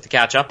some other stuff to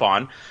catch up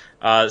on.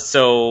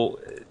 So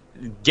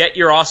get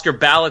your Oscar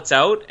ballots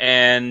out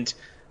and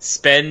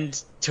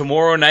spend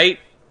tomorrow night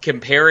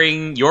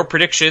comparing your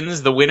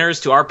predictions, the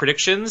winners, to our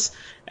predictions,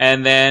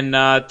 and then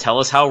tell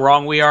us how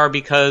wrong we are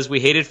because we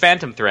hated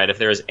Phantom Thread. If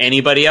there is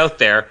anybody out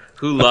there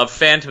who loved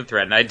Phantom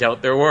Thread, and I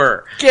doubt there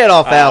were. Get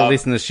off our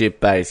listenership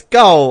base.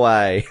 Go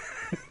away.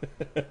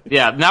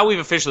 Yeah, now we've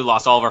officially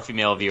lost all of our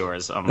female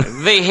viewers.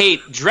 They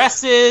hate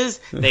dresses.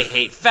 They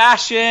hate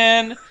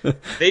fashion.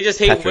 They just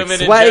hate Patrick women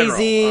Swayze.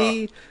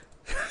 in general.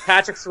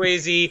 Patrick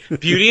Swayze,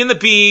 Beauty and the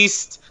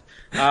Beast.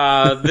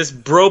 This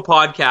bro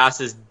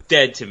podcast is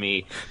dead to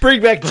me.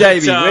 Bring back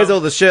Jamie. Where's all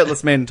the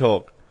shirtless men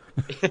talk?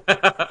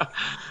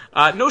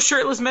 No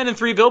shirtless men in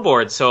Three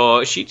Billboards,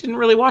 so she didn't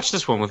really watch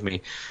this one with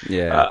me.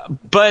 Yeah.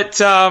 But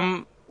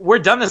we're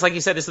done this. Like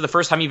you said, this is the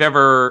first time you've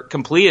ever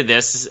completed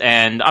this,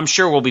 and I'm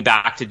sure we'll be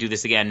back to do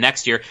this again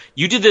next year.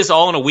 You did this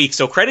all in a week,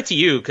 so credit to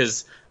you,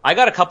 because I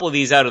got a couple of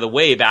these out of the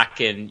way back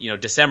in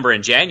December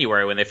and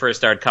January when they first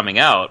started coming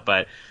out.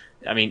 But,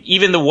 I mean,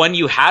 even the one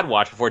you had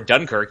watched before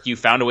Dunkirk, you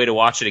found a way to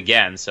watch it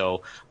again.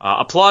 So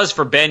applause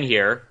for Ben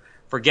here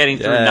for getting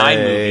through 9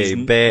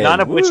 movies, Ben. none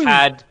of which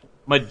had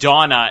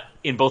Madonna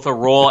in both a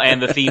role and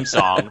the theme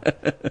song.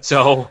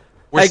 So...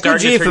 Hey,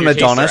 good year for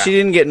Madonna. She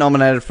didn't get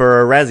nominated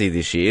for a Razzie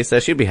this year, so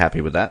she'll be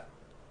happy with that.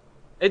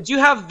 Do you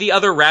have the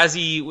other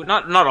Razzie,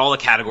 not all the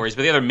categories,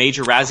 but the other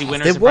major Razzie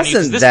winners there in front of you?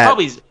 wasn't This that...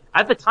 probably,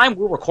 at the time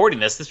we're recording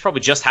this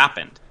probably just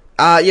happened.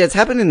 Yeah, it's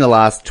happened in the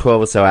last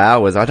 12 or so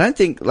hours. I don't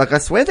think, I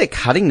swear they're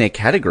cutting their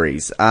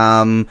categories.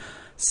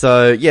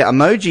 So, yeah,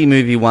 Emoji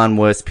Movie won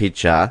Worst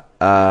Picture.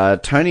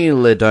 Tony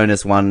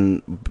Ladonis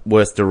won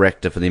Worst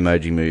Director for the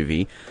Emoji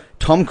Movie.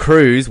 Tom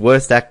Cruise,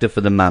 Worst Actor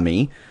for The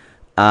Mummy.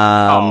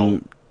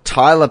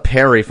 Tyler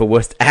Perry for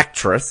Worst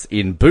Actress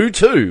in Boo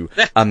 2,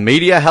 A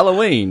Media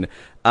Halloween.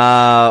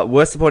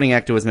 Worst Supporting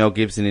Actor was Mel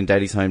Gibson in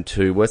Daddy's Home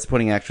 2. Worst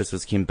Supporting Actress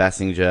was Kim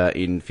Basinger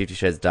in 50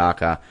 Shades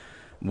Darker.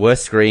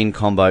 Worst Screen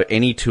Combo,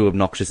 Any Two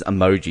Obnoxious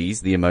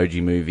Emojis, The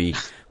Emoji Movie.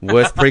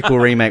 Worst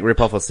Prequel, Remake,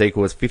 Ripoff or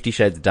Sequel was 50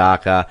 Shades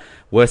Darker.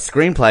 Worst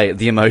Screenplay,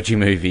 The Emoji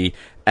Movie.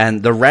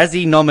 And the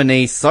Razzie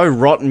nominee, So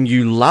Rotten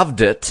You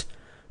Loved It,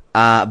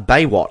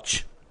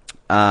 Baywatch.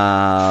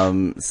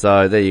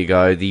 So there you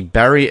go. The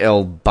Barry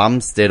L.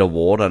 Bumstead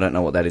Award. I don't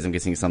know what that is. I'm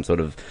guessing some sort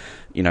of,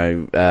 what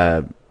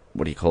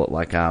do you call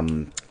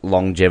it?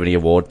 Longevity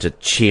award to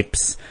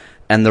Chips.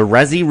 And the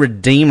Razzie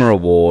Redeemer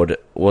Award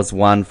was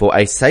won for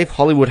a safe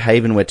Hollywood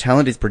haven where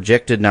talent is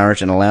projected,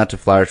 nourished, and allowed to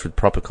flourish with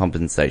proper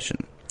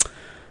compensation.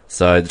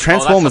 So the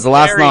Transformers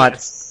last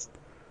night.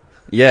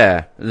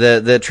 Yeah,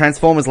 the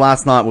Transformers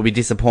last night will be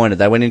disappointed.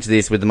 They went into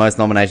this with the most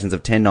nominations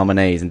of 10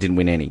 nominees and didn't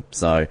win any.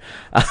 So,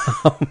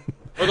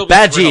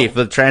 bad year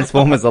for the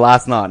Transformers the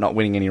last night, not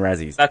winning any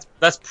Razzies.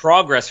 That's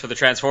progress for the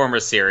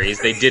Transformers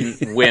series. They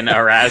didn't win a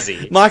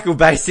Razzie. Michael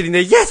Bay sitting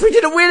there, yes, we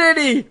didn't win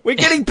any! We're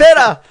getting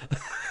better!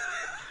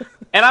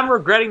 And I'm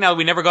regretting now that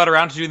we never got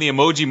around to doing the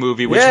Emoji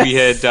Movie, which we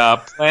had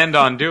planned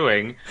on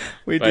doing.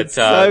 We did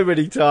so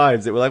many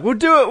times that we're like, we'll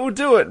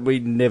do it. We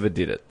never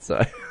did it,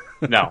 so.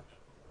 No.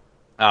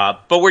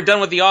 But we're done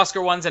with the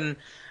Oscar ones, and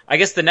I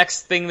guess the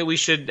next thing that we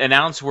should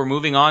announce we're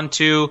moving on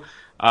to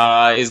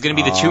is going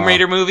to be the Tomb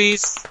Raider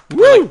movies.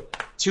 Woo! We're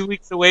like 2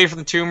 weeks away from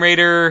the Tomb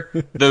Raider,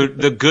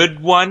 the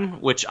good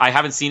one, which I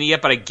haven't seen it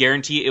yet, but I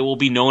guarantee it will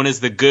be known as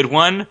the good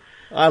one.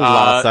 I'd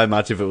laugh so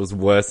much if it was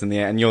worse than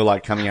and you're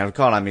like coming out of,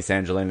 God, I miss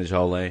Angelina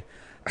Jolie.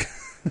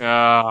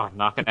 Not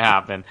going to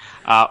happen.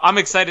 I'm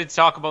excited to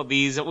talk about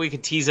these. We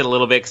could tease it a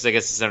little bit because I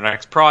guess it's our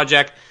next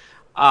project.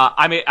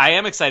 I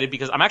am excited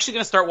because I'm actually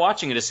going to start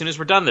watching it as soon as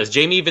we're done this.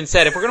 Jamie even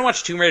said, if we're going to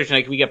watch Tomb Raider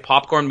tonight, can we get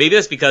popcorn? Maybe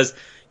that's because,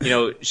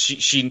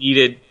 she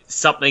needed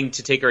something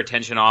to take her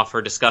attention off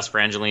her disgust for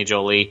Angelina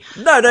Jolie.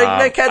 No,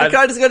 Kat,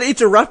 I just got to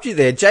interrupt you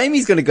there.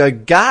 Jamie's going to go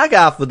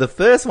gaga for the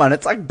first one.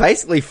 It's like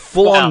basically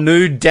full-on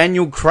nude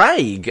Daniel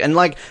Craig. And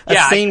like a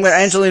scene where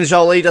Angelina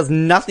Jolie does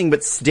nothing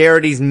but stare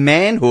at his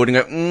manhood and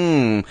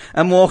go,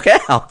 and walk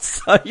out.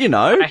 So,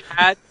 I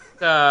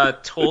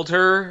had told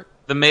her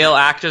the male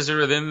actors are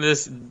within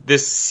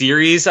this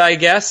series, I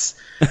guess.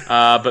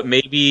 But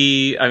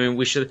maybe,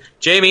 we should...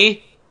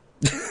 Jamie!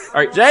 All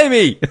right.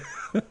 Jamie!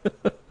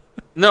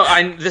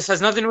 No, this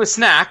has nothing to do with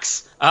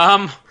snacks.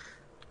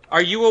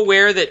 Are you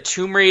aware that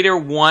Tomb Raider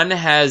 1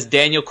 has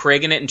Daniel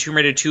Craig in it and Tomb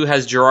Raider 2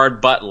 has Gerard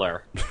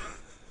Butler?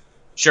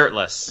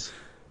 Shirtless.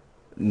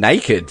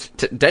 Naked?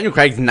 Daniel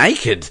Craig's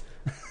naked?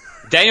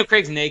 Daniel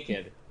Craig's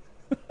naked.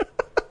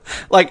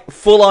 Like,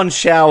 full-on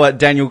shower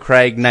Daniel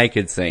Craig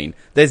naked scene.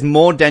 There's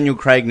more Daniel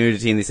Craig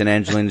nudity in this than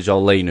Angelina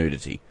Jolie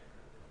nudity.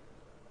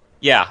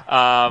 Yeah,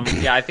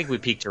 I think we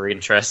piqued her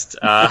interest.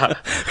 Can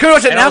we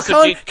watch it now,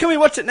 Colin? Can we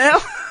watch it now?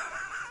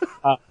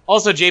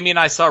 Also, Jamie and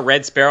I saw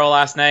Red Sparrow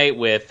last night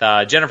with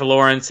Jennifer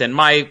Lawrence and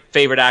my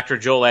favorite actor,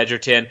 Joel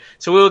Edgerton.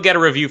 So we will get a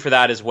review for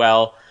that as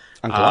well.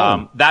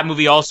 That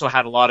movie also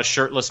had a lot of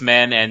shirtless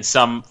men and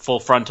some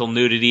full frontal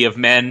nudity of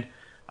men,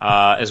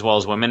 as well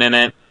as women in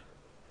it.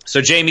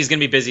 So Jamie's going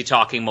to be busy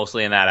talking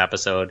mostly in that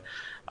episode.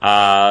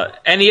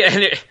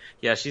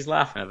 Yeah, she's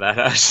laughing at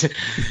that.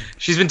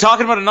 She's been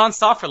talking about it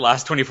nonstop for the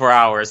last 24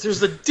 hours.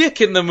 There's a dick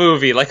in the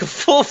movie, like a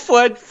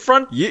full-fledged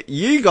front.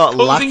 You got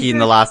lucky in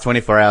the last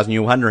 24 hours and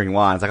you were wondering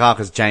why. It's like,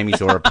 because Jamie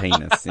saw a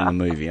penis in the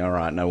movie. All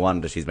right, no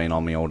wonder she's been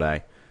on me all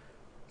day.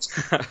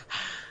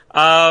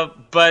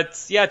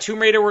 But yeah, Tomb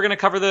Raider, we're going to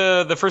cover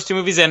the first two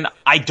movies, and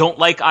I don't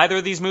like either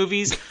of these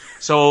movies.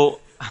 So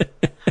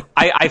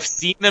I've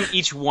seen them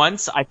each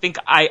once. I think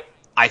I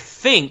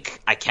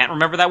can't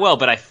remember that well,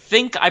 but I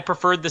think I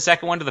preferred the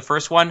second one to the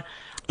first one.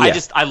 Yeah.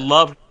 I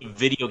loved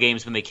video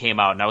games when they came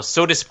out, and I was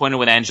so disappointed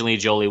when Angelina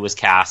Jolie was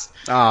cast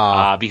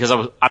because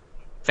I'm a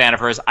fan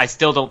of hers. I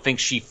still don't think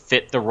she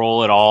fit the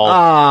role at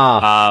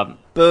all.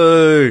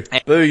 Boo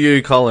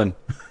you, Colin.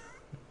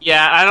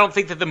 Yeah, I don't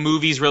think that the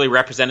movies really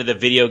represented the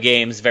video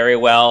games very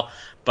well,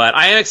 but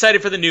I am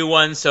excited for the new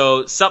one,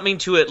 so something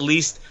to at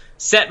least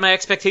set my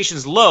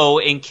expectations low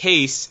in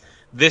case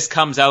this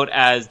comes out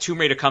as Tomb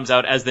Raider comes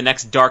out as the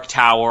next Dark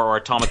Tower or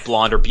Atomic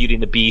Blonde or Beauty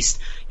and the Beast.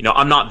 You know,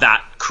 I'm not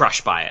that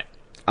crushed by it.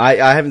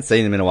 I haven't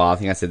seen them in a while. I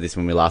think I said this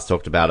when we last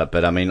talked about it,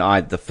 but I mean,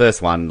 the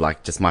first one,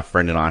 like, just my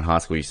friend and I in high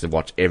school used to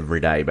watch every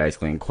day,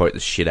 basically, and quote the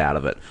shit out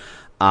of it.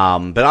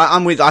 But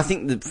I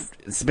think that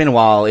it's been a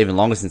while, even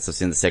longer since I've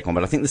seen the second one,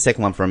 but I think the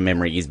second one from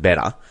memory is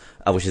better,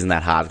 which isn't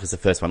that hard, because the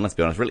first one, let's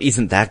be honest, really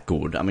isn't that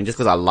good. I mean, just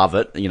because I love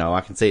it, you know,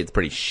 I can see it's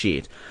pretty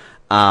shit.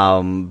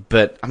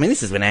 But, I mean,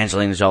 this is when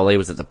Angelina Jolie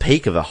was at the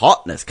peak of her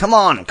hotness. Come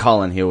on,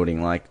 Colin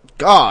Hilding, like,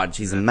 God,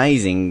 she's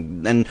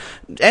amazing. And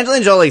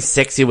Angelina Jolie's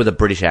sexier with a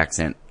British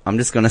accent. I'm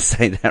just gonna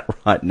say that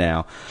right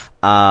now.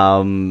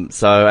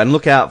 And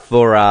look out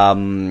for,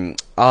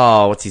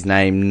 what's his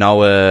name?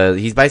 Noah,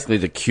 he's basically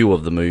the Q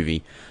of the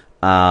movie.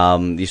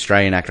 The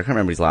Australian actor, I can't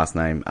remember his last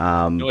name.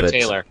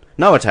 Taylor.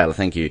 Noah Taylor,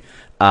 thank you.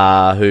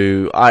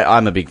 Who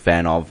I'm a big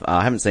fan of.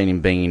 I haven't seen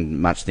him being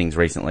in much things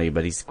recently,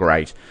 but he's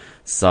great.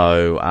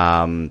 So,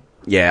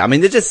 yeah, I mean,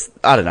 they're just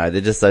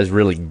those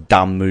really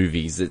dumb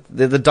movies.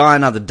 They're the Die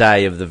Another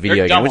Day of the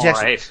video game. Which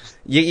actually,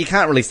 you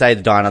can't really say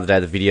the Die Another Day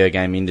of the video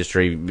game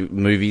industry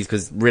movies,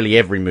 because really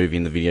every movie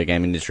in the video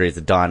game industry is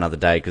a Die Another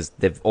Day, because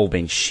they've all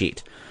been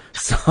shit.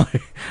 So,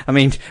 I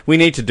mean, we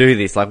need to do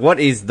this. Like, what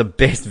is the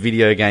best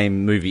video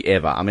game movie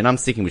ever? I mean, I'm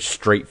sticking with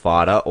Street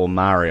Fighter or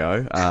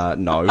Mario.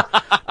 No.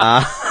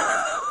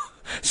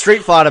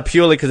 Street Fighter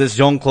purely because it's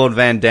Jean-Claude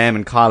Van Damme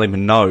and Kylie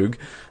Minogue.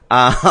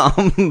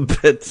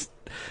 But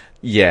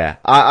yeah,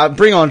 I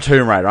bring on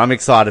Tomb Raider. I'm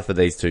excited for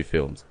these two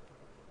films.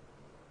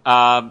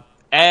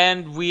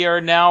 And we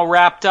are now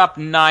wrapped up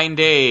 9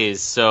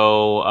 days.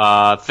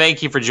 So,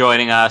 thank you for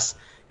joining us.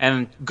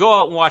 And go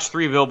out and watch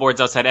Three Billboards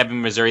Outside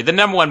Ebbing, Missouri, the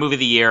 #1 movie of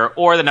the year,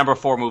 or the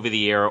 #4 movie of the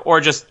year,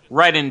 or just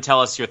write in and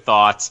tell us your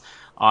thoughts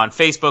on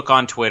Facebook,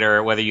 on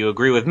Twitter, whether you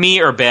agree with me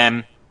or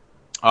Ben,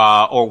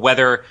 or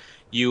whether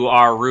you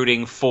are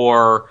rooting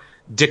for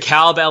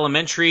DeKalb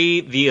Elementary,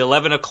 the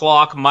 11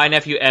 o'clock, My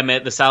Nephew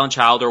Emmett, The Silent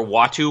Child, or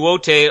Watu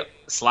Wote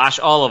 /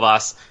 all of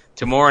us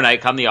tomorrow night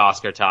come the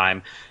Oscar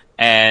time.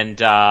 And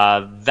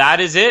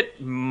that is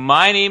it.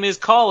 My name is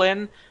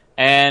Colin,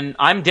 and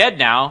I'm dead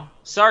now.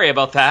 Sorry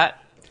about that.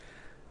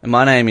 And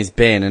my name is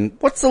Ben, and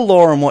what's the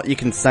law on what you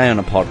can say on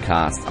a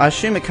podcast? I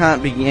assume it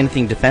can't be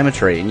anything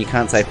defamatory, and you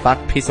can't say fuck,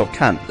 piss, or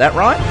cunt. That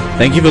right?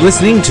 Thank you for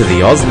listening to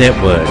the Oz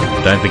Network.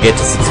 Don't forget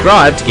to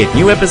subscribe to get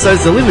new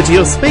episodes delivered to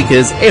your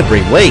speakers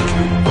every week.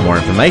 For more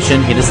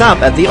information, hit us up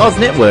at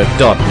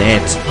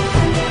theoznetwork.net.